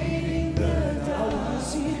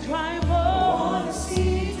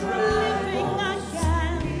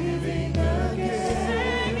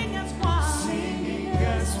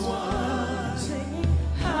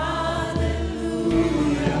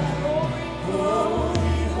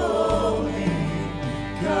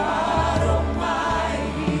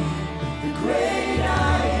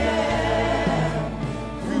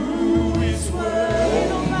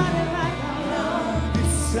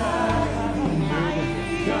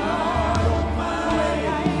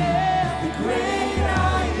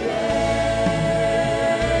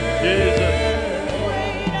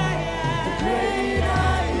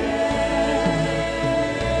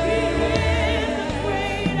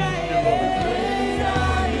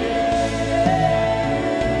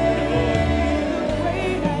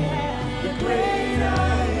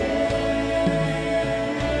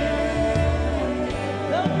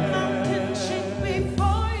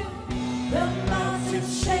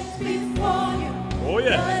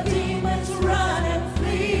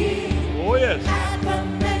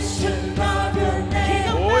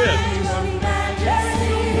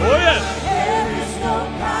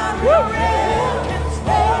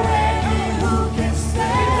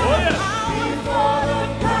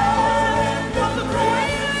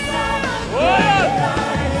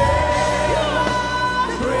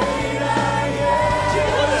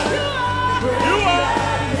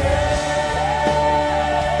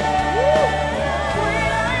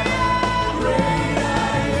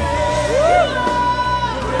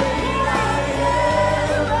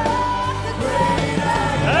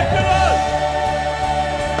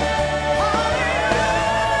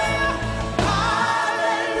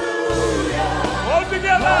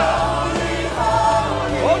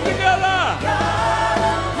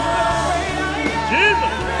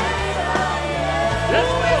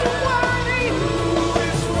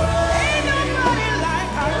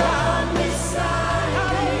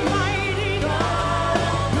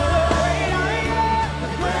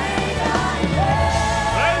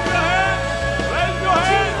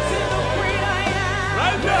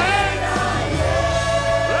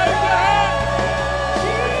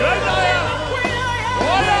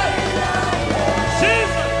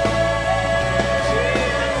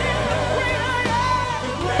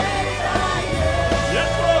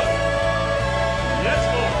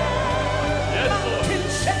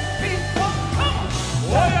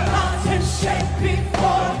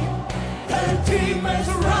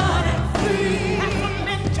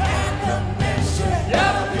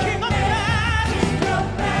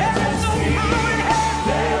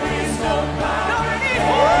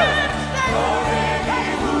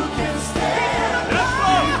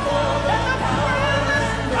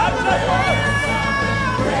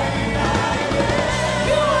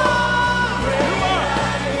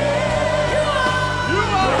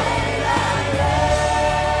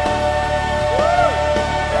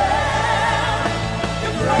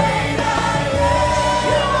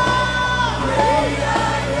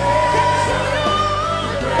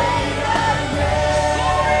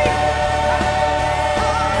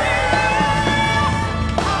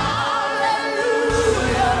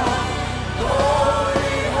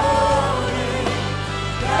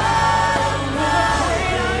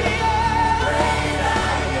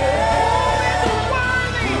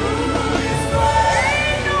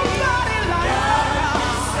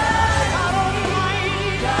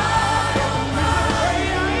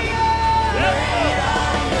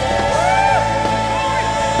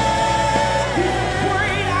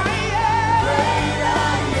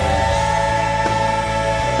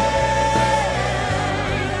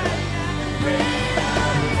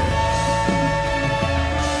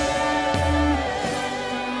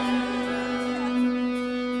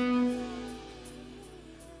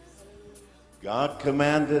God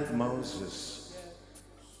commanded Moses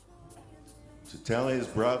to tell his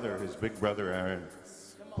brother, his big brother Aaron,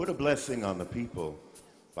 put a blessing on the people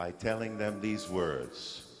by telling them these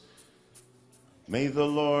words. May the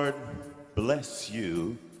Lord bless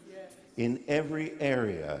you in every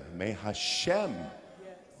area. May Hashem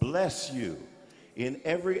bless you in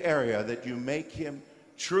every area that you make him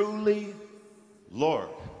truly Lord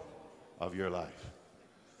of your life.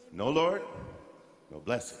 No Lord, no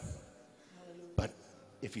blessing. But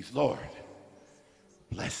if he's Lord,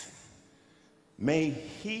 blessing. May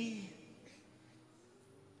he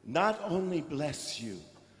not only bless you,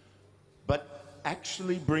 but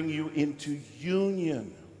actually bring you into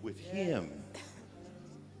union with him.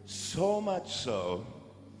 So much so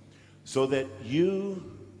that you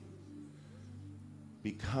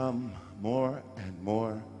become more and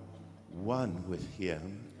more one with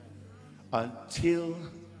him until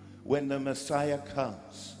when the Messiah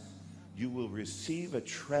comes, you will receive a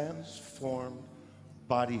transformed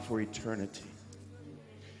body for eternity.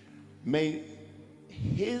 May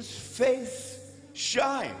his face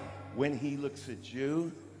shine when he looks at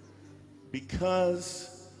you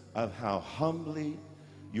because of how humbly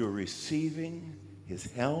you're receiving his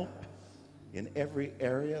help in every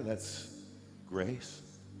area. That's grace.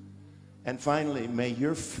 And finally, may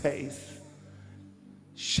your faith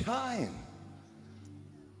shine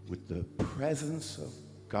with the presence of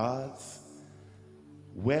God's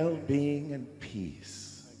well-being and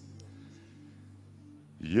peace.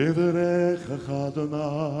 Yevarecha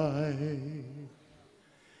Adonai,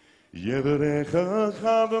 Yevarecha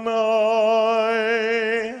Adonai,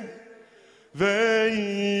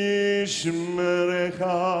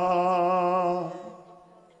 Ve'yishmerecha,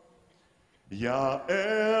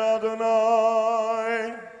 Ya'er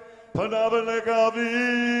Adonai, Panav Elecha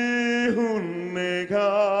V'hunecha,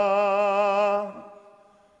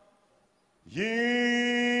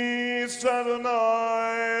 Yis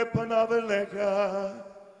Adonai, Panav Elecha,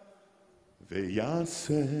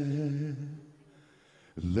 Ve'yaseh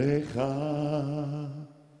Lecha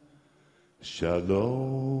Shalom.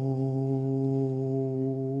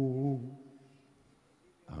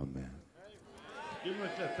 Amen. Give him a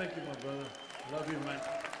clap. Thank you, my brother. Love you, man.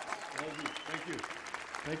 Love you. Thank you.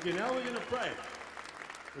 Thank you. Now we're going to pray.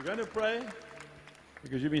 We're going to pray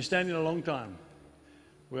because you've been standing a long time.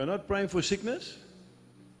 We are not praying for sickness.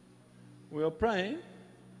 We are praying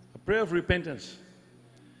a prayer of repentance.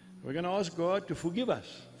 We're going to ask God to forgive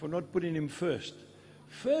us for not putting him first.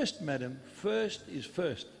 First, madam, first is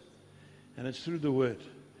first. And it's through the word.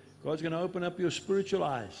 God's going to open up your spiritual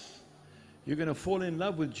eyes. You're going to fall in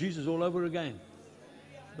love with Jesus all over again.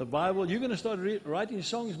 The Bible, you're going to start writing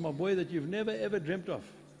songs, my boy, that you've never ever dreamt of.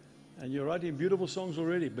 And you're writing beautiful songs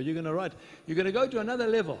already, but you're going to write. You're going to go to another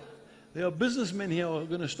level. There are businessmen here who are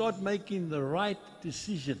going to start making the right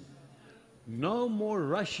decision. No more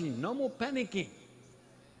rushing, no more panicking.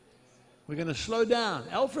 We're going to slow down.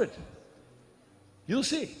 Alfred, you'll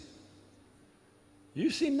see.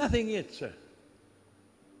 You've seen nothing yet, sir.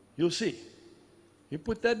 You'll see. You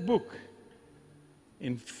put that book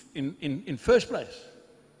in first place,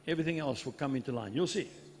 everything else will come into line. You'll see.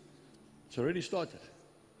 It's already started.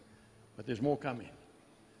 But there's more coming.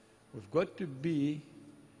 We've got to be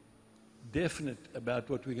definite about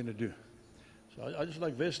what we're going to do. So I just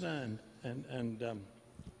like Vesna and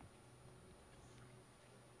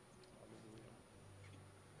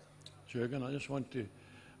Jürgen,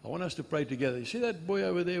 I want us to pray together. You see that boy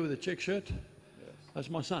over there with the check shirt? Yes. That's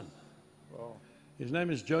my son. Wow. His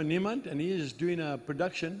name is Joe Niemand, and he is doing a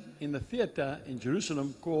production in the theater in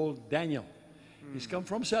Jerusalem called Daniel. He's come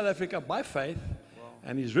from South Africa by faith,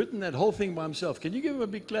 and he's written that whole thing by himself. Can you give him a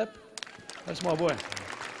big clap? That's my boy.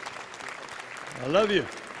 I love you.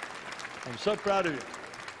 I'm so proud of you.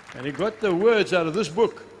 And he got the words out of this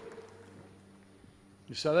book.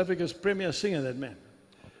 He's South Africa's premier singer, that man.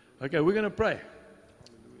 Okay, we're going to pray.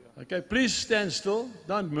 Okay, please stand still.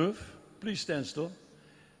 Don't move. Please stand still.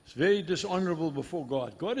 It's very dishonorable before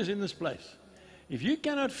God. God is in this place. If you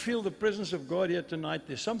cannot feel the presence of God here tonight,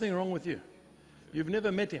 there's something wrong with you. You've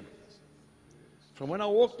never met him. From when I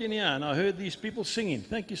walked in here and I heard these people singing,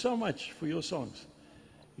 thank you so much for your songs.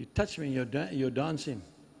 You touch me, you're dancing.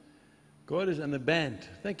 God is in the band.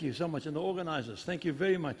 Thank you so much. And the organizers, thank you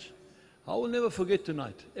very much. I will never forget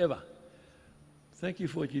tonight, ever. Thank you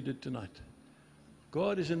for what you did tonight.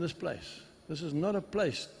 God is in this place. This is not a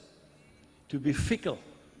place to be fickle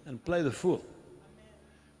and play the fool.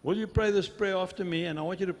 Will you pray this prayer after me? And I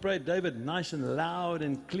want you to pray, David, nice and loud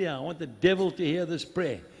and clear. I want the devil to hear this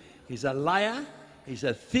prayer. He's a liar. He's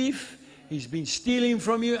a thief. He's been stealing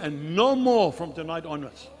from you, and no more from tonight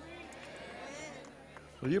onwards.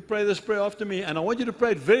 Will you pray this prayer after me? And I want you to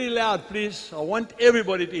pray it very loud, please. I want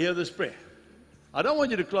everybody to hear this prayer. I don't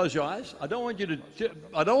want you to close your eyes. I don't want you to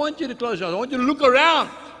close your eyes. I want you to look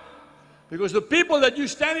around. Because the people that you're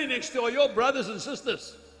standing next to are your brothers and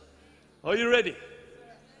sisters. Are you ready?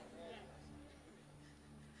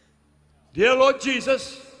 Dear Lord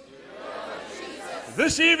Jesus,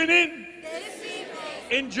 this evening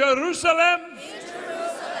in Jerusalem,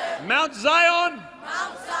 Mount Zion,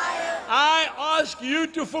 I ask you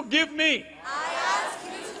to forgive me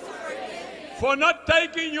for not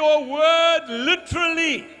taking your word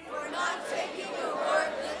literally,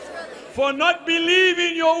 for not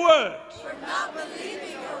believing your word,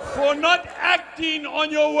 for not acting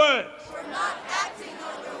on your word,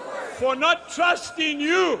 for not trusting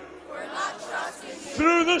you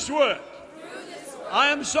through this word. I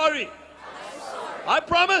am sorry. I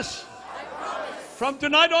promise from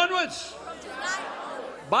tonight onwards,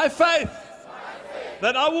 by faith,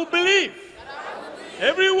 that I will believe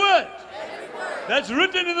every word that's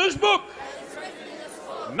written in this book.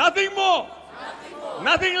 Nothing more,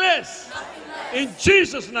 nothing less. In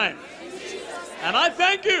Jesus' name. And I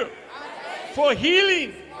thank you for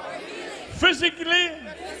healing physically,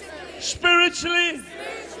 spiritually,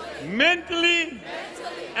 mentally,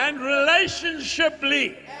 and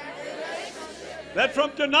relationshiply. That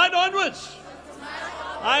from tonight onwards,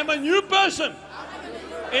 I am a new person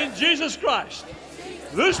in Jesus Christ.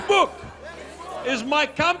 This book is my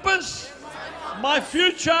compass, my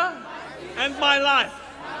future, and my life.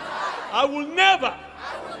 I will never,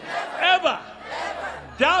 ever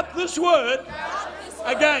doubt this word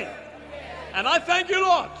again. And I thank you,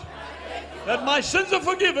 Lord, that my sins are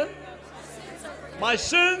forgiven. My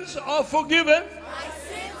sins are forgiven.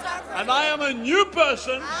 And I am a new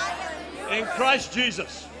person in Christ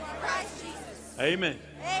Jesus. Amen.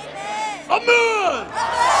 Amen. Amen.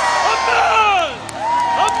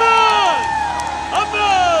 Amen.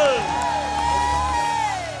 Amen.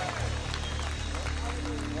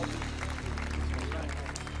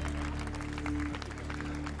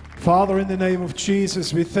 Father, in the name of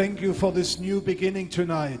Jesus, we thank you for this new beginning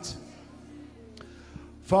tonight.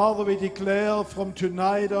 Father, we declare from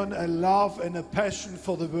tonight on a love and a passion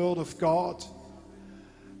for the Word of God.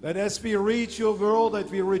 That as we read your Word, that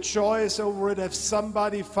we rejoice over it as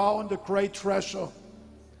somebody found a great treasure.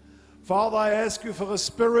 Father, I ask you for a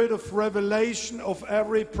spirit of revelation of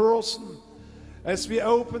every person as we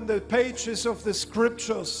open the pages of the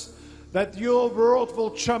Scriptures, that your word will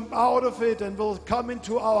jump out of it and will come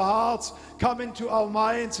into our hearts, come into our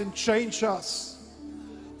minds and change us.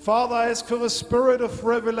 Father, I ask for a spirit of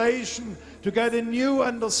revelation to get a new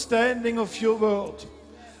understanding of your word,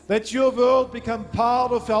 that your word become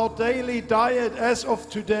part of our daily diet as of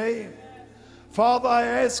today. Father, I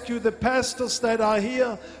ask you, the pastors that are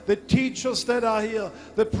here, the teachers that are here,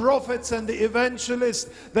 the prophets and the evangelists,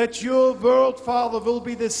 that your word, Father, will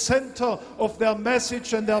be the center of their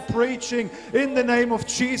message and their preaching. In the name of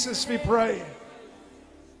Jesus, we pray.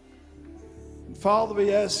 And Father,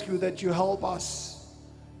 we ask you that you help us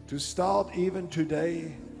to start even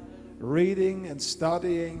today reading and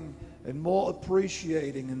studying and more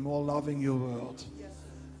appreciating and more loving your word.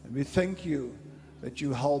 And we thank you that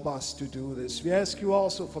you help us to do this. We ask you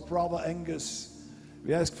also for Brother Angus.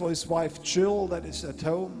 We ask for his wife Jill that is at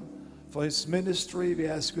home, for his ministry. We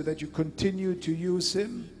ask you that you continue to use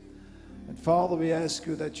him. And Father, we ask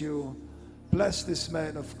you that you bless this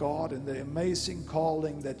man of God in the amazing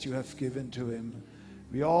calling that you have given to him.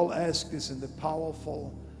 We all ask this in the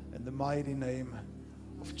powerful and the mighty name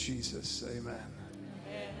of Jesus. Amen.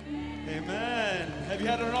 Amen. Have you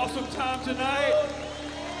had an awesome time tonight?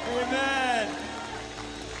 Amen.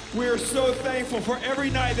 We are so thankful for every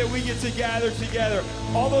night that we get to gather together.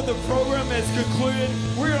 Although the program has concluded,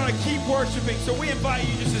 we're going to keep worshiping. So we invite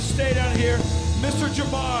you just to stay down here. Mr.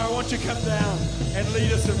 Jamar, I want you to come down and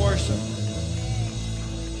lead us in worship.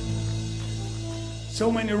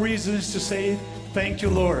 So many reasons to say thank you,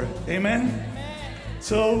 Lord. Amen.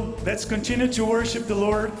 So let's continue to worship the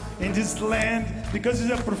Lord in this land, because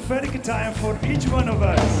it's a prophetic time for each one of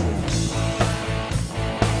us.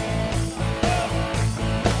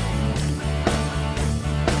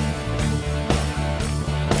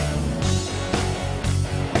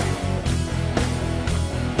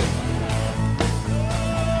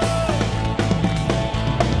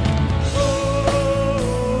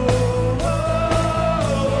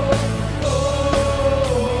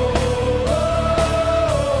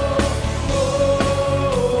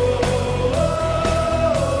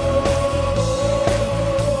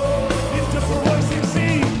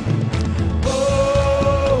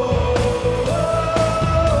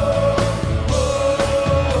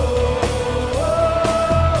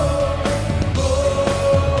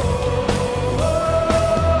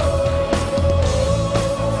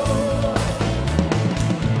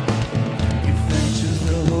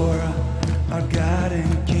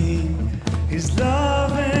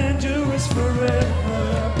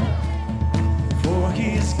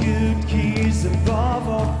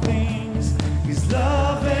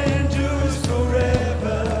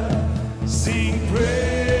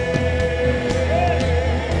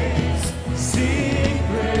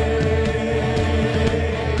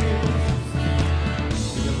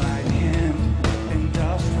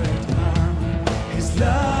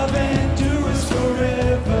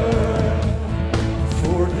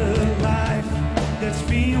 that's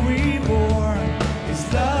been reborn.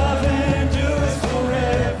 His love endures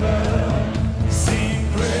forever. Sing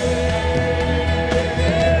praise,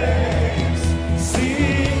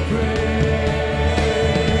 sing praise,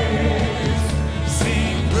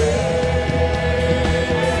 sing praise,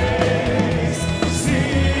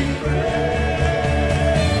 sing praise.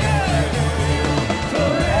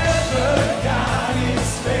 Forever God is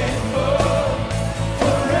faithful.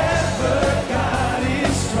 Forever God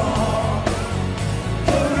is strong.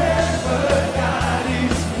 Forever God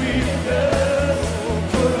is with us.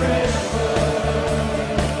 Forever.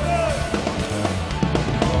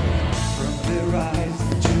 From the rise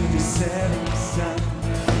to the setting sun,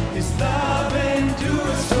 His love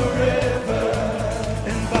endures forever.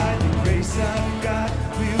 And by the grace of God,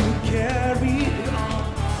 we will carry on.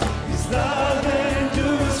 His love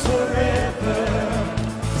endures forever.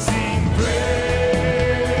 Sing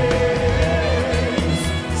praise,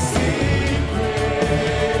 sing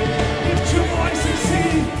praise. Lift your voice and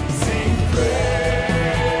sing, sing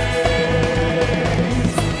praise,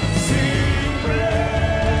 sing praise.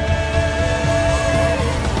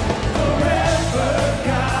 Forever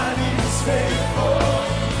God is faithful.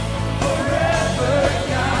 Forever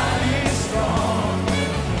God is strong.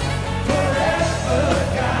 Forever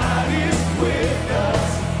God is with us.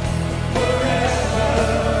 Forever,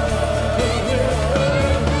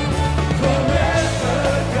 forever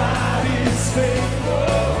God is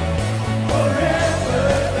faithful. Forever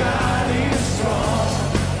God is strong.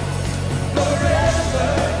 Forever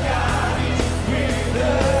God is with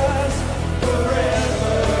us.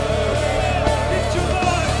 Forever. Lift your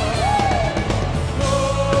voice.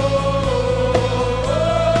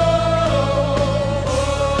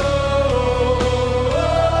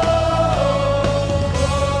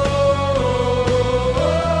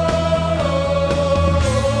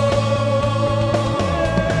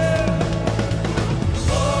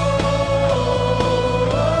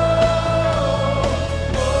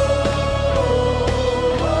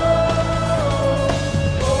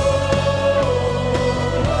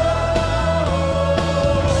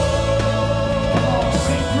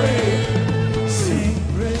 Sing praise, sing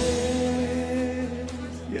praise.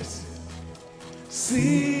 Yes.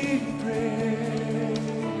 Sing praise,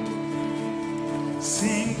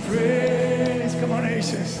 sing praise. Come on,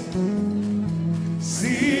 nations.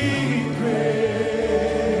 Sing praise,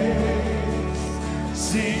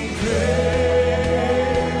 sing praise,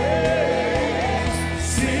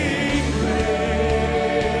 sing praise,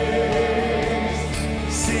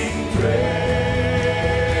 sing praise,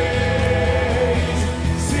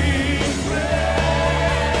 sing praise.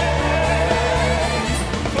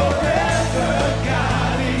 Forever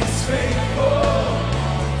God is faithful.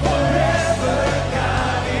 Forever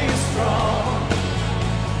God is strong.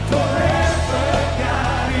 Forever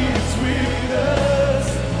God is with us.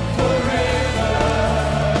 Forever,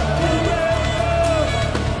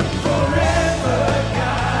 forever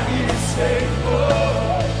God is faithful.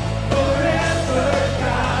 Forever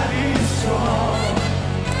God is strong.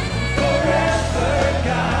 Forever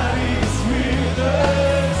God is with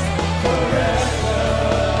us. Forever.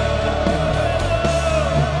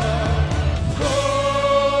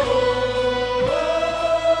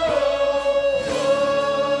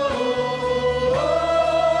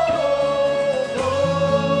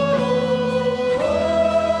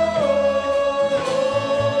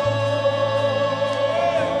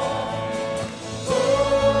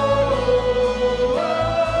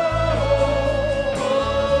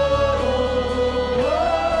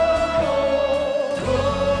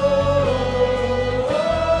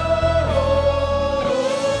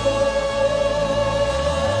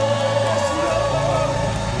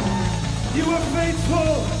 You are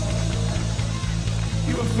faithful.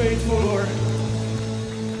 You are faithful, Lord.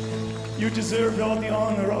 You deserve all the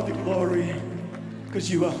honor, all the glory, because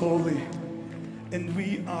you are holy. And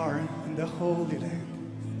we are in the Holy Land.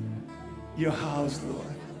 Your house,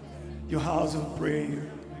 Lord. Your house of prayer.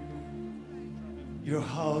 Your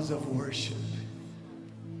house of worship.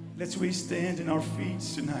 Let's we stand in our feet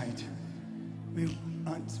tonight. We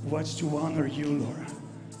want to honor you, Lord,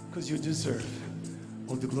 because you deserve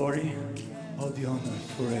all the glory, all the honor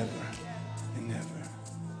forever and ever.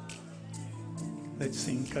 Let's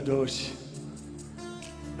sing Kadosh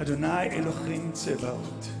Adonai Elohim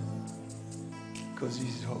Tzebaot, because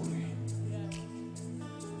he's holy.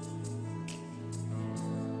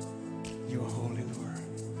 You are holy, Lord.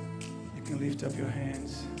 You can lift up your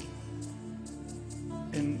hands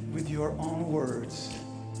and with your own words,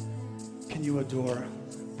 can you adore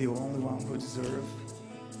the only one who deserves?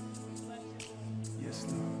 Yes,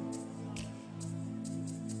 Lord.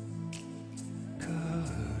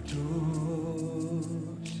 Kadosh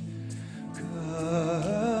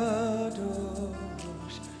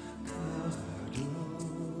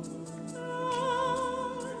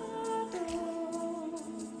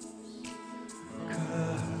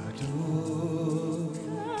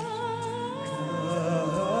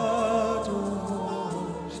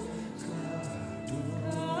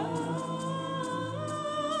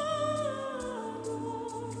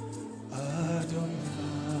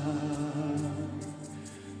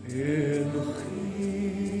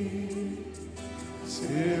Elohim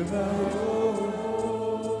Tzevaot.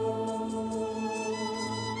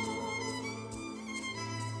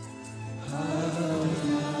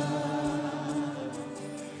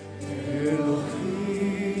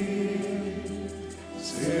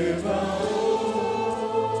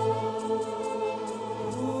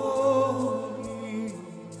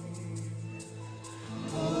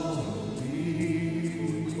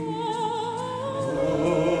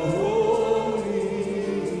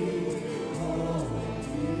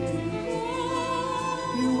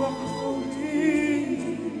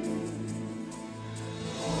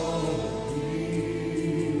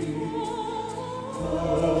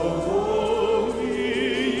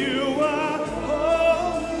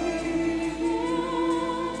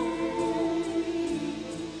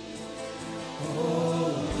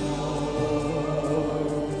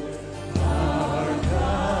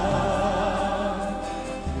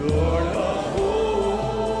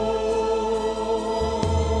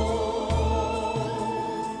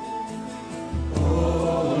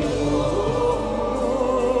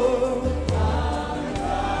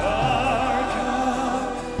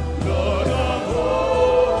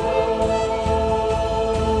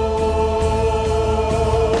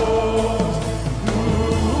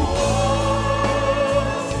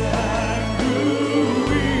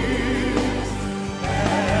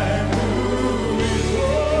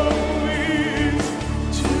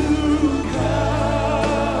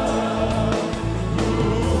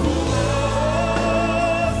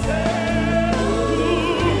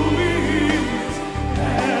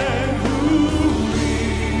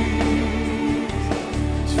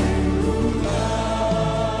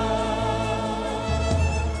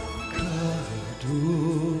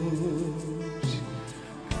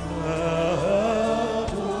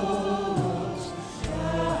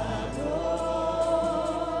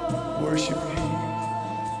 Worship Him,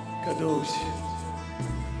 Kadosh.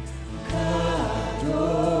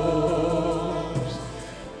 Kadosh.